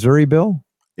this a Missouri bill?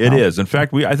 It is. In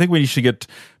fact, I think we should get,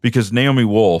 because Naomi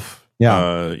Wolf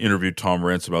interviewed Tom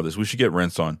Rentz about this. We should get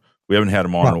Rentz on. We haven't had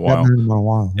him on in a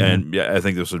while. And I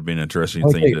think this would be an interesting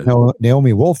thing.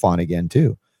 Naomi Wolf on again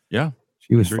too. Yeah,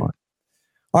 she was fun.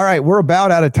 All right, we're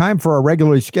about out of time for our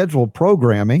regularly scheduled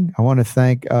programming. I want to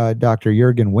thank Dr.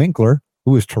 Juergen Winkler,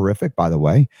 who is terrific, by the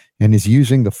way, and is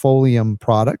using the Folium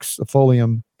products, the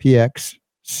Folium PX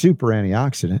Super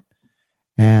Antioxidant,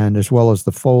 and as well as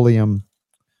the Folium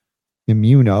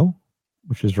Immuno,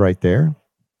 which is right there,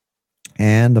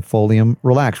 and the Folium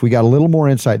Relax. We got a little more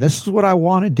insight. This is what I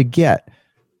wanted to get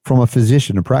from a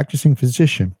physician, a practicing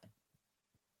physician,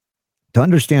 to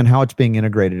understand how it's being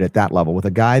integrated at that level with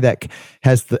a guy that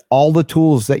has all the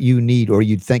tools that you need, or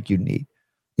you'd think you'd need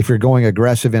if you're going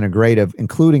aggressive, integrative,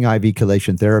 including IV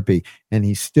chelation therapy. And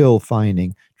he's still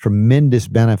finding tremendous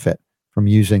benefit from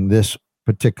using this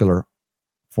particular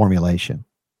formulation.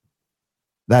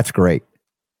 That's great.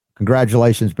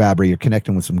 Congratulations, Babri. You're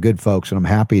connecting with some good folks, and I'm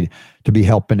happy to be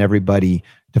helping everybody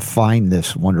to find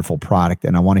this wonderful product.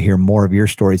 And I want to hear more of your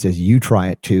stories as you try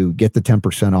it too. Get the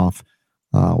 10% off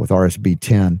with RSB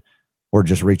 10, or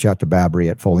just reach out to Babri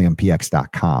at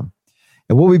foliumpx.com.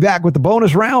 And we'll be back with the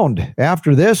bonus round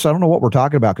after this. I don't know what we're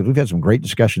talking about because we've had some great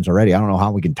discussions already. I don't know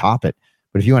how we can top it,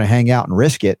 but if you want to hang out and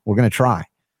risk it, we're going to try.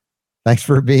 Thanks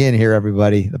for being here,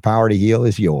 everybody. The power to heal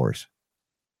is yours.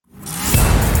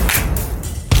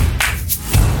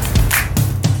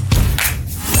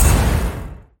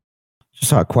 Just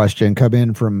saw a question come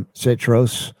in from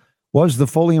Citros. Was the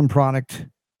Folium product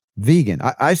vegan?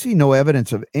 I see no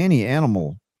evidence of any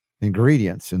animal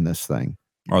ingredients in this thing.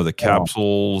 Are the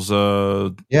capsules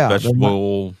yeah,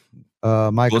 vegetable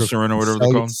glycerin or whatever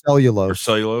they're called? Cellulose. Or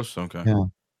cellulose? Okay. Yeah.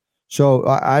 So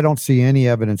I don't see any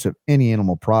evidence of any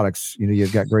animal products.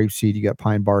 You've got grapeseed, you got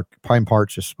pine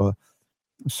parts.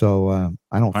 So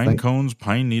I don't pine think cones,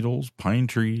 pine needles, pine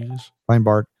trees, pine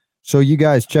bark. So you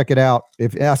guys check it out.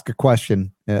 If ask a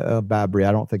question, Babri,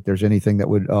 I don't think there's anything that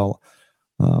would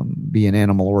be an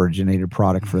animal originated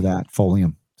product for that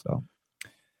Folium. So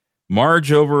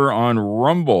Marge over on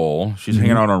Rumble, she's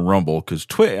hanging out on Rumble because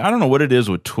Twitch. I don't know what it is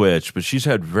with Twitch, but she's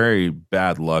had very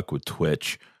bad luck with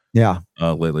Twitch. Yeah,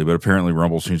 lately. But apparently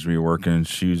Rumble seems to be working.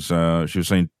 She was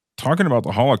saying, talking about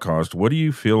the Holocaust. What do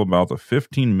you feel about the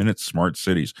 15-minute smart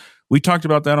cities? We talked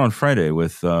about that on Friday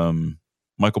with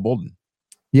Michael Bolden.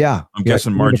 Yeah, I'm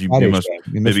guessing Marge,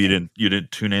 maybe you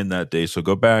didn't tune in that day, so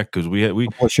go back because we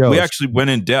actually went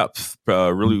in depth,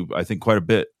 really I think quite a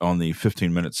bit on the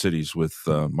 15-minute cities with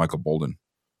Michael Bolden.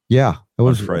 Yeah, it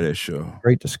was on Friday's show.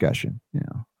 Great discussion.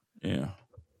 Yeah.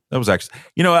 That was actually,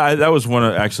 that was one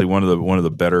of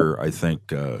the better, I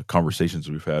think, conversations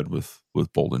we've had with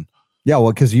Bolden. Yeah,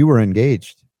 well, because you were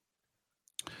engaged.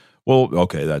 Well,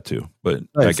 okay, that too, but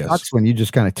I guess that's when you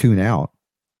just kind of tune out.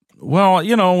 Well,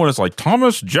 when it's like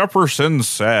Thomas Jefferson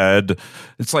said,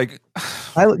 it's like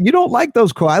you don't like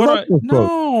those quotes. I love those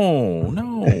quotes.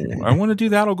 No. I want to do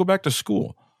that. I'll go back to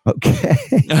school. Okay.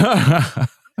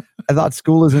 I thought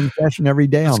school is in session every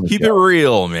day. Keep it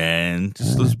real, man.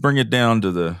 Let's bring it down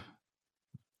to the.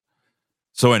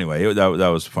 So anyway, that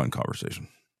was a fun conversation.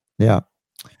 Yeah.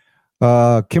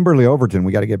 Kimberly Overton,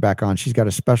 we got to get back on. She's got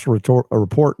a special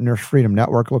report in Nurse Freedom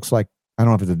Network. Looks like, I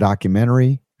don't know if it's a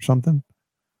documentary or something.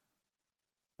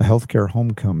 A healthcare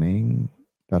homecoming.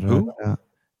 Who?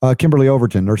 Kimberly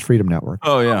Overton, Nurse Freedom Network.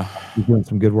 Oh, yeah. She's doing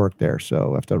some good work there.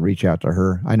 So I have to reach out to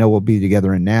her. I know we'll be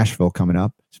together in Nashville coming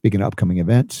up. Speaking of upcoming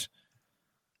events.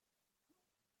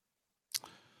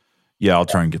 Yeah, I'll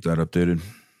try and get that updated.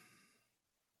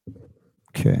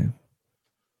 Okay.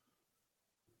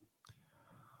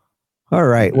 All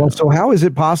right. Well, so how is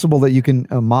it possible that you can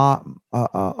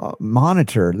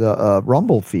monitor the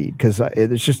Rumble feed? Because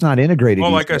it's just not integrated.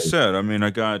 Well, like I said, I mean,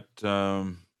 I've got.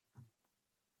 Oh,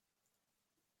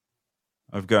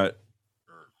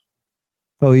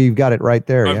 you've got it right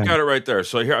there. I've got it right there.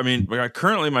 So here, I mean,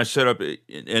 currently my setup,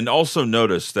 and also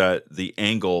notice that the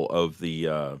angle of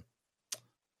the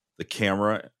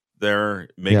camera there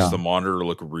makes the monitor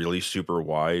look really super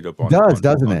wide up on.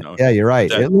 Doesn't it? Yeah, you're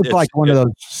right. It looks like one of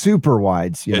those super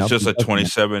wides. It's just a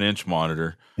 27-inch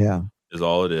monitor. Yeah, is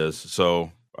all it is.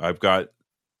 So I've got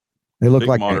they look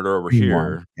like monitor over here.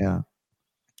 One. Yeah,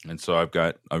 and so I've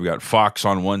got Fox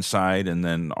on one side, and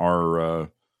then our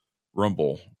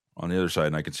Rumble on the other side,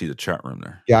 and I can see the chat room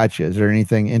there. Gotcha. Is there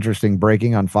anything interesting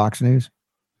breaking on Fox News?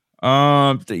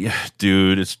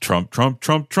 Dude, it's Trump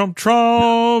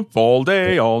all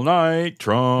day, all night,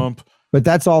 Trump. But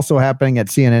that's also happening at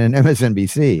CNN and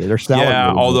MSNBC. They're selling.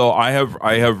 Yeah, although I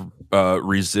have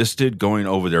resisted going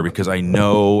over there because I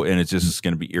know, and it's just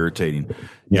going to be irritating.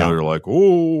 They're like,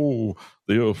 oh,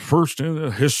 the first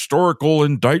historical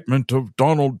indictment of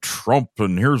Donald Trump,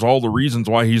 and here's all the reasons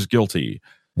why he's guilty.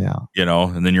 Yeah,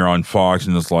 and then you're on Fox,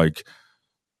 and it's like,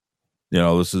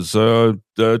 this is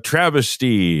the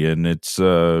travesty, and it's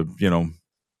the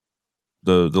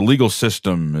legal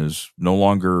system is no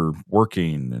longer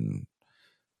working. And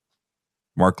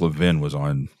Mark Levin was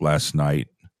on last night.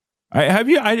 Have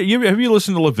you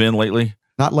listened to Levin lately?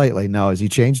 Not lately. No. Has he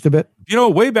changed a bit?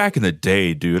 Way back in the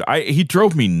day, dude, he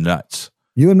drove me nuts.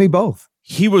 You and me both.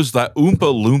 He was the Oompa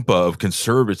Loompa of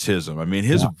conservatism. I mean,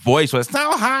 his voice was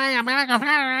so high,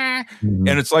 and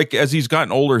it's like as he's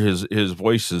gotten older, his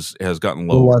voice has gotten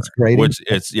lower. Well, that's great. Which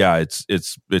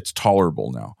it's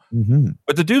tolerable now. Mm-hmm.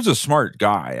 But the dude's a smart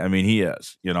guy. I mean, he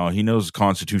is. He knows the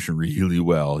Constitution really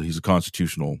well. He's a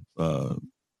constitutional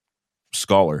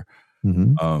scholar.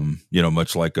 Mm-hmm.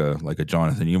 Much like a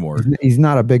Jonathan Emord. He's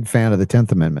not a big fan of the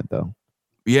 10th Amendment, though.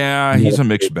 Yeah, he's a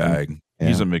mixed bag. Yeah.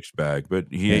 He's a mixed bag, but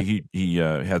he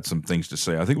had some things to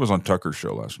say. I think it was on Tucker's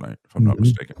show last night, if I'm not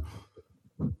mistaken.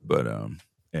 But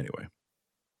anyway,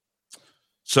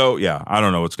 so yeah, I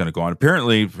don't know what's going to go on.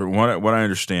 Apparently, from what I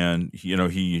understand,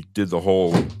 he did the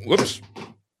whole. Whoops,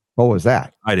 what was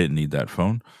that? I didn't need that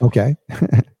phone. Okay.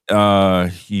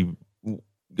 He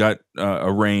got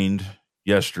arraigned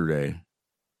yesterday,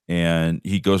 and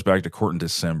he goes back to court in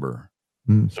December.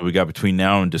 So we got between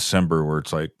now and December where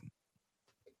it's like,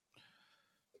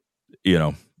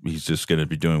 he's just going to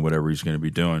be doing whatever he's going to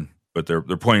be doing. But they're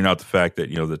pointing out the fact that,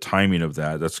 the timing of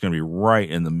that's going to be right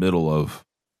in the middle of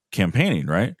campaigning,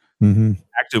 right? Mm-hmm.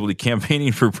 Actively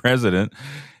campaigning for president.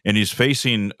 And he's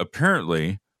facing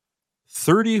apparently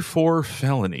 34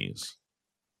 felonies.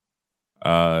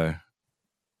 That,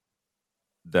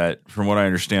 from what I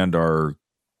understand, are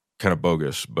kind of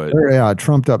bogus, but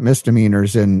trumped up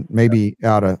misdemeanors and maybe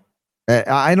out of.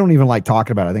 I don't even like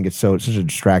talking about it. I think it's such a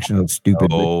distraction. It's stupid.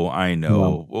 Oh, I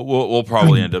know. We'll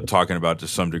probably end up talking about it to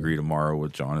some degree tomorrow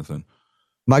with Jonathan.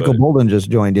 Michael Bolden just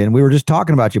joined in. We were just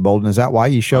talking about you, Bolden. Is that why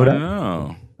you showed up?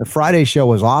 No. The Friday show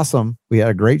was awesome. We had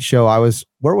a great show.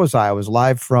 Where was I? I was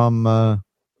live from,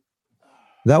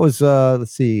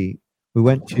 let's see. We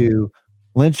went to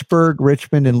Lynchburg,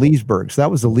 Richmond, and Leesburg. So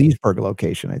that was the Leesburg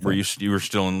location, I think. Were you were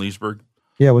still in Leesburg?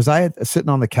 Yeah. Was I sitting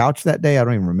on the couch that day? I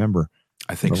don't even remember.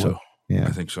 I think so. Yeah.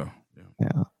 I think so.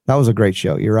 Yeah. That was a great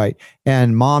show. You're right.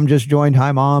 And Mom just joined.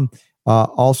 Hi, Mom.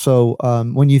 Also,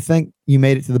 when you think you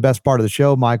made it to the best part of the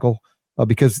show, Michael,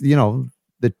 because, the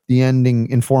ending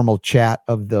informal chat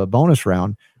of the bonus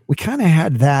round, we kind of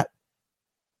had that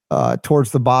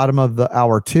towards the bottom of the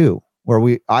hour too,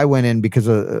 where I went in because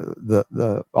of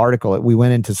the article. We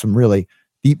went into some really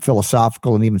deep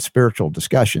philosophical and even spiritual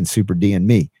discussion, Super D and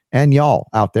me, and y'all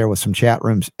out there with some chat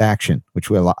rooms action, which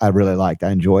I really liked.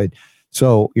 I enjoyed.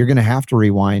 So you're going to have to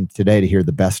rewind today to hear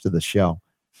the best of the show.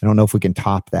 I don't know if we can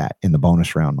top that in the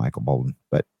bonus round, Michael Bolden,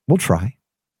 but we'll try.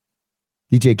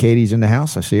 DJ Katie's in the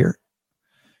house. I see her.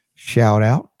 Shout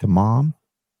out to Mom.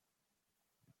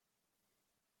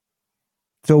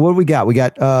 So what do we got? We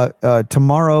got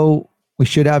tomorrow. We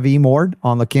should have Mord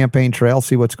on the campaign trail.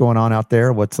 See what's going on out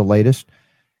there. What's the latest?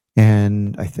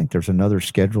 And I think there's another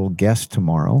scheduled guest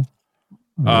tomorrow.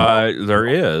 There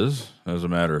is, as a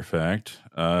matter of fact.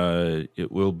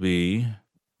 It will be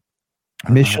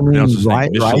Micheline.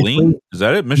 Micheline? Is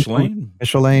that it? Micheline?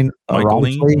 Micheline.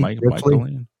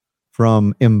 Micheline.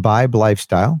 From Imbibe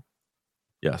Lifestyle.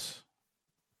 Yes.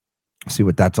 See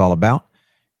what that's all about.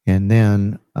 And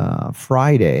then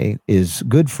Friday is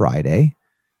Good Friday.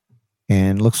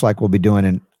 And looks like we'll be doing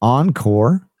an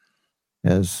encore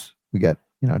as we got,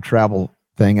 a travel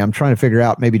thing. I'm trying to figure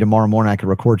out maybe tomorrow morning I could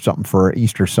record something for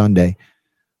Easter Sunday.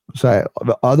 So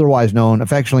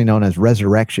affectionately known as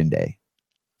Resurrection Day.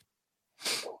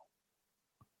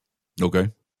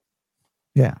 Okay.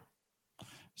 Yeah.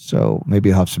 So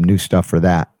maybe I'll have some new stuff for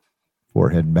that before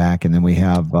heading back. And then we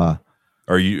have what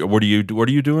are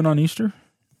you doing on Easter?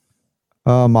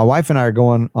 My wife and I are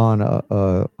going on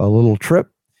a little trip,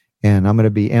 and I'm going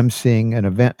to be emceeing an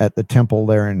event at the temple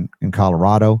there in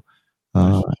Colorado.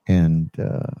 The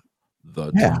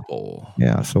temple.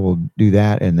 Yeah, so we'll do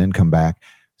that and then come back.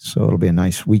 So it'll be a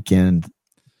nice weekend.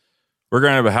 We're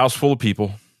going to have a house full of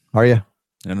people. Are you?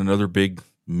 And another big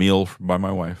meal by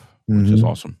my wife, which is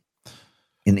awesome.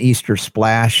 An Easter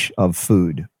splash of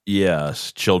food.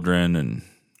 Yes, children and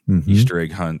Easter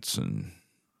egg hunts and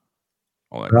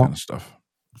all that kind of stuff.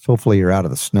 So hopefully you're out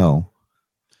of the snow.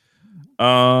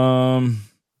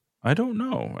 I don't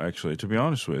know, actually, to be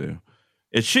honest with you.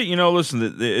 It's shit, listen,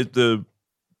 the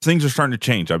things are starting to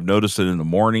change. I've noticed that in the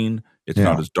morning, it's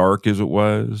not as dark as it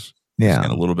was. Yeah. It's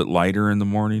getting a little bit lighter in the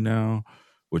morning now,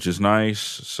 which is nice.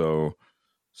 So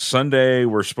Sunday,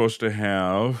 we're supposed to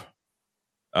have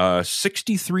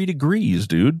 63 degrees,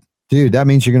 dude. Dude, that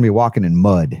means you're going to be walking in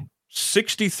mud.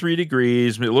 63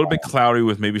 degrees, a little bit cloudy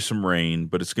with maybe some rain,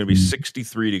 but it's going to be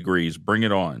 63 degrees. Bring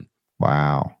it on.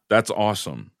 Wow. That's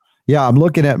awesome. Yeah, I'm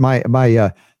looking at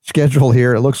my schedule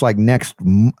here. It looks like next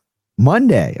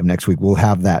Monday of next week, we'll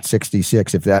have that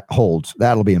 66. If that holds,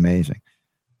 that'll be amazing.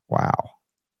 Wow.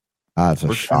 That's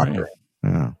a shocker.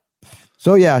 Yeah.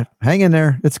 So, yeah, hang in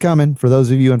there. It's coming. For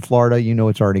those of you in Florida,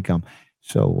 it's already come.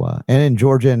 So, and in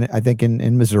Georgia, and I think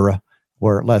in Missouri,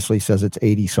 where Leslie says it's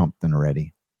 80 something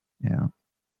already. Yeah.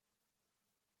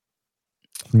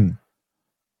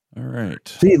 All right.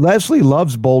 See, Leslie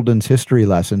loves Bolden's history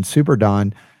lessons. Super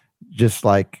Don, just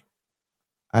like,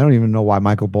 I don't even know why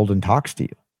Michael Bolden talks to you.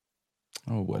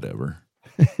 Oh, whatever.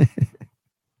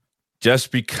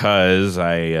 Just because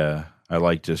I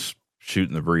like just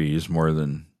shooting the breeze more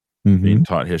than being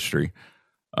taught history,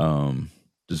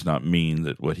 does not mean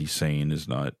that what he's saying is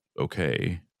not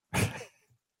okay.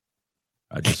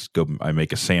 I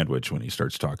make a sandwich when he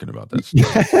starts talking about that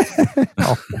stuff.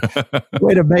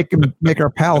 Way to make our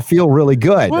pal feel really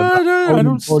good. Well, I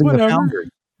don't, whatever.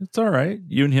 It's all right.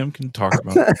 You and him can talk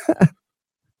about it.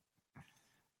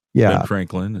 Yeah. Ben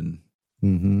Franklin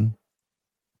and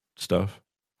stuff.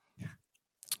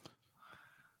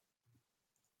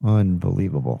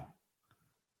 Unbelievable.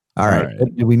 All right.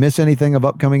 Did we miss anything of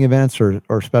upcoming events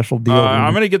or special deals?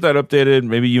 I'm going to get that updated.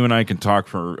 Maybe you and I can talk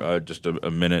for just a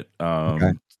minute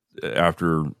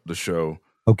after the show.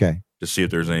 Okay. To see if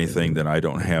there's anything that I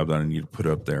don't have that I need to put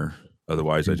up there.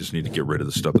 Otherwise, I just need to get rid of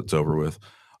the stuff that's over with.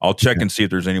 I'll check and see if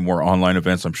there's any more online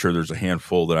events. I'm sure there's a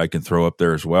handful that I can throw up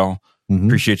there as well. Mm-hmm.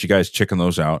 Appreciate you guys checking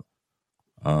those out.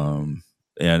 And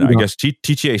I guess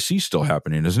TTAC is still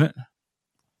happening, isn't it?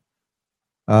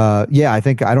 Yeah, I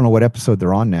don't know what episode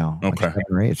they're on now. Okay. Like 7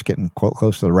 or 8. It's getting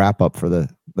close to the wrap up for the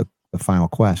final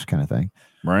quest kind of thing.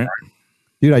 Right.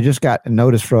 Dude, I just got a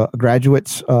notice from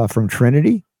graduates from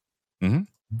Trinity. Mm-hmm.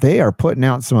 They are putting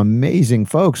out some amazing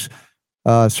folks.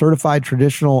 Certified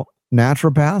traditional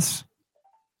naturopaths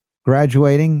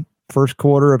graduating first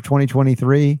quarter of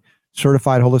 2023.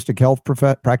 Certified holistic health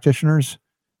practitioners.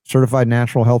 Certified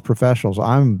natural health professionals.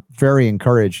 I'm very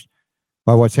encouraged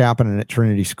by what's happening at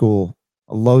Trinity School.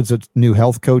 Loads of new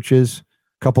health coaches,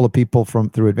 a couple of people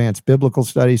through advanced biblical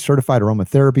studies, certified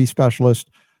aromatherapy specialist,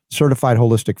 certified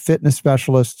holistic fitness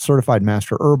specialist, certified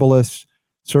master herbalists,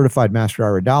 certified master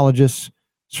iridologists,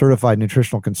 certified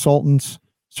nutritional consultants,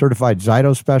 certified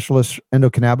zyto specialists,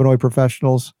 endocannabinoid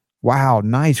professionals. Wow,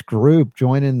 nice group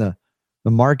joining the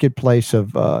marketplace of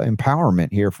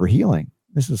empowerment here for healing.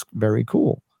 This is very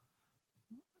cool.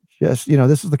 Just,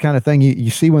 this is the kind of thing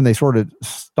you see when they sort of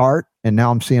start, and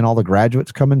now I'm seeing all the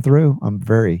graduates coming through. I'm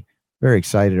very, very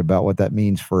excited about what that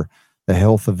means for the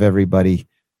health of everybody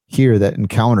here that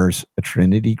encounters a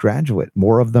Trinity graduate.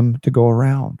 More of them to go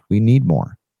around. We need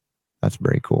more. That's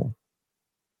very cool.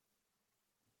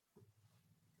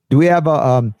 Do we have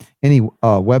any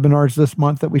webinars this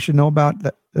month that we should know about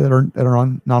that are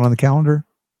not on the calendar?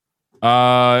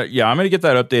 Yeah, I'm going to get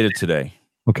that updated today.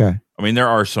 Okay. I mean, there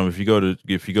are some. If you go to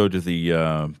the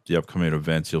upcoming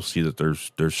events, you'll see that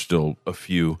there's still a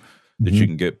few that you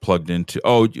can get plugged into.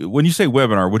 Oh, when you say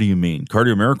webinar, what do you mean?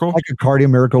 Cardio Miracle? Like a Cardio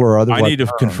Miracle or other. I need to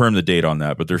confirm the date on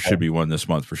that, but there should be one this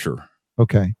month for sure.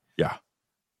 Okay. Yeah.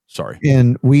 Sorry.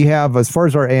 And we have, as far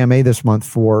as our AMA this month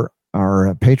for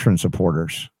our patron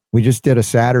supporters, we just did a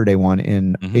Saturday one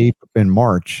in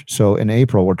March. So in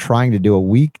April, we're trying to do a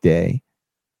weekday.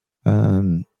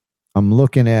 I'm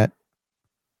looking at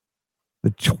the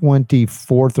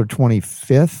 24th or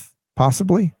 25th,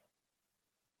 possibly.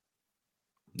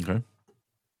 Okay.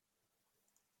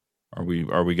 Are we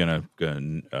gonna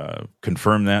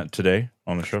confirm that today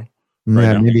on the show?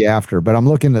 Yeah, maybe after. But I'm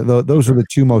looking at those are the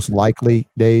two most likely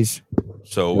days.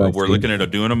 So we're looking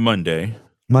at doing a Monday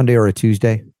or a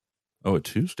Tuesday. Oh, a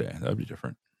Tuesday. That'd be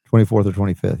different. 24th or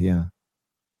 25th. Yeah.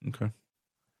 Okay.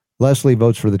 Leslie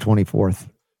votes for the 24th.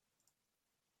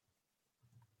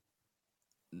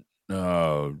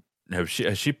 Has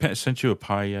she sent you a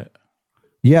pie yet?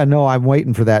 Yeah, no, I'm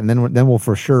waiting for that, and then we'll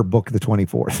for sure book the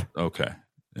 24th. Okay.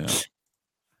 Yeah.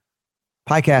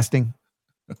 Pie casting.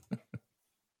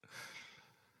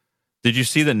 Did you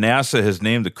see that NASA has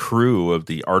named the crew of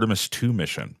the Artemis 2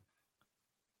 mission?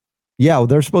 Yeah, well,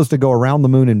 they're supposed to go around the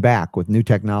moon and back with new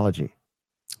technology.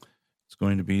 It's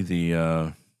going to be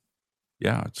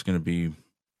it's going to be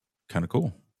kind of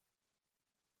cool.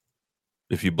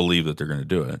 If you believe that they're going to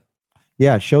do it.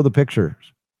 Yeah, show the pictures.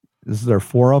 Is there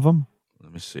 4 of them?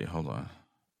 Let me see. Hold on.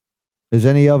 Is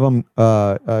any of them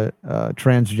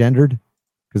transgendered?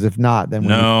 Because if not, then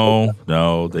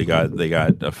no, they got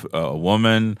a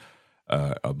woman,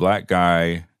 a black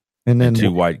guy, and then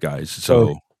 2 white guys.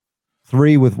 So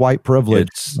 3 with white privilege.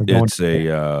 Well,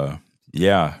 I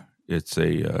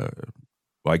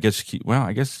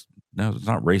guess no, it's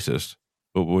not racist.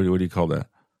 What do you call that?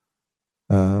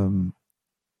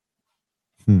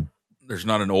 There's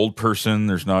not an old person.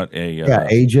 There's not a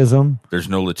ageism. There's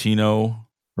no Latino.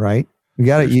 Right. You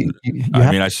got to.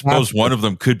 I suppose one of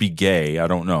them could be gay. I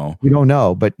don't know. We don't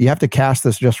know, but you have to cast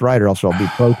this just right, or else there'll be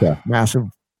protest, massive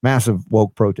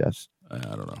woke protests. I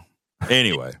don't know.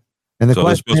 Anyway, and the so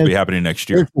that's supposed to be happening next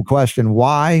year. Here's the question: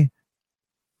 why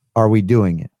are we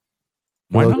doing it?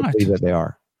 Why not? That they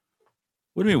are.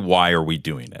 What do you mean? Why are we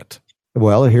doing it?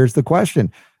 Well, here's the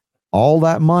question: all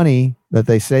that money that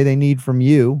they say they need from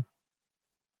you.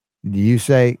 Do you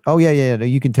say, oh, yeah, no,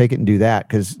 you can take it and do that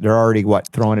because they're already,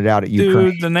 throwing it out at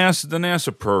Ukraine? Dude, the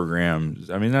NASA programs,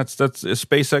 I mean, that's a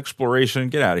space exploration.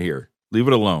 Get out of here. Leave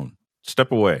it alone.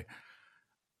 Step away.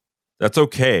 That's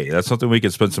okay. That's something we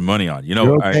can spend some money on.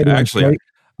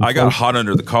 I got hot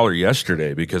under the collar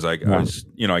yesterday because I was,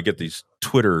 I get these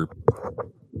Twitter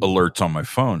alerts on my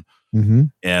phone,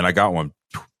 and I got one.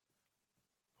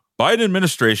 Biden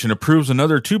administration approves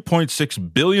another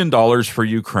 $2.6 billion for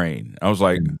Ukraine. I was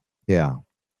like, yeah.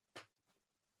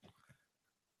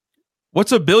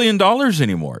 What's $1 billion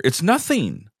anymore? It's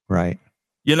nothing. Right.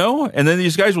 And then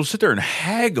these guys will sit there and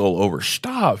haggle over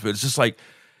stuff. It's just like,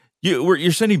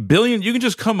 you're sending billion. You can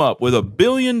just come up with $1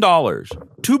 billion,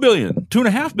 $2 billion,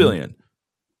 $2.5 billion.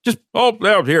 Just,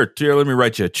 here, let me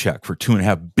write you a check for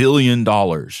 $2.5 billion.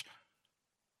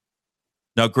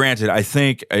 Now, granted, I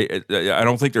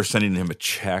don't think they're sending him a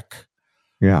check.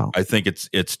 Yeah. I think it's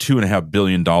 $2.5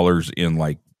 billion in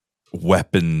like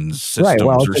weapons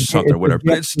systems or something, or whatever.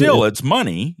 But it's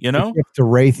money, you know. To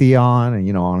Raytheon,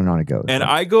 and on and on it goes. And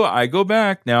I go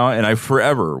back now, and I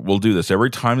forever will do this every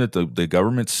time that the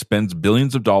government spends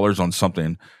billions of dollars on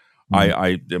something.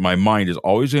 My mind is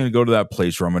always going to go to that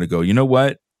place where I'm going to go, you know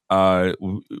what?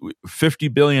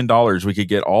 $50 billion, we could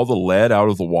get all the lead out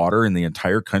of the water in the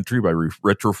entire country by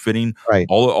retrofitting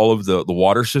all of the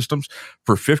water systems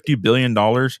for $50 billion.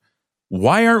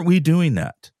 Why aren't we doing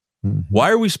that? Mm-hmm. Why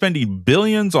are we spending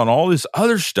billions on all this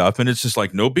other stuff? And it's just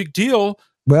like, no big deal.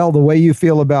 Well, the way you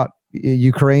feel about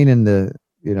Ukraine and the,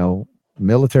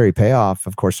 military payoff,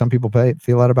 of course, some people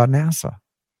feel that about NASA.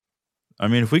 I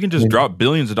mean, if we can just drop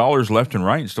billions of dollars left and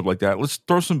right and stuff like that, let's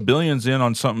throw some billions in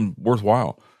on something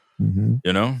worthwhile.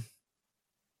 Mm-hmm.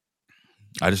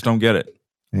 I just don't get it.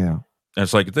 Yeah. And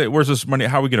it's like, where's this money?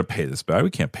 How are we going to pay this back? We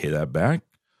can't pay that back.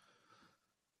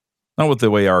 Not with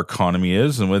the way our economy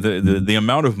is and with the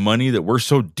amount of money that we're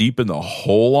so deep in the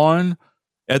hole on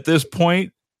at this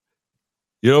point.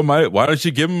 Why don't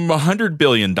you give them $100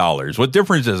 billion? What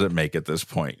difference does it make at this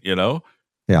point?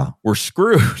 Yeah. We're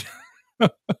screwed.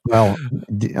 Well,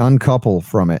 uncouple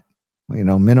from it,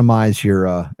 minimize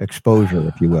your exposure,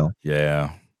 if you will.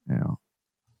 Yeah.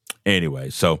 Anyway,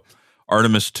 so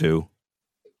Artemis 2,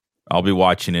 I'll be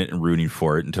watching it and rooting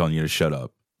for it and telling you to shut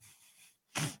up.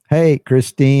 Hey,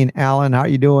 Christine Allen, how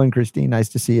you doing, Christine? Nice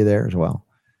to see you there as well.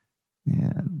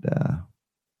 And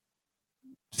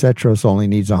Cetros only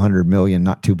needs 100 million,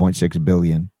 not 2.6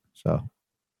 billion. So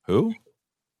who?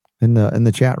 In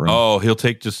the chat room. Oh,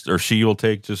 she will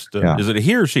take just. Is it a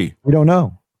he or she? We don't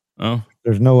know. Oh,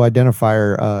 there's no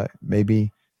identifier.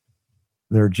 Maybe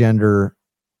they're gender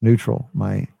neutral.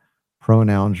 My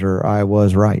pronouns are I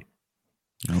was right.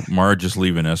 No, Marge is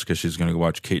leaving us because she's going to go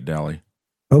watch Kate Daly.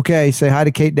 Okay, say hi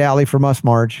to Kate Daly from us,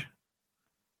 Marge.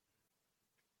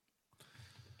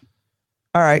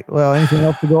 All right. Well, anything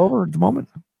else to go over at the moment?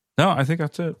 No, I think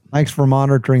that's it. Thanks for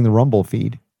monitoring the Rumble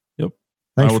feed. Yep.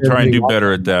 I will try and do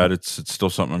better at that. It's still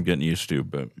something I'm getting used to,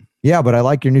 but yeah, but I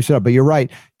like your new setup. But you're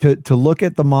right. To look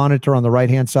at the monitor on the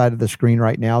right-hand side of the screen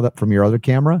right now, that from your other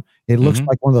camera, it looks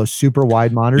like one of those super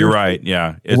wide monitors. You're right.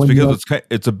 Yeah, it's because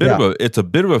it's a bit of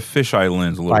a fisheye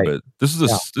lens a little bit. This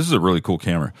is a really cool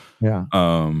camera. Yeah.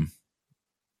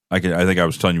 I think I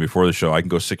was telling you before the show, I can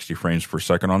go 60 frames per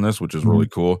second on this, which is really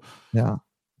cool. Yeah.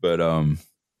 But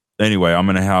anyway, I'm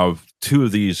going to have two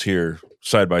of these here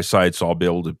side by side, so I'll be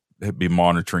able to be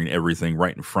monitoring everything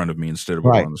right in front of me instead of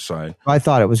on the side. I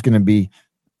thought it was going to be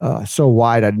so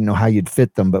wide, I didn't know how you'd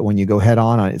fit them. But when you go head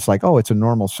on it, it's like, oh, it's a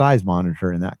normal size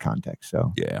monitor in that context.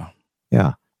 So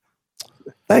yeah.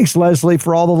 Thanks, Leslie,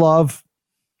 for all the love.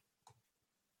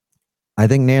 I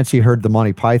think Nancy heard the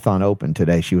Monty Python open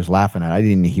today. She was laughing at it. I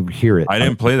didn't hear it. I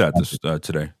didn't play that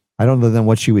today. I don't know then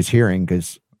what she was hearing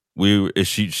because is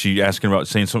she asking about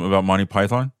saying something about Monty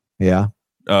Python? Yeah.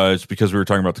 It's because we were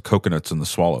talking about the coconuts and the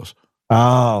swallows.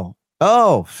 Oh,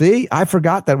 see, I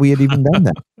forgot that we had even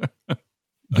done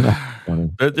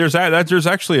that. There's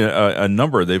actually a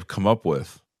number they've come up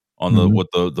with on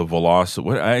the velocity.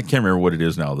 I can't remember what it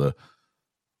is now.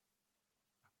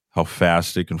 How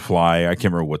fast it can fly. I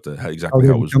can't remember what exactly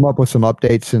how it was. Come up with some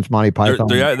updates since Monty Python.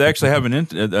 They actually have an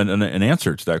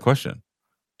answer to that question.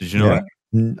 Did you know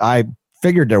that? I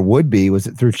figured there would be. Was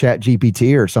it through Chat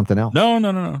GPT or something else?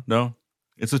 No.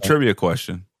 It's a trivia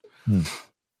question.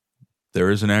 There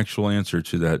is an actual answer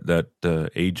to that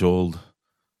age-old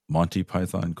Monty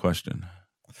Python question.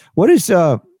 What is see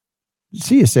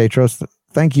you, Satros?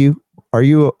 Thank you. Are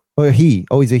you he?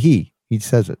 Oh, he's a he. He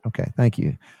says it. Okay, thank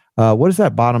you. What is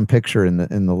that bottom picture in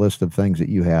the list of things that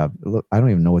you have? Look, I don't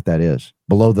even know what that is.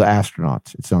 Below the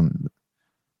astronauts, it's on.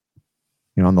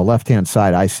 On the left-hand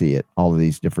side, I see it. All of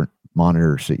these different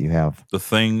monitors that you have. The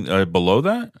thing below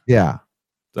that? Yeah.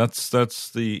 That's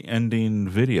the ending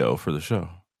video for the show.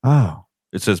 Oh.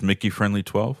 It says Mickey Friendly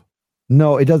 12?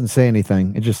 No, it doesn't say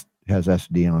anything. It just has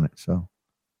SD on it. So.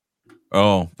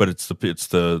 Oh, but it's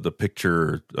the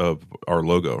picture of our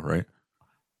logo, right?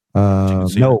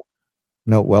 No,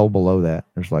 well below that.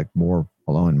 There's like more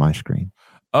below in my screen.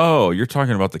 Oh, you're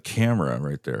talking about the camera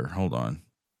right there. Hold on.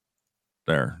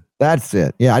 There. That's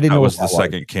it. Yeah, I didn't know that was the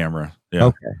second camera. Yeah.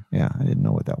 Okay. Yeah, I didn't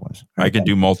know what that was. I can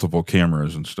do multiple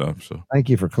cameras and stuff. So thank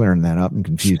you for clearing that up and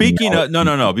confusing. Speaking of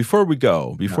no. Before we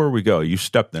go, you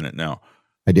stepped in it now.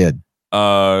 I did.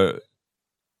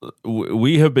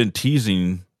 We have been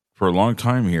teasing for a long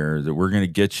time here that we're going to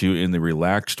get you in the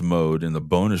relaxed mode in the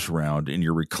bonus round in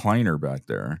your recliner back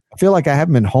there. I feel like I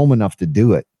haven't been home enough to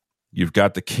do it. You've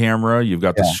got the camera. You've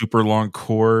got the super long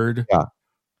cord. Yeah.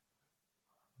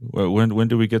 Well, when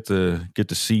do we get to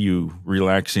see you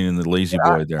relaxing in the lazy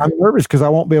boy there? I'm nervous because I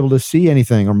won't be able to see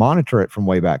anything or monitor it from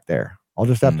way back there. I'll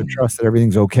just have to trust that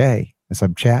everything's okay as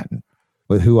I'm chatting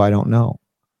with who I don't know.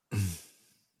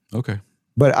 Okay.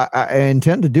 But I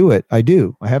intend to do it. I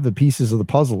do. I have the pieces of the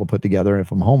puzzle to put together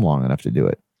if I'm home long enough to do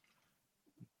it.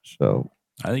 So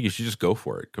I think you should just go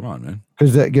for it. Come on, man.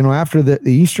 Because after the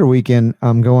Easter weekend,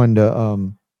 I'm going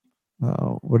to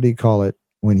what do you call it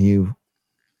when you?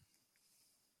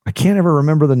 I can't ever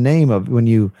remember the name of when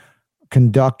you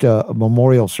conduct a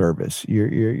memorial service.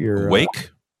 You're wake.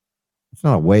 It's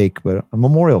not a wake, but a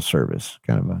memorial service,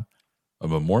 kind of a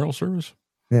memorial service.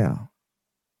 Yeah,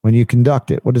 when you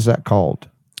conduct it, what is that called?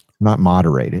 Not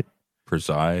moderate it.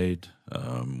 Preside.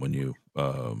 When you,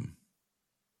 I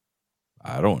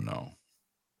don't know.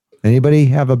 Anybody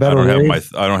have a better?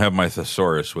 I don't have my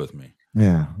thesaurus with me.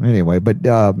 Yeah. Anyway, but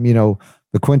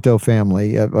the Quinto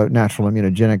family, Natural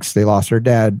Immunogenics, they lost their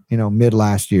dad, mid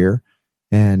last year,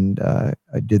 and I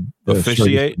did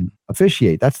officiate.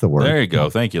 Officiate. That's the word. There you go.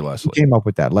 Thank you, Leslie. You came up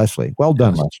with that, Leslie. Well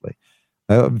done, Leslie.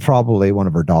 Probably one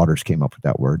of her daughters came up with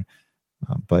that word,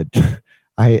 but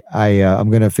I'm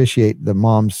going to officiate the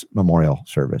mom's memorial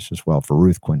service as well for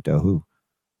Ruth Quinto, who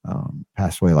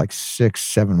passed away like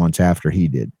 6-7 months after he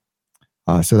did.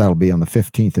 So that'll be on the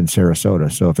 15th in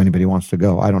Sarasota. So if anybody wants to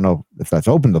go, I don't know if that's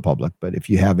open to the public, but if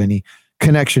you have any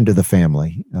connection to the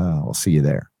family, we'll see you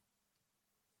there.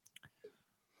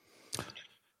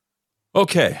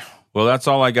 Okay. Well, that's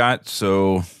all I got.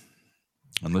 So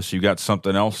unless you got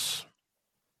something else.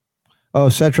 Oh,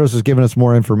 Cetros has given us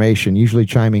more information, usually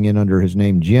chiming in under his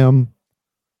name, Jim.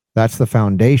 That's the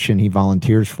foundation he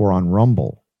volunteers for on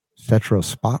Rumble. Cetros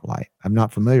Spotlight. I'm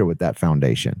not familiar with that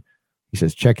foundation. He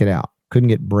says, check it out. Couldn't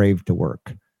get Brave to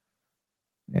work.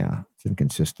 Yeah, it's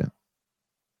inconsistent.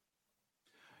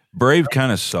 Brave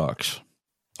kind of sucks.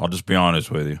 I'll just be honest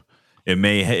with you. It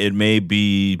may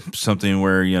be something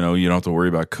where, you don't have to worry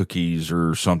about cookies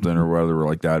or something or whatever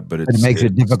like that, but it makes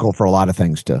it difficult for a lot of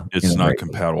things to. It's not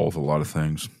compatible with a lot of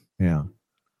things. Yeah.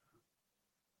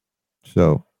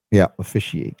 So, yeah,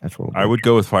 officiate. That's what I would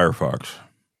go with Firefox.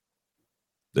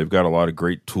 They've got a lot of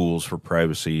great tools for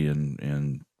privacy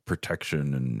and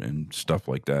protection and stuff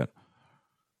like that.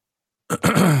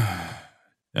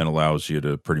 And allows you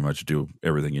to pretty much do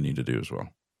everything you need to do as well.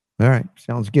 All right.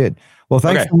 Sounds good. Well,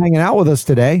 thanks for hanging out with us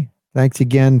today. Thanks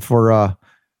again for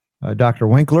Dr.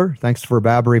 Winkler. Thanks for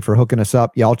Babbery for hooking us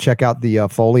up. Y'all check out the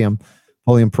Folium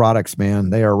products, man.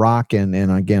 They are rocking.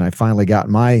 And again, I finally got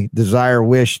my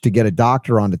wish to get a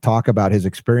doctor on to talk about his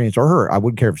experience, or her. I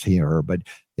wouldn't care if it's he or her, but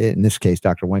in this case,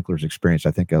 Dr. Winkler's experience,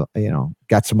 I think,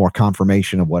 got some more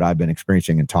confirmation of what I've been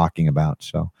experiencing and talking about.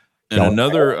 So, and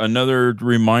another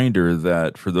reminder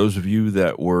that for those of you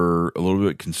that were a little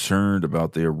bit concerned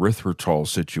about the erythritol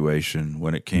situation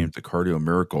when it came to Cardio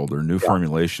Miracle, their new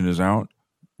formulation is out.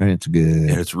 And it's good.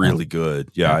 And it's really good.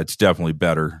 Yeah, it's definitely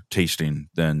better tasting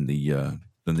than the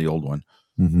old one.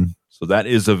 Mm-hmm. So that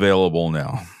is available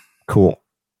now. Cool.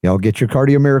 Y'all get your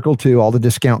Cardio Miracle too. All the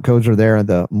discount codes are there in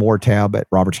the More tab at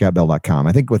robertscottbell.com.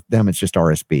 I think with them it's just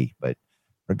RSB, but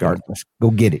regardless, go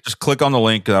get it. Just click on the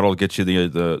link. That'll get you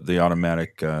the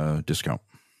automatic discount.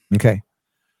 Okay.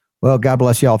 Well, God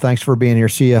bless y'all. Thanks for being here.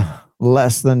 See you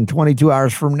less than 22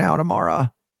 hours from now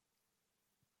tomorrow.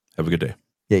 Have a good day.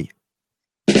 Yeah.